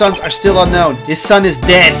whereabouts of his sons are still unknown. His son is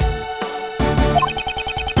dead.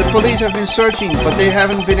 The police have been searching, but they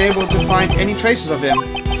haven't been able to find any traces of him.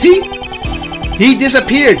 See? He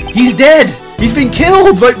disappeared. He's dead. He's been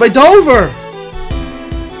killed by Dover.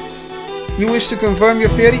 You wish to confirm your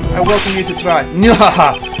theory? I welcome you to try.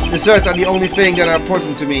 Desserts are the only thing that are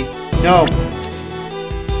important to me. No.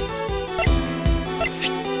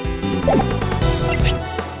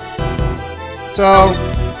 So,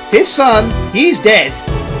 his son, he's dead.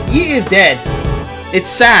 He is dead. It's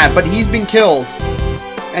sad, but he's been killed.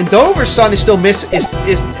 And Dover's son is still is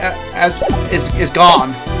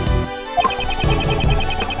gone.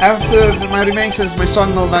 After my remains says my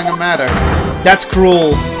son no longer mattered. That's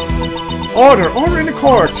cruel. Order in the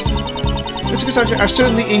court. These circumstances are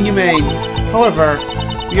certainly inhumane. However,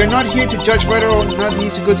 we are not here to judge whether or not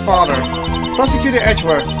he's a good father. Prosecutor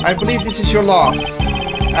Edgeworth, I believe this is your loss.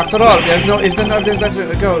 After all, there's left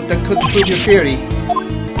to go that could prove your theory.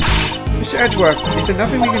 Mr. Edgeworth, is there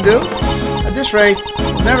nothing we can do? At this rate,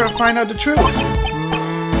 we'll never find out the truth.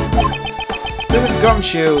 Look at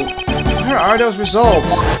Gumshoe. Where are those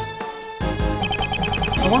results?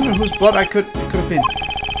 I wonder whose blood it could have been.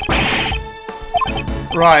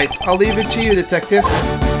 Right, I'll leave it to you, Detective.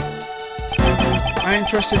 I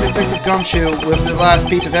entrusted Detective Gumshoe with the last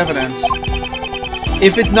piece of evidence.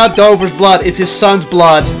 If it's not Dover's blood, it's his son's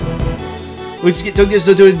blood. Which took us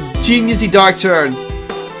to do a geniusly dark turn.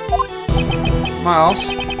 Miles,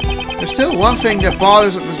 there's still one thing that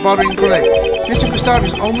was bothering Greg. Mr.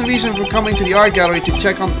 Gustavi's only reason for coming to the art gallery to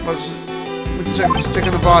check on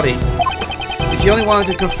the body. If he only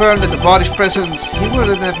wanted to confirm that the body's presence, he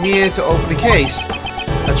wouldn't have needed to open the case.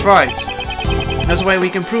 That's right. There's a way we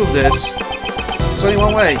can prove this. There's only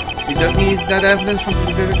one way. We just need that evidence from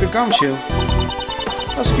Detective Gumshoe.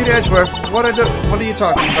 Prosecutor Edgeworth, what are you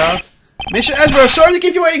talking about? Mr. Edgeworth, sorry to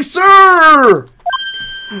keep you waiting, sir!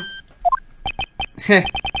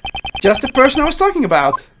 Just the person I was talking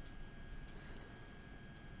about.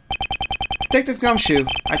 Detective Gumshoe,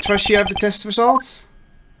 I trust you have the test results?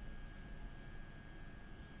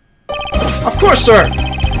 Of course, sir!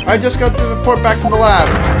 I just got the report back from the lab.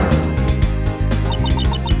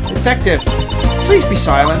 Detective, please be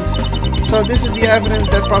silent. So this is the evidence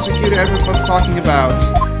that Prosecutor Edward was talking about.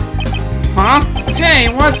 Huh? Hey,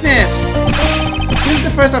 what's this? This is the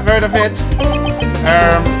first I've heard of it.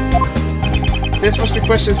 This was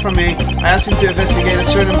requested from me. I asked him to investigate a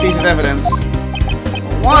certain piece of evidence.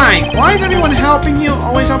 Why? Why is everyone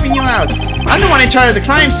always helping you out? I'm the one in charge of the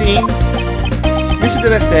crime scene. Mr.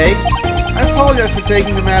 DeVeste, I apologize for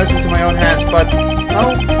taking the matters into my own hands, but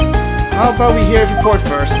how about we hear his report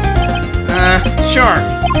first? Sure.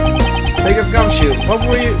 Detective Gumshoe, what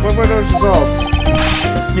were those results?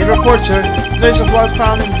 In the report, sir, the trace of blood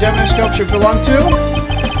found in the Gemini sculpture belonged to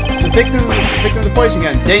the victim of the poisoning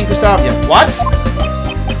gun, Dane Gustavian. What?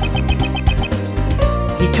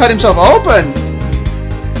 He cut himself open!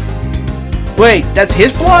 Wait, that's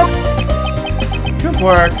his blood? Good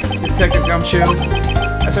work, Detective Gumshoe.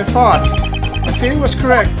 As I thought. My theory was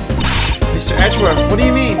correct. Mr. Edgeworth, what do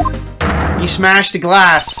you mean? He smashed the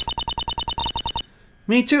glass.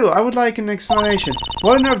 Me too, I would like an explanation.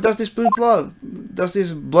 What on earth does this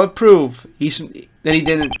blood prove that he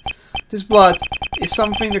didn't? This blood is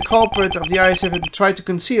something the culprit of the eyes have tried to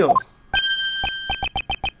conceal.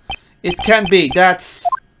 It can't be. That's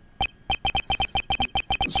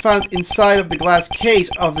was found inside of the glass case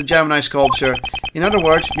of the Gemini sculpture. In other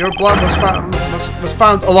words, your blood was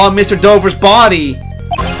found along Mr. Dover's body.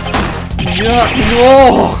 Yeah.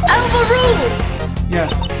 No. Yeah.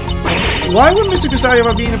 Why would Mr.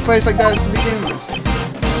 Gustavio be in a place like that to begin with?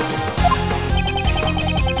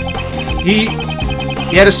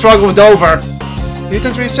 He had a struggle with Dover. You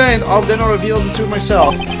tend to be saying, then I'll reveal the truth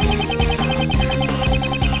myself.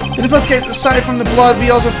 In the blood case, aside from the blood,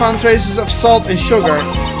 we also found traces of salt and sugar.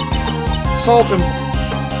 Salt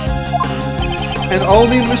and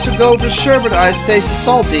only Mr. Dover's sherbet eyes tasted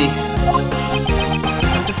salty.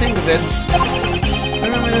 Come to think of it, I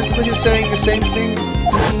remember Mr. saying the same thing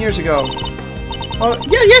 15 years ago. Oh,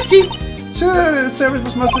 yeah, yes, see? The service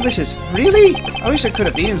was most delicious. Really? I wish I could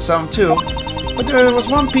have eaten some too. But there was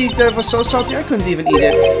one piece that was so salty I couldn't even eat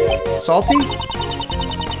it. Salty?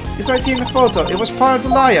 It's right here in the photo. It was part of the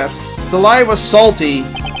lyre. The lyre was salty.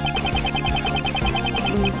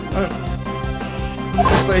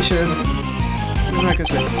 Translation.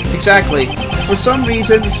 Exactly. For some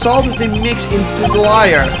reason, the salt has been mixed into the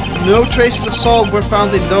lyre. No traces of salt were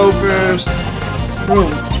found in Dover's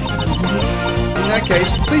room. In that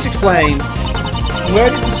case, please explain. Where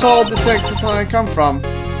did the salt detector come from?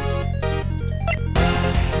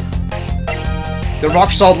 The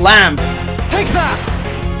rock salt lamp. Take that!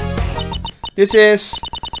 This is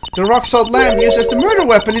the rock salt lamp used as the murder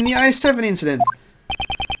weapon in the I-7 incident.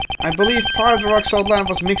 I believe part of the rock salt lamp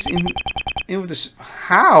was mixed in with this.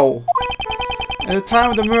 How? At the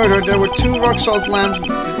time of the murder, there were 2 rock salt lamps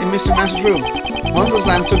in Mr. Master's room. One of those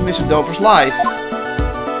lamps took Mr. Dover's life.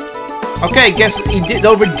 Okay, guess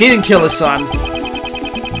Dover didn't kill his son.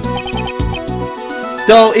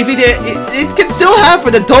 Though, if he did, it can still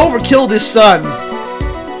happen that Dover killed his son.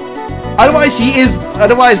 Otherwise,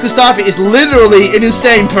 Gustavi is literally an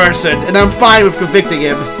insane person, and I'm fine with convicting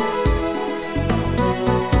him.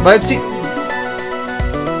 But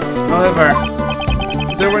however,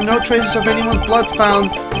 there were no traces of anyone's blood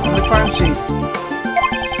found on the crime scene.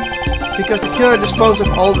 Because the killer disposed of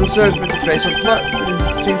all the desserts with a trace of blood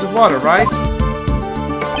in streams of water, right?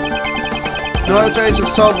 No other traces of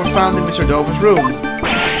salt were found in Mr. Dover's room.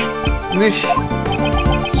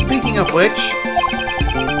 Speaking of which,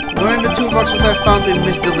 weren't the 2 boxes that I found in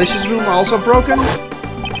Miss Delicious' room also broken?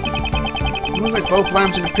 It looks like both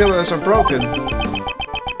lamps and the pillars are broken.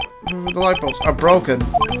 The light bulbs are broken.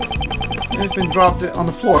 They've been dropped on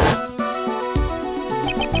the floor.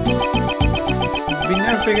 we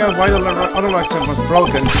never figure out why the other light lamp was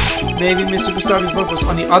broken. Maybe Mr. Gustavi's blood was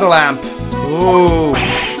on the other lamp. Ooh.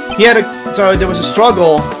 He had a... So there was a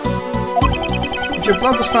struggle. If your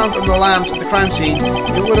blood was found on the lamps at the crime scene,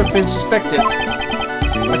 you would have been suspected.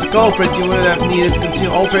 As a culprit, you would have needed to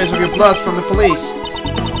conceal all traces of your blood from the police.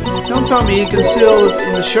 Don't tell me you concealed it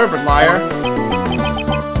in the sherbet, liar.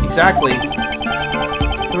 Exactly.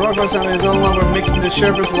 The Rockwell sample is no longer mixed in the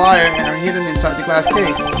sherbet liar and are hidden inside the glass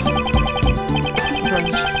case.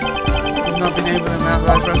 I've not been able to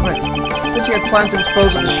analyze right away. Because he had planned to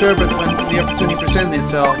dispose of the sherbet when the opportunity presented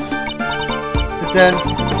itself. But then,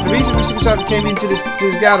 the reason Mr. Gustav came into this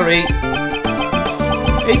gallery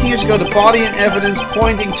 18 years ago, the body and evidence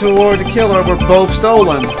pointing toward the killer were both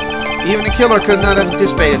stolen. Even the killer could not have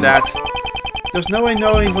anticipated that. There's no way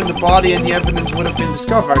knowing when the body and the evidence would have been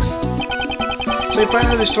discovered. So you plan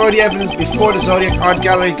to destroy the evidence before the Zodiac Art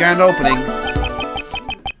Gallery grand opening.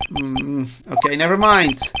 Okay, never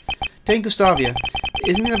mind. Thank Gustavia.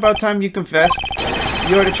 Isn't it about time you confessed?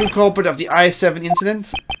 You're the true culprit of the IS-7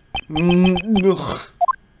 incident?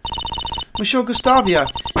 Monsieur Gustavia,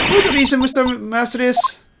 you're the reason Mr. Master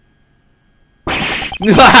is...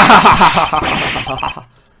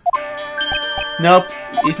 Nope,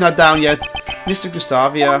 he's not down yet. Mr.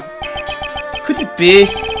 Gustavia. Could it be?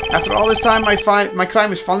 After all this time, my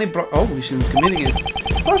crime is finally brought... Oh, we shouldn't be committing it.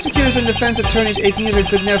 Prosecutors and defense attorneys 18 years ago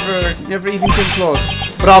could never even come close.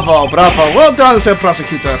 Bravo, bravo. Well done, sir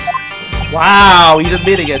prosecutor. Wow, he's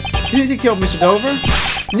admitting it. Didn't he kill Mr. Dover?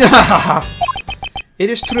 It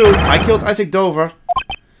is true, I killed Isaac Dover.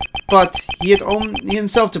 But he had only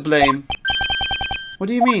himself to blame. What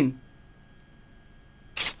do you mean?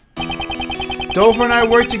 Dover and I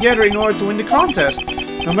worked together in order to win the contest.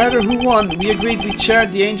 No matter who won, we agreed we'd share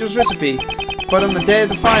the angel's recipe. But on the day of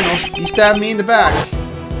the finals, he stabbed me in the back.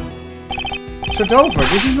 Sir Dover,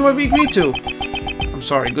 this isn't what we agreed to. I'm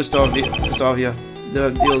sorry, Gustavia.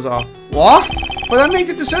 The deal's off. What? But I made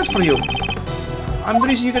the decision for you. I'm the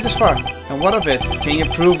reason you get this far. And what of it? Can you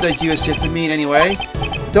prove that you assisted me in any way?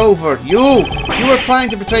 Dover, you were planning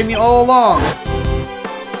to betray me all along.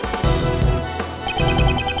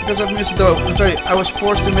 Because of Mr. Dover, I was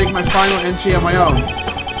forced to make my final entry on my own.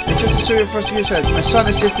 It's just a story of prosecutor said. My son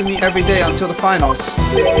assisted me every day until the finals.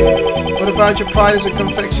 What about your pride as a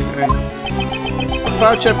confectioner? A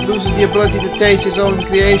proud chap loses the ability to taste his own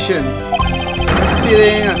creation. That's a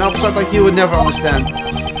feeling an upstart like you would never understand.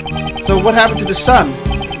 So what happened to the son?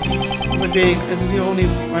 It's my only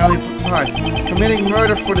pride. Committing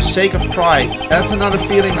murder for the sake of pride. That's another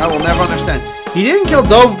feeling I will never understand. He didn't kill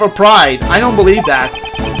Dover for pride. I don't believe that.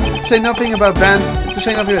 To say nothing about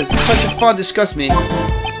such a thought disgusts me.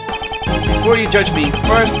 Before you judge me,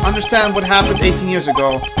 first understand what happened 18 years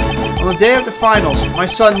ago. On the day of the finals, my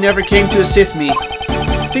son never came to assist me.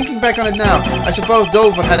 Thinking back on it now, I suppose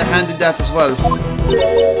Dover had a hand in that as well.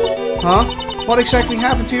 Huh? What exactly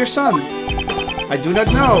happened to your son? I do not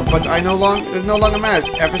know, but it no longer matters.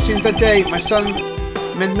 Ever since that day, my son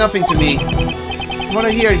meant nothing to me. From what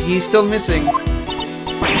I hear, he's still missing.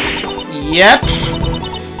 Yep!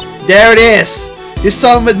 There it is! His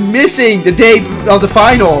son went missing the day of the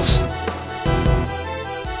finals.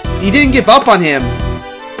 He didn't give up on him.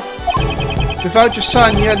 Without your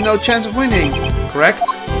son, you had no chance of winning, correct?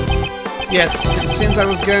 Yes, and since I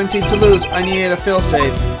was guaranteed to lose, I needed a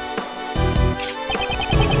failsafe.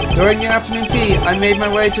 During the afternoon tea, I made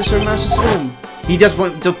my way to Sir Master's room. He just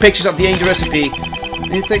took pictures of the angel recipe.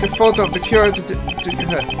 And he'd take a photo of the cure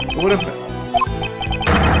would have...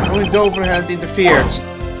 Only Dover had interfered.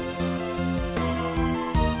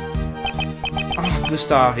 Ah,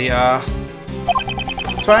 Gustavia.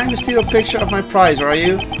 Trying to steal a picture of my prize, are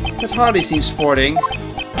you? That hardly seems sporting.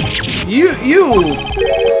 You!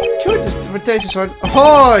 Cured for taste disorder.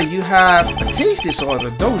 Oh, you have a taste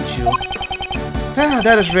disorder, don't you? Ah,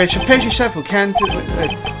 that is rich. Pace yourself who can't...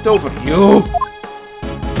 Dover, you!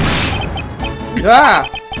 Ah!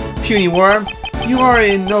 Puny worm. You are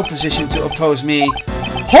in no position to oppose me.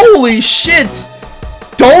 Holy shit!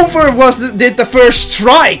 Dover did the first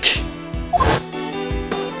strike!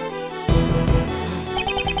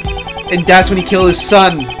 And that's when he killed his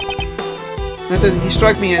son. And then he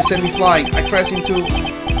struck me and sent me flying. I crashed into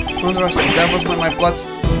one of the rest. That was when my blood's...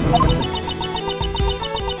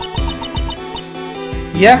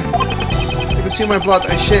 Yeah? To consume my blood,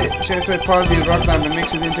 I shaved away part of the rock lamp and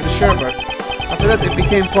mixed it into the sherbet. After that, it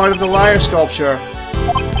became part of the liar sculpture.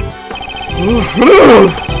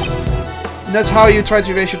 And that's how you try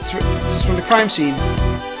to erase your traces from the crime scene.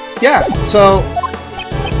 Yeah, so...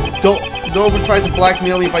 Dover tried to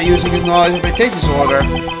blackmail me by using his knowledge of my taste disorder.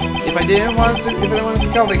 If I didn't want to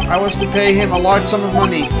become like, I was to pay him a large sum of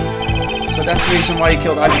money. So that's the reason why you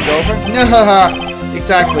killed Isaac Dover? No,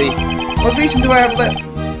 exactly. What reason do I have left?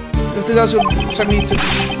 If to those who sent me to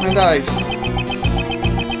my life.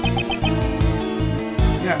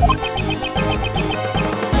 Yeah.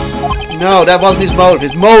 No, that wasn't his motive.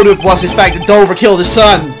 His motive was his fact that Dover killed his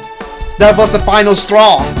son. That was the final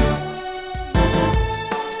straw. I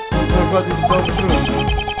brought into Dover's room.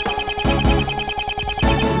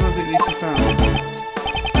 Not at least found.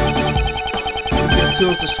 The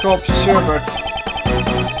tools to sculpture Sherbert.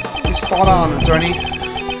 He's spot on, attorney.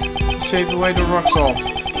 Shave away the rock salt.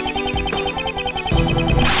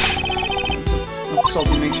 That's a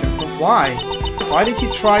salty mixture. But why? Why did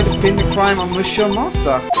you try to pin the crime on Monsieur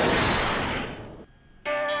Master?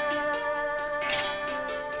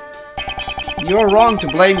 You're wrong to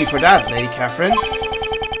blame me for that, Lady Catherine.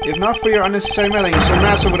 If not for your unnecessary meddling, Sir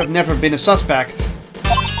Master would have never been a suspect.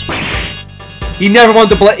 He never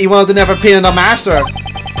wanted to he wanted to never pin on Master.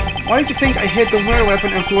 Why did you think I hid the murder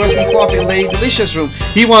weapon and fluorescent cloth in Lady Delicia's room?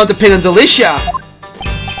 He wanted to pin on Delicia!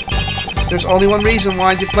 There's only one reason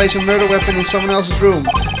why you place a murder weapon in someone else's room.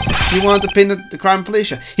 He wanted to pin the crime on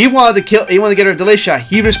Delicia. He wanted to get rid of Delicia.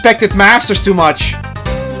 He respected Masters too much.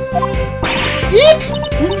 Yep!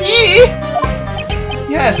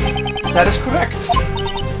 Yes, that is correct.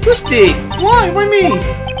 Christy, why? Why me?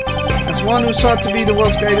 As one who sought to be the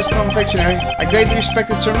world's greatest confectionery, I greatly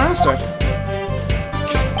respected Sir Master.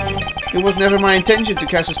 It was never my intention to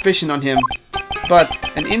cast suspicion on him. But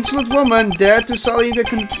an insolent woman dared to sully the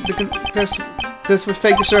contest with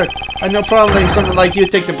fake dessert. I had no problem letting someone like you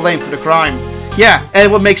take the blame for the crime. Yeah, and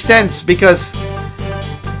it would make sense, because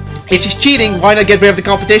if she's cheating, why not get rid of the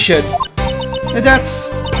competition? And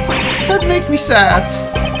that makes me sad.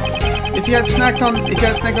 If you had snacked on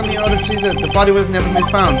the other pizza, the body would have never been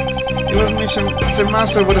found. It was Sir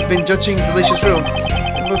Master would have been judging Delicious room.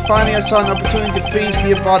 But finally I saw an opportunity to freeze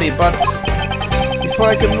the body, but before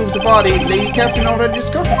I could move the body, Lady Catherine already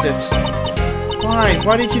discovered it. Why?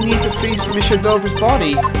 Why did you need to freeze Monsieur Dover's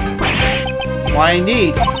body? Why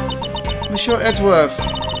indeed? Monsieur Edgeworth,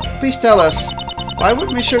 please tell us, why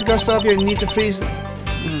would Monsieur Gustavia need to freeze to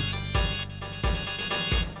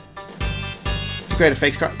create a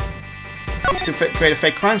fake crime? To create a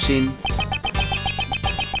fake crime scene?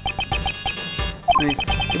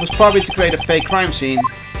 It was probably to create a fake crime scene.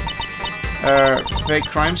 Fake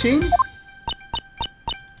crime scene?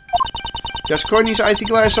 Judge Courtney's icy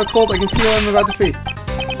glare is so cold I can feel him about to freeze.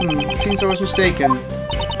 It seems I was mistaken.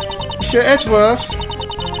 Monsieur Edgeworth?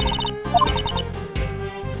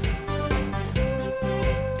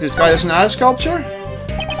 This guy does an eye sculpture?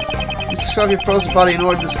 Mr. Xavier froze his body in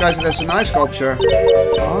order to disguise it as an eye sculpture.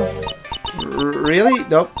 Oh? Really?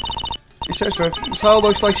 Nope. Miss Edgeworth, Miss Howell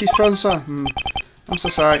looks like she's frozen. I'm so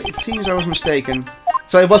sorry. It seems I was mistaken.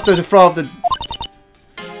 So it was the throw of the...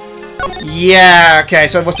 Yeah, okay,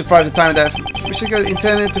 so it was to throw at the time of death. Mr. Go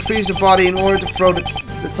intended to freeze the body in order to throw the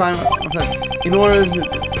time of that. In order to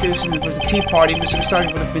with the tea party, Mr.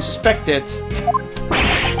 Gustavia would have been suspected.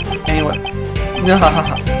 Anyway. No,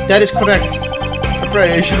 that is correct.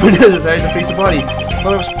 Preparation was necessary to freeze the body.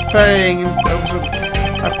 While I was preparing,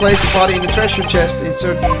 I placed the body in the treasure chest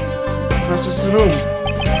inside the room.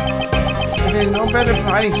 I had no better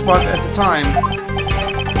hiding spot at the time.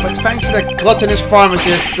 But thanks to that gluttonous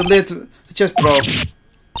pharmacist, the chest broke.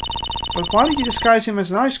 But why did you disguise him as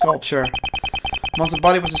an eye sculpture? Once the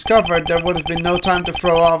body was discovered, there would have been no time to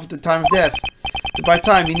throw off the time of death. To buy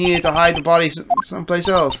time, you needed to hide the body someplace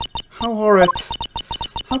else. How horrid.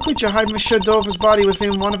 How could you hide Monsieur Dover's body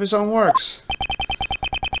within one of his own works?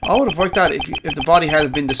 All would have worked out if the body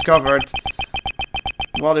had been discovered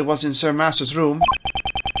while it was in Sir Master's room.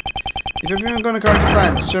 If everyone going according to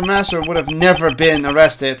plan, Sir Master would have never been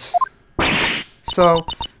arrested. So,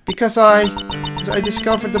 because I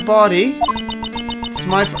discovered the body, it's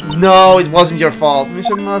my fault. No, it wasn't your fault,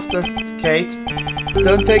 Mr. Master. Kate,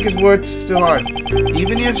 don't take his words too hard.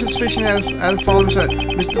 Even if suspicion had fallen aside,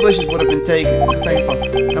 Mr. Delicious would have been taken.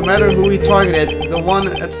 No matter who he targeted, the one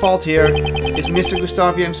at fault here is Mr.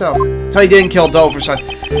 Gustavia himself. So he didn't kill Dover's son.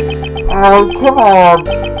 Oh, come on.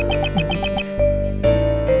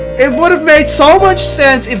 It would have made so much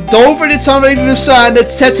sense if Dover did something to the son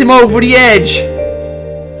that sets him over the edge.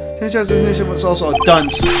 This was also a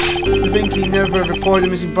dunce. To think he never reported the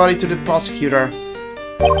missing body to the prosecutor.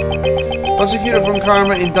 Prosecutor von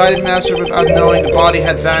Karma indicted Master without knowing the body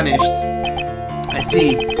had vanished. I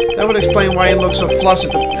see. That would explain why he looked so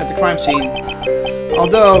flustered at the crime scene.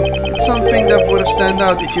 Although, it's something that would have stand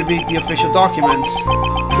out if you read the official documents.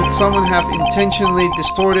 Could someone have intentionally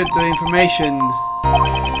distorted the information?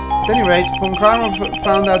 At any rate, von Karma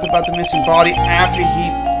found out about the missing body after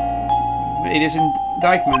he made his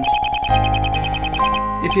indictment.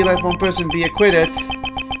 If he let one person be acquitted,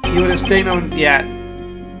 he would have stayed on. Yeah.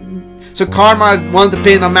 So Karma wanted to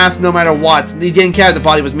pin on Master no matter what. He didn't care if the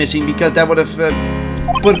body was missing because that would have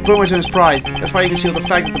put much on his pride. That's why he concealed the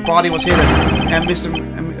fact that the body was hidden and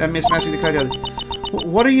Miss Master declared it.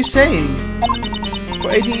 What are you saying?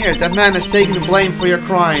 For 18 years, that man has taken the blame for your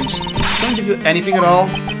crimes. Don't you feel anything at all?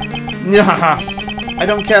 Nah, I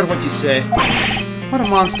don't care what you say. What a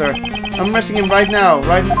monster. I'm arresting him right now,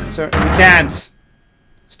 sir. You can't.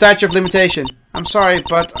 Statute of limitation. I'm sorry,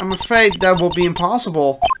 but I'm afraid that will be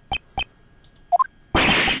impossible.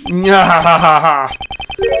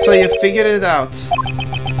 So you figured it out.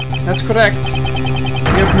 That's correct.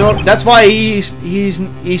 You have no. That's why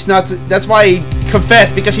he's not. That's why he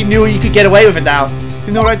confessed, because he knew he could get away with it now. You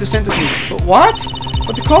have no right to sentence me. But what?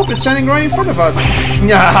 But the culprit's standing right in front of us.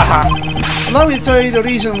 Allow me to tell you the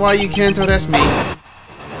reason why you can't arrest me.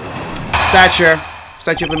 Statute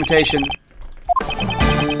of limitation.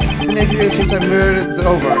 It's been 8 years since I murdered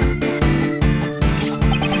over.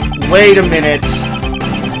 Wait a minute.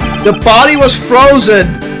 The body was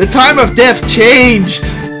frozen. The time of death changed.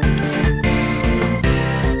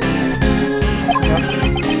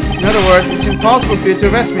 In other words, it's impossible for you to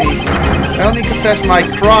arrest me. I only confess my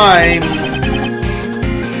crime.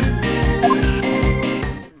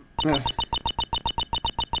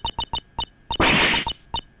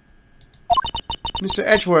 Mr.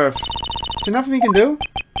 Edgeworth, is there nothing we can do?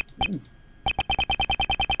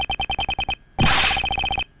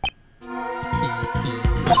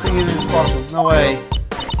 Best thing is possible. No way.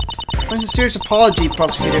 That's a serious apology,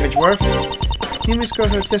 Prosecutor Edgeworth. You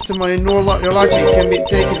misquote her testimony, nor your logic can be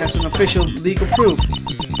taken as an official legal proof.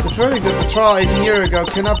 The verdict of the trial 18 years ago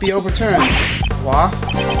cannot be overturned. What?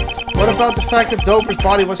 What about the fact that Dover's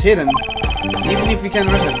body was hidden? Even if we can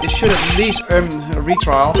arrest it, this should at least earn a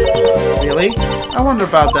retrial. Really? I wonder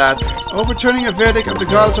about that. Overturning a verdict of the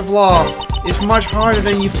goddess of law is much harder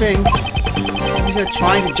than you think. Maybe they're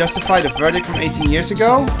trying to justify the verdict from 18 years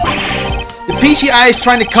ago? The PCI is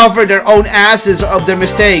trying to cover their own asses of their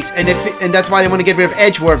mistakes, and that's why they want to get rid of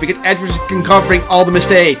Edgeworth, because Edgeworth is covering all the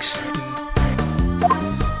mistakes.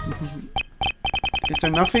 Is there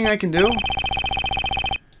nothing I can do?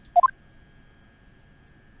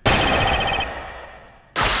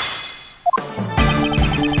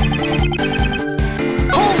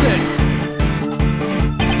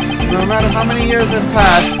 No matter how many years have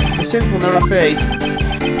passed, the sins will never fade.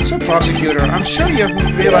 So, Prosecutor, I'm sure you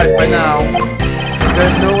haven't realized by now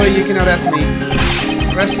there's no way you can arrest me.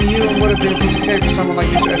 Arresting you would have been a piece of cake for someone like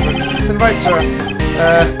Mr. Edward. Then right, sir.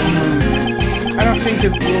 I don't think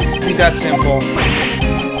it will be that simple.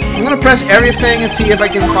 I'm gonna press everything and see if I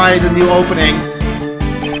can find a new opening.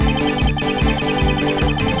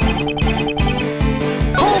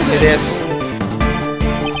 It is.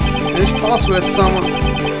 It is possible that someone...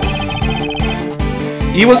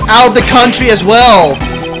 He was out of the country as well!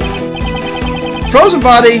 Frozen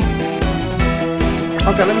body!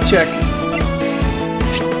 Okay, let me check.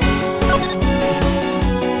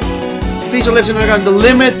 Creature lives in underground. The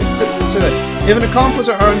limit is if an accomplice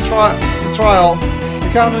are on trial, the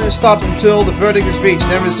countdown is stopped until the verdict is reached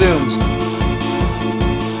and then resumes.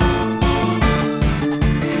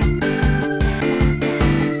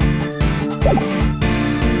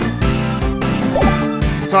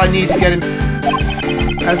 So I need to get him.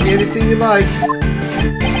 Ask me anything you like.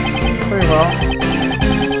 Very well.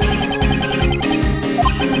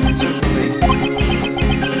 Certainly.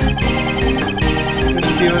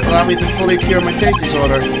 This would allow me to fully cure my taste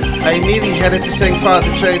disorder. I immediately headed to St. Fa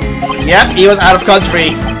to train. Yep, he was out of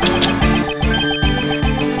country.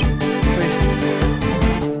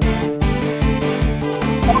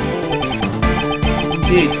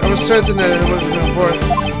 Indeed, I was certain that it was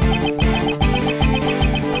worth.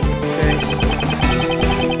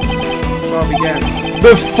 Began.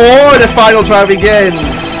 Before the final trial begins!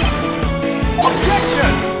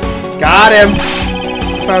 Objection! Got him!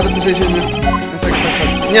 Found the position. That's like first one.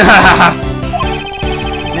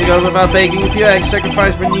 He goes about baking a few eggs,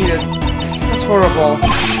 sacrifice when needed. That's horrible.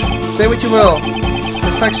 Say what you will.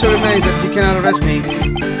 The fact still remains that you cannot arrest me.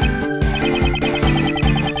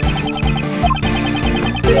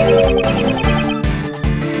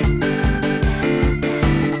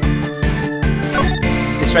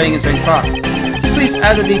 Training in St. Fa. Please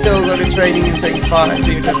add the details of your training in St. Fa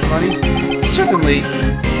to your testimony. Certainly.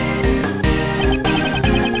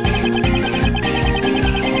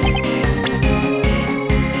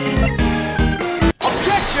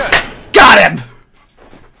 Objection! Got him!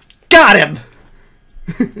 Got him!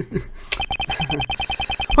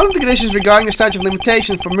 One of the conditions regarding the statute of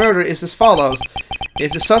limitation for murder is as follows.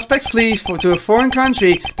 If the suspect flees to a foreign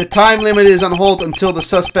country, the time limit is on hold until the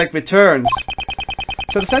suspect returns.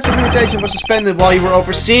 So the statute of limitation was suspended while you were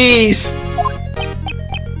overseas.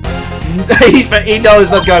 He knows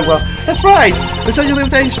it's not going well. That's right. The statute of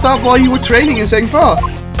limitation stopped while you were training in Zengfa.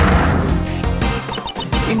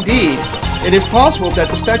 Indeed, it is possible that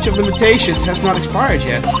the statute of limitations has not expired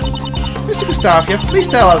yet. Mr. Gustavia, please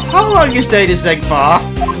tell us how long you stayed in Zengfa.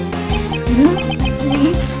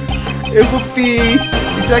 It would be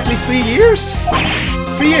exactly 3 years.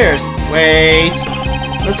 3 years. Wait.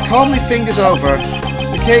 Let's calmly think this over.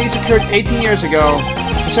 The case occurred 18 years ago.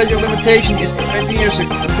 The statute of limitation is 18 years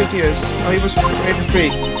ago. 50 years. Oh, he was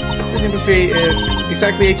free. 15 is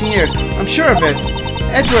exactly 18 years. I'm sure of it.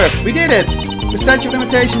 Edgeworth, we did it. The statute of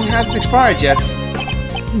limitation hasn't expired yet.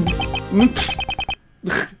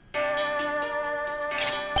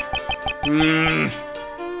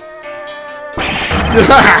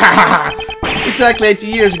 Exactly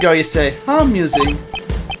 18 years ago, you say. How amusing.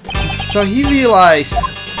 So he realized.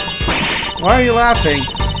 Why are you laughing?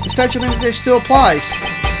 The statute of limitation still applies.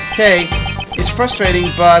 Okay, it's frustrating,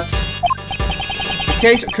 but the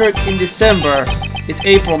case occurred in December. It's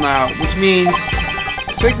April now, which means,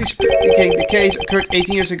 strictly speaking, the case occurred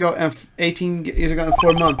 18 years ago and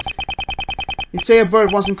 4 months. You'd say a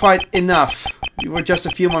bird wasn't quite enough. You were just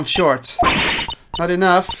a few months short. Not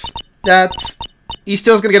enough. That he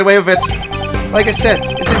still's gonna get away with it. Like I said,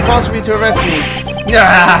 it's impossible for you to arrest me.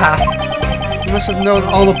 He must have known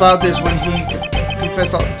all about this when he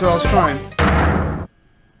confessed to all his crime.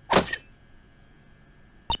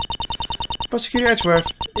 Prosecutor Edgeworth,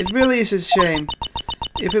 it really is a shame.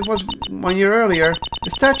 If it was 1 year earlier,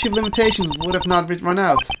 the statute of limitations would have not run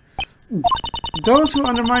out. Those who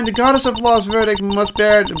undermine the goddess of law's verdict must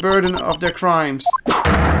bear the burden of their crimes.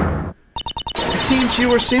 It seems you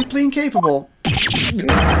were simply incapable.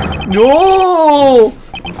 No!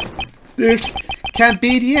 This can't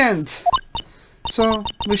be the end. So,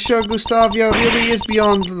 Monsieur Gustavia really is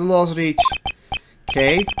beyond the law's reach.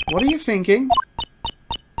 Kate, what are you thinking?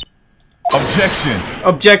 Objection!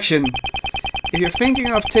 Objection! If you're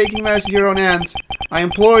thinking of taking matters into your own hands, I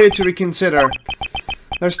implore you to reconsider.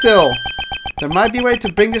 There might be a way to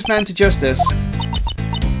bring this man to justice.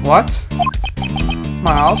 What?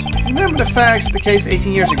 Miles, remember the facts of the case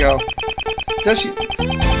 18 years ago. Does she...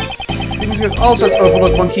 Also has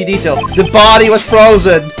overlooked one key detail. The body was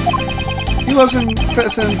frozen! He wasn't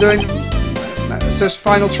present during Sir's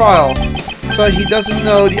final trial, so he doesn't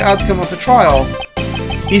know the outcome of the trial.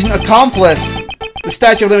 He's an accomplice! The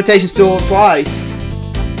statute of limitations still applies.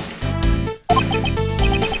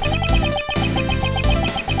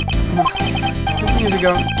 15 years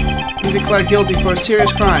ago, he declared guilty for a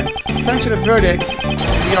serious crime. Thanks to the verdict,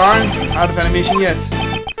 we aren't out of animation yet.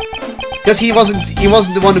 Because he wasn't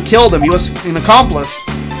the one who killed him, he was an accomplice.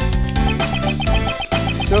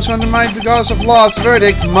 Those who undermine the goddess of law's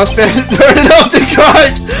verdict must bear the burden of the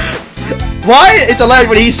crime. Why? It's hilarious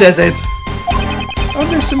when he says it. Oh,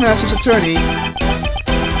 Mr. Master's attorney.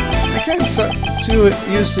 I can't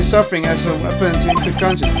use his suffering as a weapon in good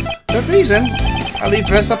conscience. For that reason, I'll leave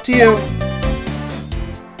the rest up to you.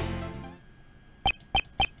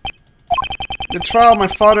 The trial my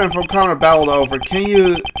father and Volcano battled over.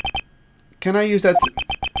 Can I use that?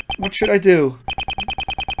 What should I do?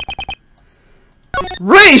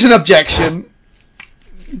 Raise an objection!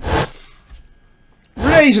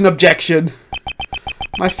 Raise an objection!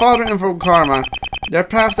 My father and Volkarma, their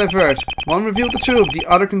paths diverged. One revealed the truth, the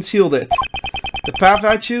other concealed it. The path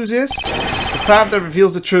I choose is the path that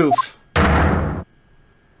reveals the truth.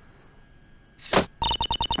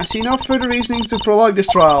 I see no further reasoning to prolong this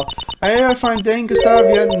trial. I hereby find Dane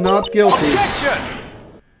Gustavia not guilty. Objection!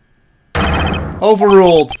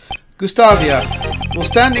 Overruled. Gustavia will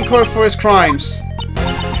stand in court for his crimes.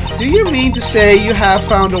 Do you mean to say you have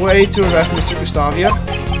found a way to arrest Mr. Gustavia?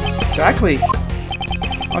 Exactly.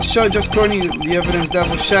 I'll show Judge Courtney the evidence that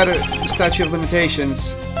will shatter the statute of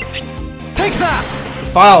limitations. Take that! The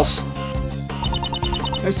files.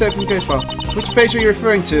 Let's say from the case file. Which page are you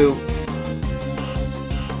referring to?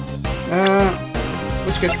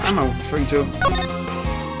 Which case am I referring to?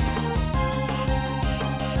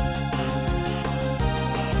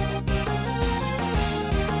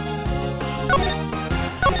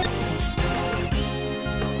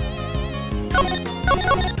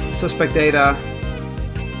 Suspect data.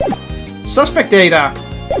 Suspect data!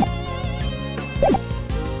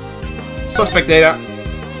 Suspect data.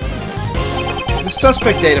 The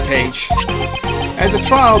suspect data page. At the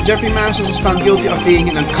trial, Jeffrey Masters was found guilty of being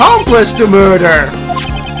an accomplice to murder!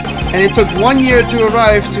 And it took 1 year to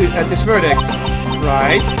arrive at this verdict.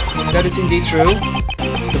 Right, that is indeed true.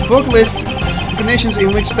 The book lists conditions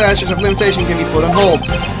in which statutes of limitation can be put on hold.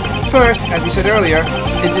 First, as we said earlier,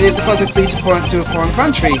 if the fuzzer flees to a foreign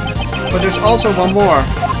country. But there's also one more.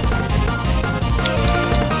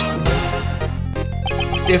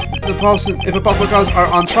 If a possible cause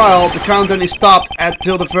are on trial, the countdown is stopped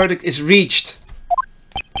until the verdict is reached.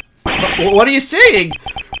 What are you saying?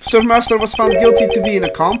 Sir Master was found guilty to be an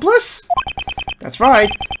accomplice? That's right.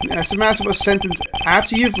 Sir Master was sentenced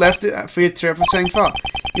after you've left for your trip of Sangfa.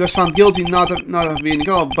 He was found guilty not of being a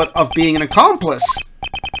girl, but of being an accomplice.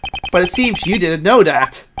 But it seems you didn't know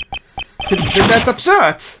that. That's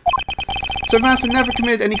absurd. Sir Master never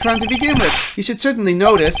committed any crime to begin with. You should certainly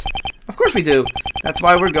know this. Of course we do. That's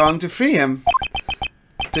why we're going to free him.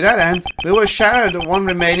 To that end, we will shatter the one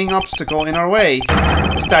remaining obstacle in our way.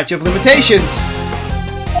 The statute of limitations.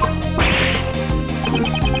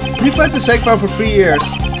 You fled to Segfar for 3 years.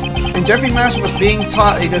 And Jeffrey Master was being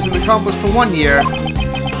taught as an accomplice for 1 year.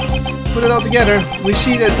 Put it all together, we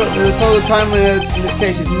see that the total time limit in this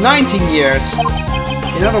case is 19 years.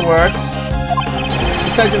 In other words,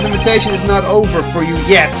 the statute of limitation is not over for you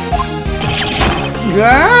yet.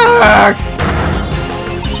 The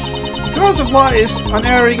cause of law is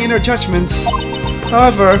unerring in her judgments.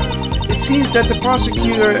 However, it seems that the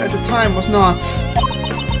prosecutor at the time was not.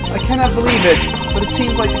 I cannot believe it, but it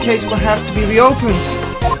seems like the case will have to be reopened.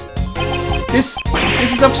 This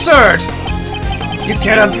is absurd! You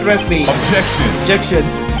cannot arrest me! Objection!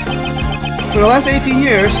 For the last 18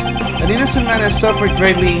 years, an innocent man has suffered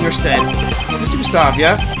greatly in your stead. Mr.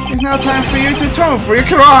 Gustavia, it's now time for you to atone for your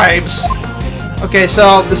crimes! Okay,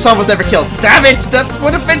 so the son was never killed. Damn it! That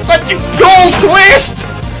would have been such a cool twist!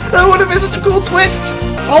 That would have been such a cool twist!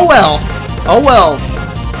 Oh well. Oh well.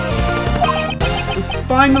 I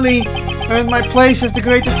finally earned my place as the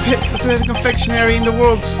greatest confectionery in the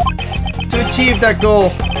world. To achieve that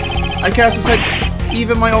goal, I cast aside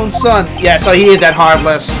even my own son. Yeah, so he is that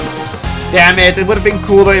harmless. Damn it, it would have been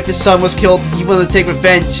cooler if his son was killed. He wanted to take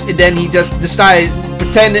revenge, and then he just decided,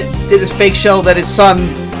 did this fake show that his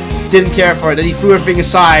son didn't care for it, that he threw everything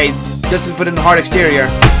aside just to put in a hard exterior.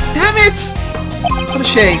 Damn it! What a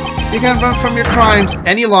shame. You can't run from your crimes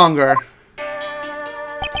any longer.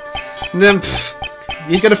 And then,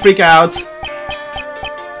 he's gonna freak out.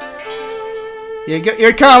 Here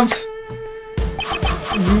it comes!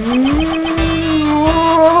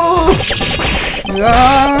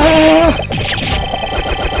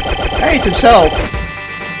 Hates himself!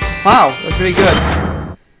 Wow, that's pretty good.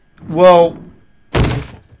 Whoa.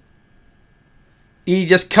 He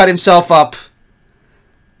just cut himself up.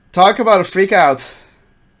 Talk about a freak out.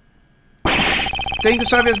 Think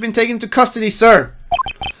Gustavia has been taken to custody, sir.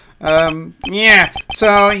 Yeah,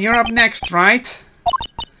 so you're up next, right?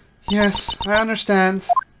 Yes, I understand.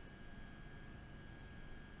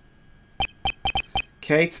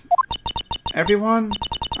 Kate, everyone,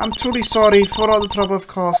 I'm truly sorry for all the trouble I've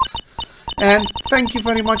caused. And thank you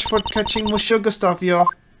very much for catching Monsieur Gustavia.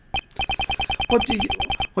 What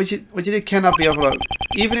you did cannot be overlooked.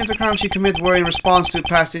 Even if the crimes you commit were in response to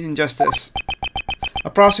past injustice.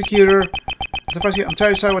 I'm very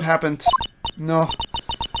sorry what happened. No,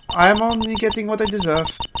 I am only getting what I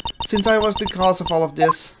deserve, since I was the cause of all of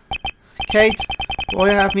this. Kate, will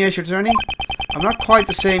you have me as your attorney? I'm not quite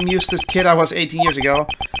the same useless kid I was 18 years ago.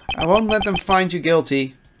 I won't let them find you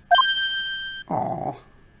guilty. Aww.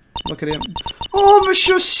 Look at him. Oh,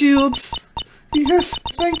 Monsieur Shields! Yes,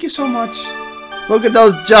 thank you so much. Look at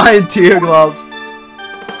those giant tear globs.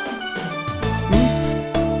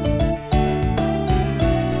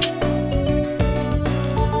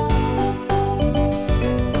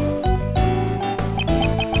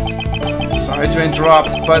 Sorry to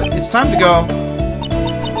interrupt, but it's time to go.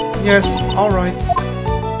 Yes, alright.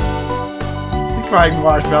 The crying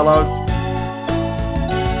marshmallows.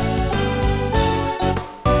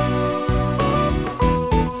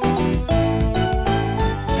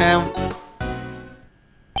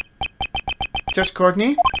 Judge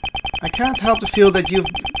Courtney, I can't help to feel that you've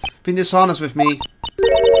been dishonest with me.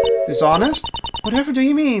 Dishonest? Whatever do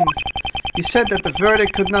you mean? You said that the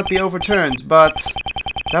verdict could not be overturned, but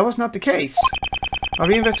that was not the case. A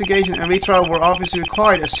reinvestigation and retrial were obviously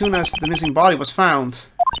required as soon as the missing body was found.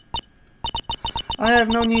 I have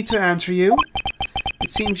no need to answer you.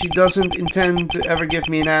 It seems she doesn't intend to ever give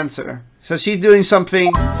me an answer. So she's doing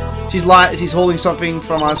something. She's holding something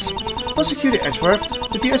from us. Prosecutor Edgeworth,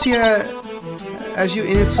 the PSC has you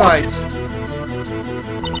in its sights.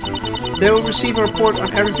 They will receive a report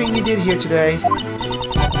on everything you did here today,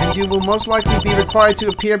 and you will most likely be required to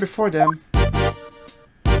appear before them.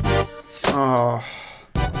 Oh.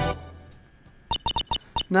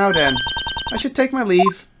 Now then, I should take my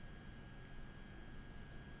leave.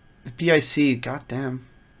 The PIC, goddamn.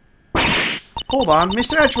 Hold on,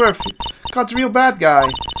 Mr. Edgeworth got the real bad guy.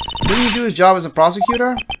 Didn't he do his job as a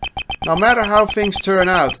prosecutor? No matter how things turn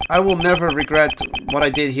out, I will never regret what I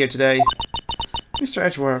did here today. Mr.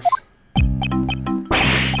 Edgeworth.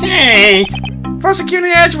 Hey! Prosecutor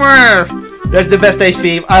Edgeworth! That's the best Ace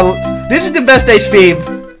theme. This is the best Ace theme.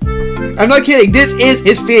 I'm not kidding. This is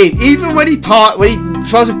his theme. Even when he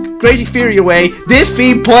throws a crazy theory away, this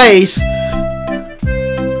theme plays.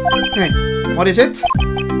 Hey, what is it?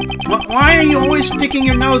 Why are you always sticking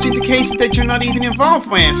your nose into cases that you're not even involved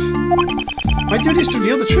with? My duty is to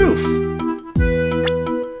reveal the truth.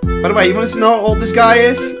 By the way, you want to know how old this guy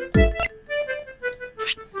is?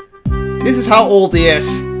 This is how old he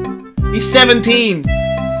is. He's 17.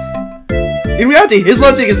 In reality, his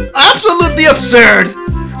logic is absolutely absurd.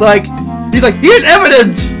 Like, he's like, here's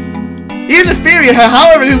evidence. Here's a theory of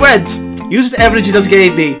however it went. Use the evidence you just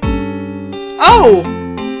gave me. Oh!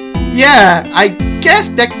 Yeah, I guess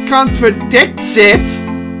that contradicts it.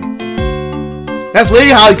 That's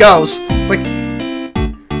literally how it goes. Like,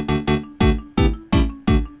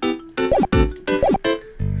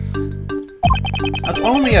 not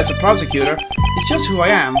only as a prosecutor, it's just who I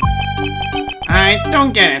am. I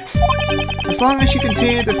don't get it. As long as you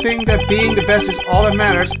continue to think that being the best is all that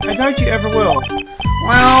matters, I doubt you ever will.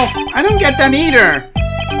 Well, I don't get that either.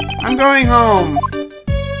 I'm going home.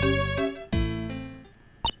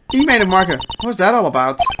 He made a marker. What was that all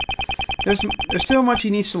about? There's still much he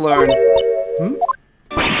needs to learn. Hmm?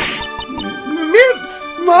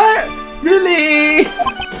 Really?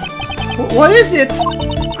 What is it?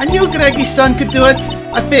 I knew Greggy's son could do it.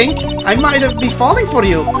 I think I might have been falling for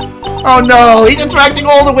you. Oh no, he's attracting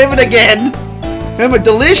all the women again. Remember,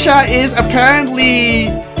 Delicia is apparently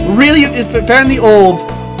old.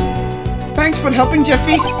 Thanks for helping,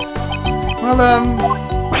 Jeffy. Well,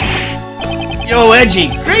 yo, Edgy,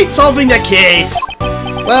 great solving that case.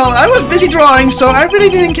 Well, I was busy drawing, so I really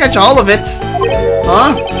didn't catch all of it.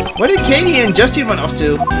 Huh? Where did Katie and Justy run off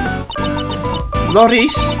to?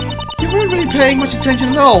 Loris, you weren't really paying much attention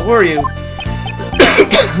at all, were you?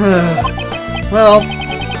 Well,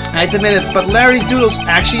 I admit it, but Larry's doodles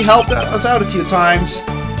actually helped us out a few times.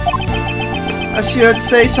 I should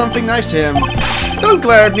say something nice to him. Don't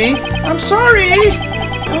glare at me. I'm sorry.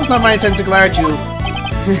 That was not my intent to glare at you.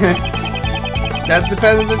 That's the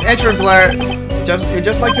President Edgeworth glare. You're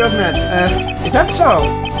just like your man. Is that so?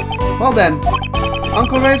 Well then,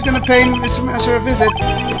 Uncle Ray's gonna pay Mr. Master a visit.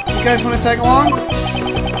 You guys want to tag along?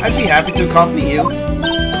 I'd be happy to accompany you.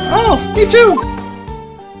 Oh, me too.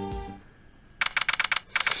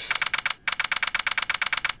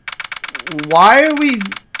 Why are we...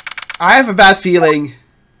 I have a bad feeling.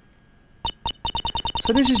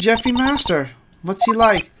 So this is Jeffrey Master. What's he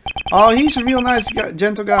like? Oh, he's a real nice,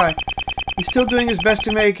 gentle guy. He's still doing his best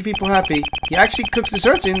to make people happy. He actually cooks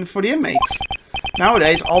desserts for the inmates.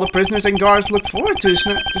 Nowadays, all the prisoners and guards look forward to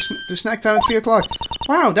snack time at 3 o'clock.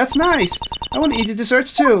 Wow, that's nice. I want to eat his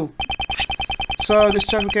desserts too. So, this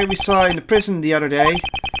chocolate cake we saw in the prison the other day,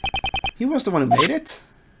 he was the one who made it?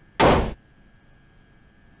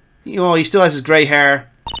 Oh, he still has his grey hair.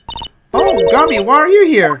 Oh, Gami, why are you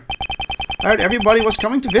here? I heard everybody was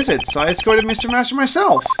coming to visit, so I escorted Mr. Master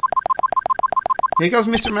myself. Here goes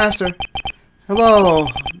Mr. Master. Hello.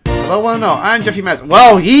 Hello, I want to know. I'm Jeffrey Master.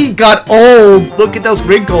 Whoa, he got old. Look at those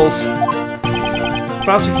wrinkles.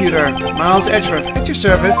 Prosecutor, Miles Edgeworth, at your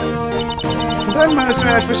service. And I'm Mr.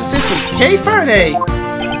 Edgeworth's assistant, Kay Faraday.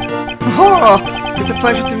 Oh, it's a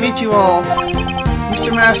pleasure to meet you all.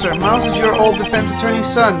 Mr. Master, Miles is your old defense attorney's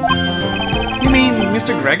son. You mean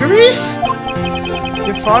Mr. Gregory's?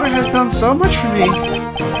 Your father has done so much for me.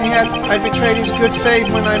 And yet, I betrayed his good faith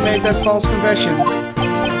when I made that false confession.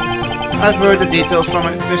 I've heard the details from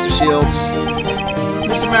Mr. Shields.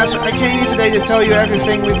 Mr. Master, I came here today to tell you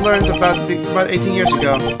everything we've learned about 18 years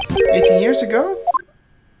ago. 18 years ago?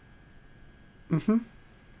 Mm-hmm.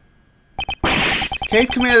 Kate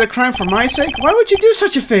committed a crime for my sake? Why would you do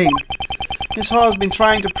such a thing? Miss Hall has been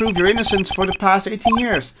trying to prove your innocence for the past 18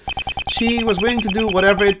 years. She was willing to do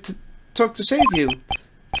whatever it took to save you.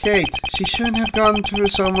 Kate, she shouldn't have gone through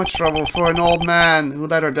so much trouble for an old man who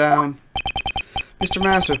let her down. Mr.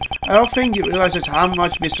 Master, I don't think you realize just how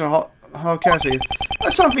much Mr. Hall cares for you.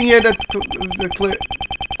 There's something here that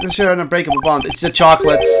share an unbreakable bond. It's the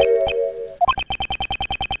chocolates.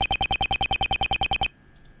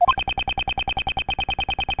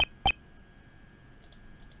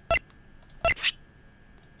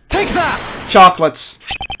 Take that! Chocolates.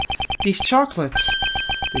 These chocolates.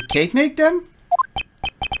 Did Kate make them?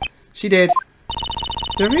 She did.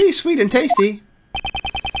 They're really sweet and tasty.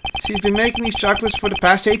 She's been making these chocolates for the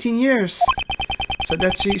past 18 years. so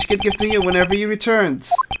that she could give to you whenever you returned.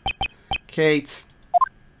 Kate.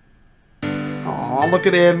 Aw, look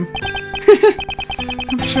at him.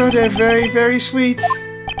 I'm sure they're very, very sweet.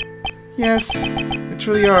 Yes, they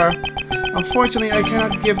truly are. Unfortunately, I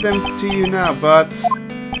cannot give them to you now, but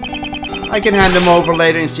I can hand them over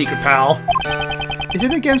later in secret, pal. Is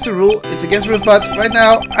it against the rule? It's against the rule, but right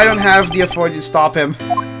now, I don't have the authority to stop him.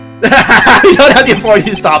 I don't have the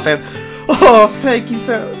authority to stop him. Oh, thank you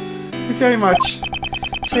very much.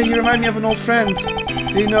 Say, you remind me of an old friend.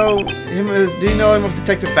 Do you know him? Do you know him of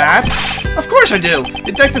Detective Bad? Of course I do.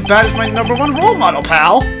 Detective Bad is my #1 role model,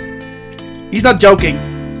 pal. He's not joking.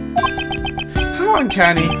 How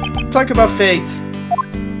uncanny. Talk about fate.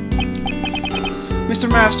 Mr.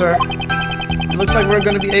 Master, it looks like we're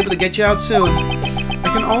going to be able to get you out soon.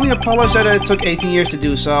 I can only apologize that it took 18 years to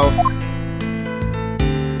do so.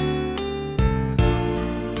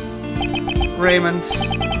 Raymond,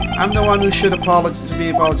 I'm the one who should be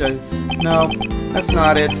apologizing. No, that's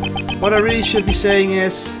not it. What I really should be saying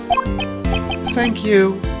is, thank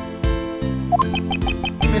you,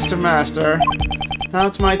 Mr. Master. Now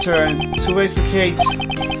it's my turn to wait for Kate.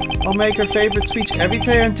 I'll make her favorite speech every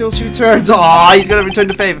day until she returns. Aw, he's gonna return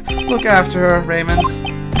the favor. Look after her, Raymond.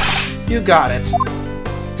 You got it.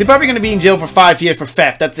 He's probably gonna be in jail for 5 years for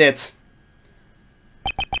theft. That's it.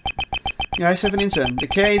 Yeah, I have an incident. The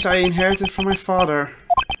case I inherited from my father.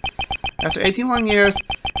 After 18 long years,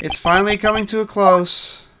 it's finally coming to a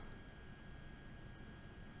close.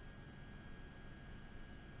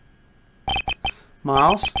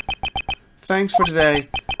 Miles, thanks for today.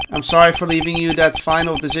 I'm sorry for leaving you that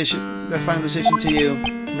final decision to you.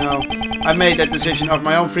 No, I made that decision of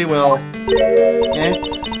my own free will. Eh?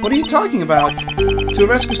 What are you talking about? To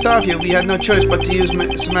arrest Gustavio, we had no choice but to use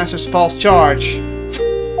Master's false charge.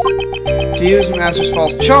 To use Master's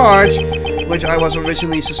false charge, which I was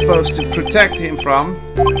originally supposed to protect him from,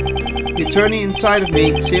 the attorney inside of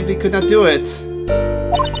me simply could not do it.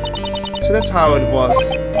 So that's how it was.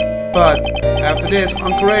 But after this,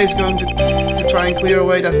 Uncle Ray is going to try and clear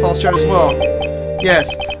away that false charge as well.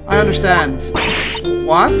 Yes, I understand.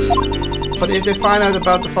 What? But if they find out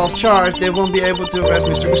about the false charge, they won't be able to arrest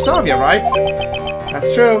Mr. Gustavia, right?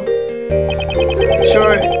 That's true.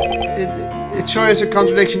 It sure is a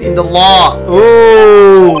contradiction in the law.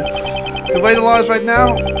 Ooh! The way the law is right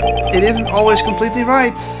now, it isn't always completely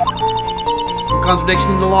right. A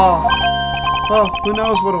contradiction in the law. Well, who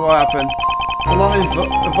knows what will happen. The law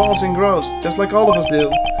evolves and grows, just like all of us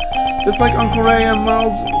do. Just like Uncle Ray and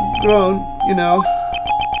Miles grown, you know.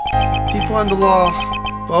 People and the law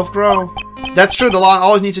both grow. That's true, the law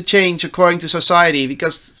always needs to change according to society,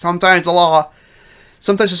 because sometimes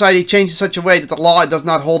society changes in such a way that the law does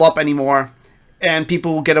not hold up anymore, and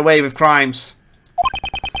people will get away with crimes.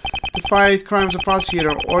 To fight crime as a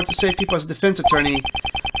prosecutor, or to save people as a defense attorney,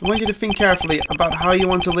 I want you to think carefully about how you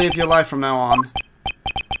want to live your life from now on.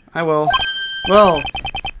 I will. Well,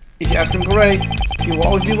 if you ask Uncle Ray, you will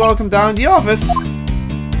always be welcome down in the office.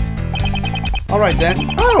 Alright then.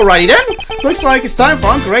 Alrighty then! Looks like it's time for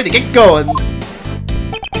Uncle Ray to get going.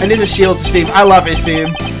 And this is Shields' theme. I love his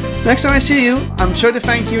theme. Next time I see you, I'm sure to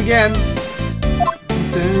thank you again.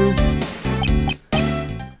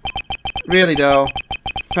 Really though,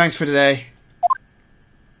 thanks for today.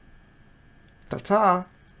 Ta-ta.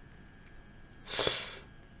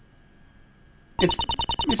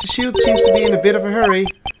 Mr. Shields seems to be in a bit of a hurry.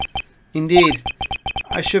 Indeed,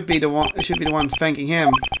 I should be the one thanking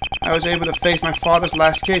him. I was able to face my father's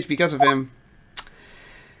last case because of him.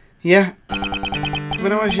 Yeah,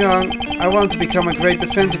 when I was young, I wanted to become a great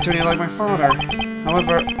defense attorney like my father.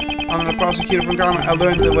 However, under the prosecutor program, I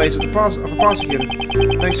learned the ways of a prosecutor.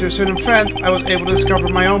 Thanks to a certain friend, I was able to discover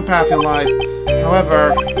my own path in life.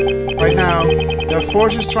 However, right now, there are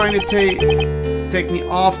forces trying to take me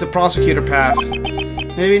off the prosecutor path.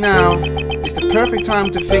 Maybe now is the perfect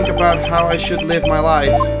time to think about how I should live my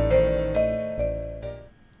life.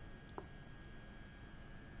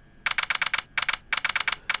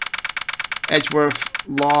 Edgeworth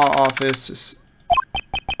Law Office.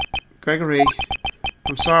 Gregory,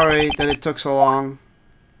 I'm sorry that it took so long.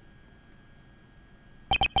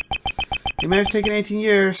 It may have taken 18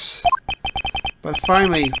 years, but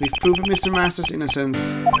finally, we've proven Mr. Master's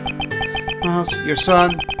innocence. Miles, your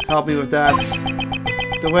son helped me with that.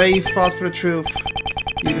 The way he fought for the truth.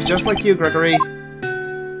 He was just like you, Gregory.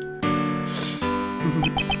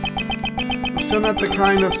 I'm still not the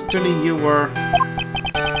kind of attorney you were,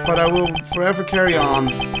 but I will forever carry on.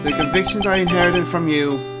 The convictions I inherited from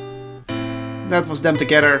you. That was them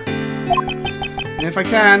together. And if I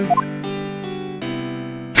can,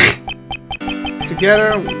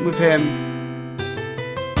 together with him.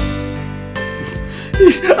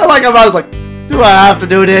 I like how I was like, do I have to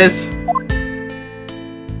do this?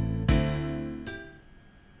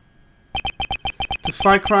 To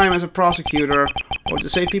fight crime as a prosecutor, or to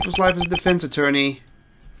save people's life as a defense attorney.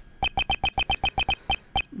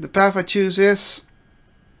 The path I choose is...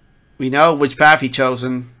 We know which path he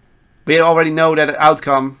chosen. We already know that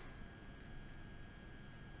outcome.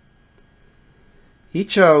 He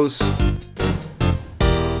chose...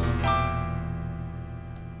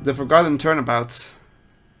 the Forgotten Turnabout.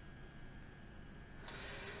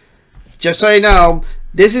 Just so you know,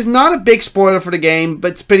 this is not a big spoiler for the game,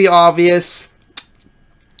 but it's pretty obvious.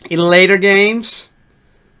 In later games,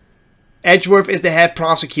 Edgeworth is the head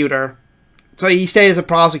prosecutor. So he stays as a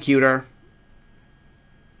prosecutor.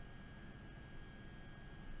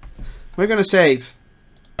 We're gonna save.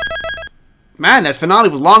 Man, that finale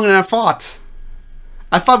was longer than I thought.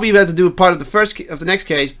 I thought we had to do a part of the next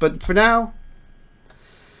case, but for now,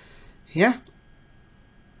 yeah.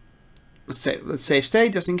 Let's save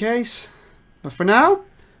state just in case. But for now,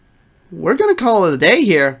 we're gonna call it a day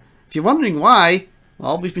here. If you're wondering why,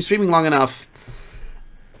 well, we've been streaming long enough.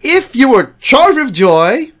 If you were charged with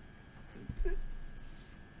joy,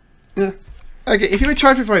 if you were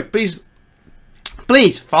charged with joy,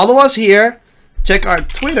 please follow us here. Check our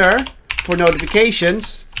Twitter for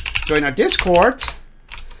notifications. Join our Discord.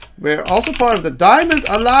 We're also part of the Diamond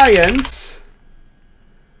Alliance.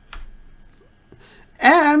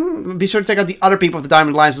 And be sure to check out the other people of the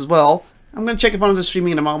Diamond Alliance as well. I'm going to check if one of them is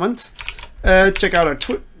streaming in a moment. Check out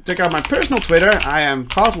my personal Twitter. I am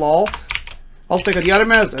Kotlol. Also check out the other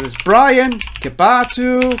members. That is Brian,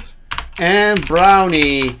 Kebatu, and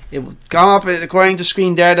Brownie. It will come up according to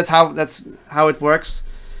screen there. That's how it works.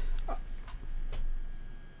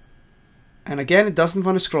 And again, it doesn't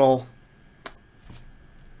want to scroll.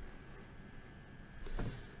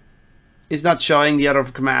 It's not showing the other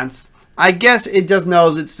commands. I guess it just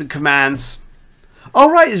knows it's the commands.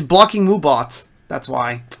 Oh right, it's blocking MooBot. That's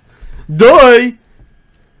why. Die!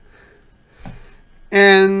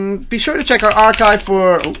 And be sure to check our archive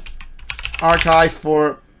for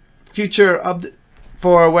future update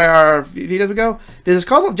for where our videos will go. This is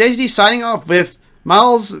Kotlol JCG signing off with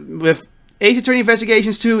Miles with Ace Attorney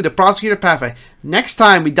Investigations 2, The Prosecutor Pathway. Next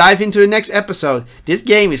time we dive into the next episode. This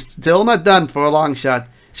game is still not done for a long shot.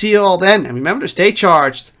 See you all then, and remember to stay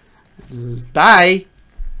charged. Bye.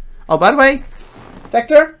 Oh, by the way,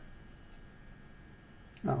 Vector?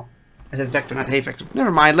 Oh, I said Vector, not Hey Vector. Never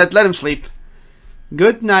mind, let him sleep.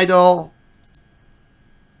 Good night, all.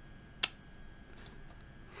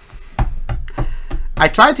 I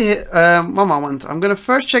tried to hit... one moment. I'm going to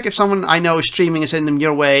first check if someone I know is streaming and send them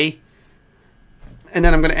your way. And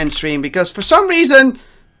then I'm going to end stream, because for some reason,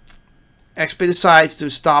 XP decides to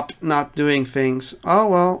stop not doing things. Oh,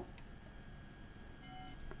 well.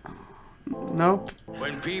 Nope.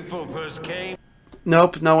 When people first came.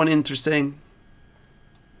 Nope, no one interesting.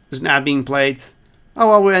 There's an ad being played. Oh,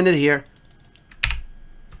 well, we'll end it here.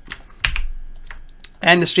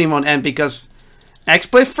 And the stream won't end because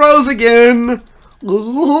XSplit froze again.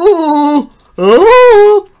 I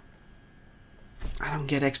don't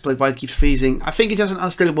get XSplit why it keeps freezing. I think it's just an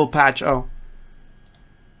unstable patch. Oh.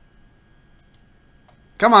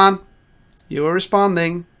 Come on. You were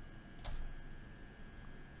responding.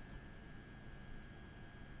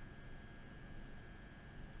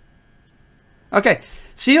 Okay.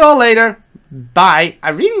 See you all later. Bye. I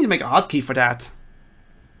really need to make a hotkey for that.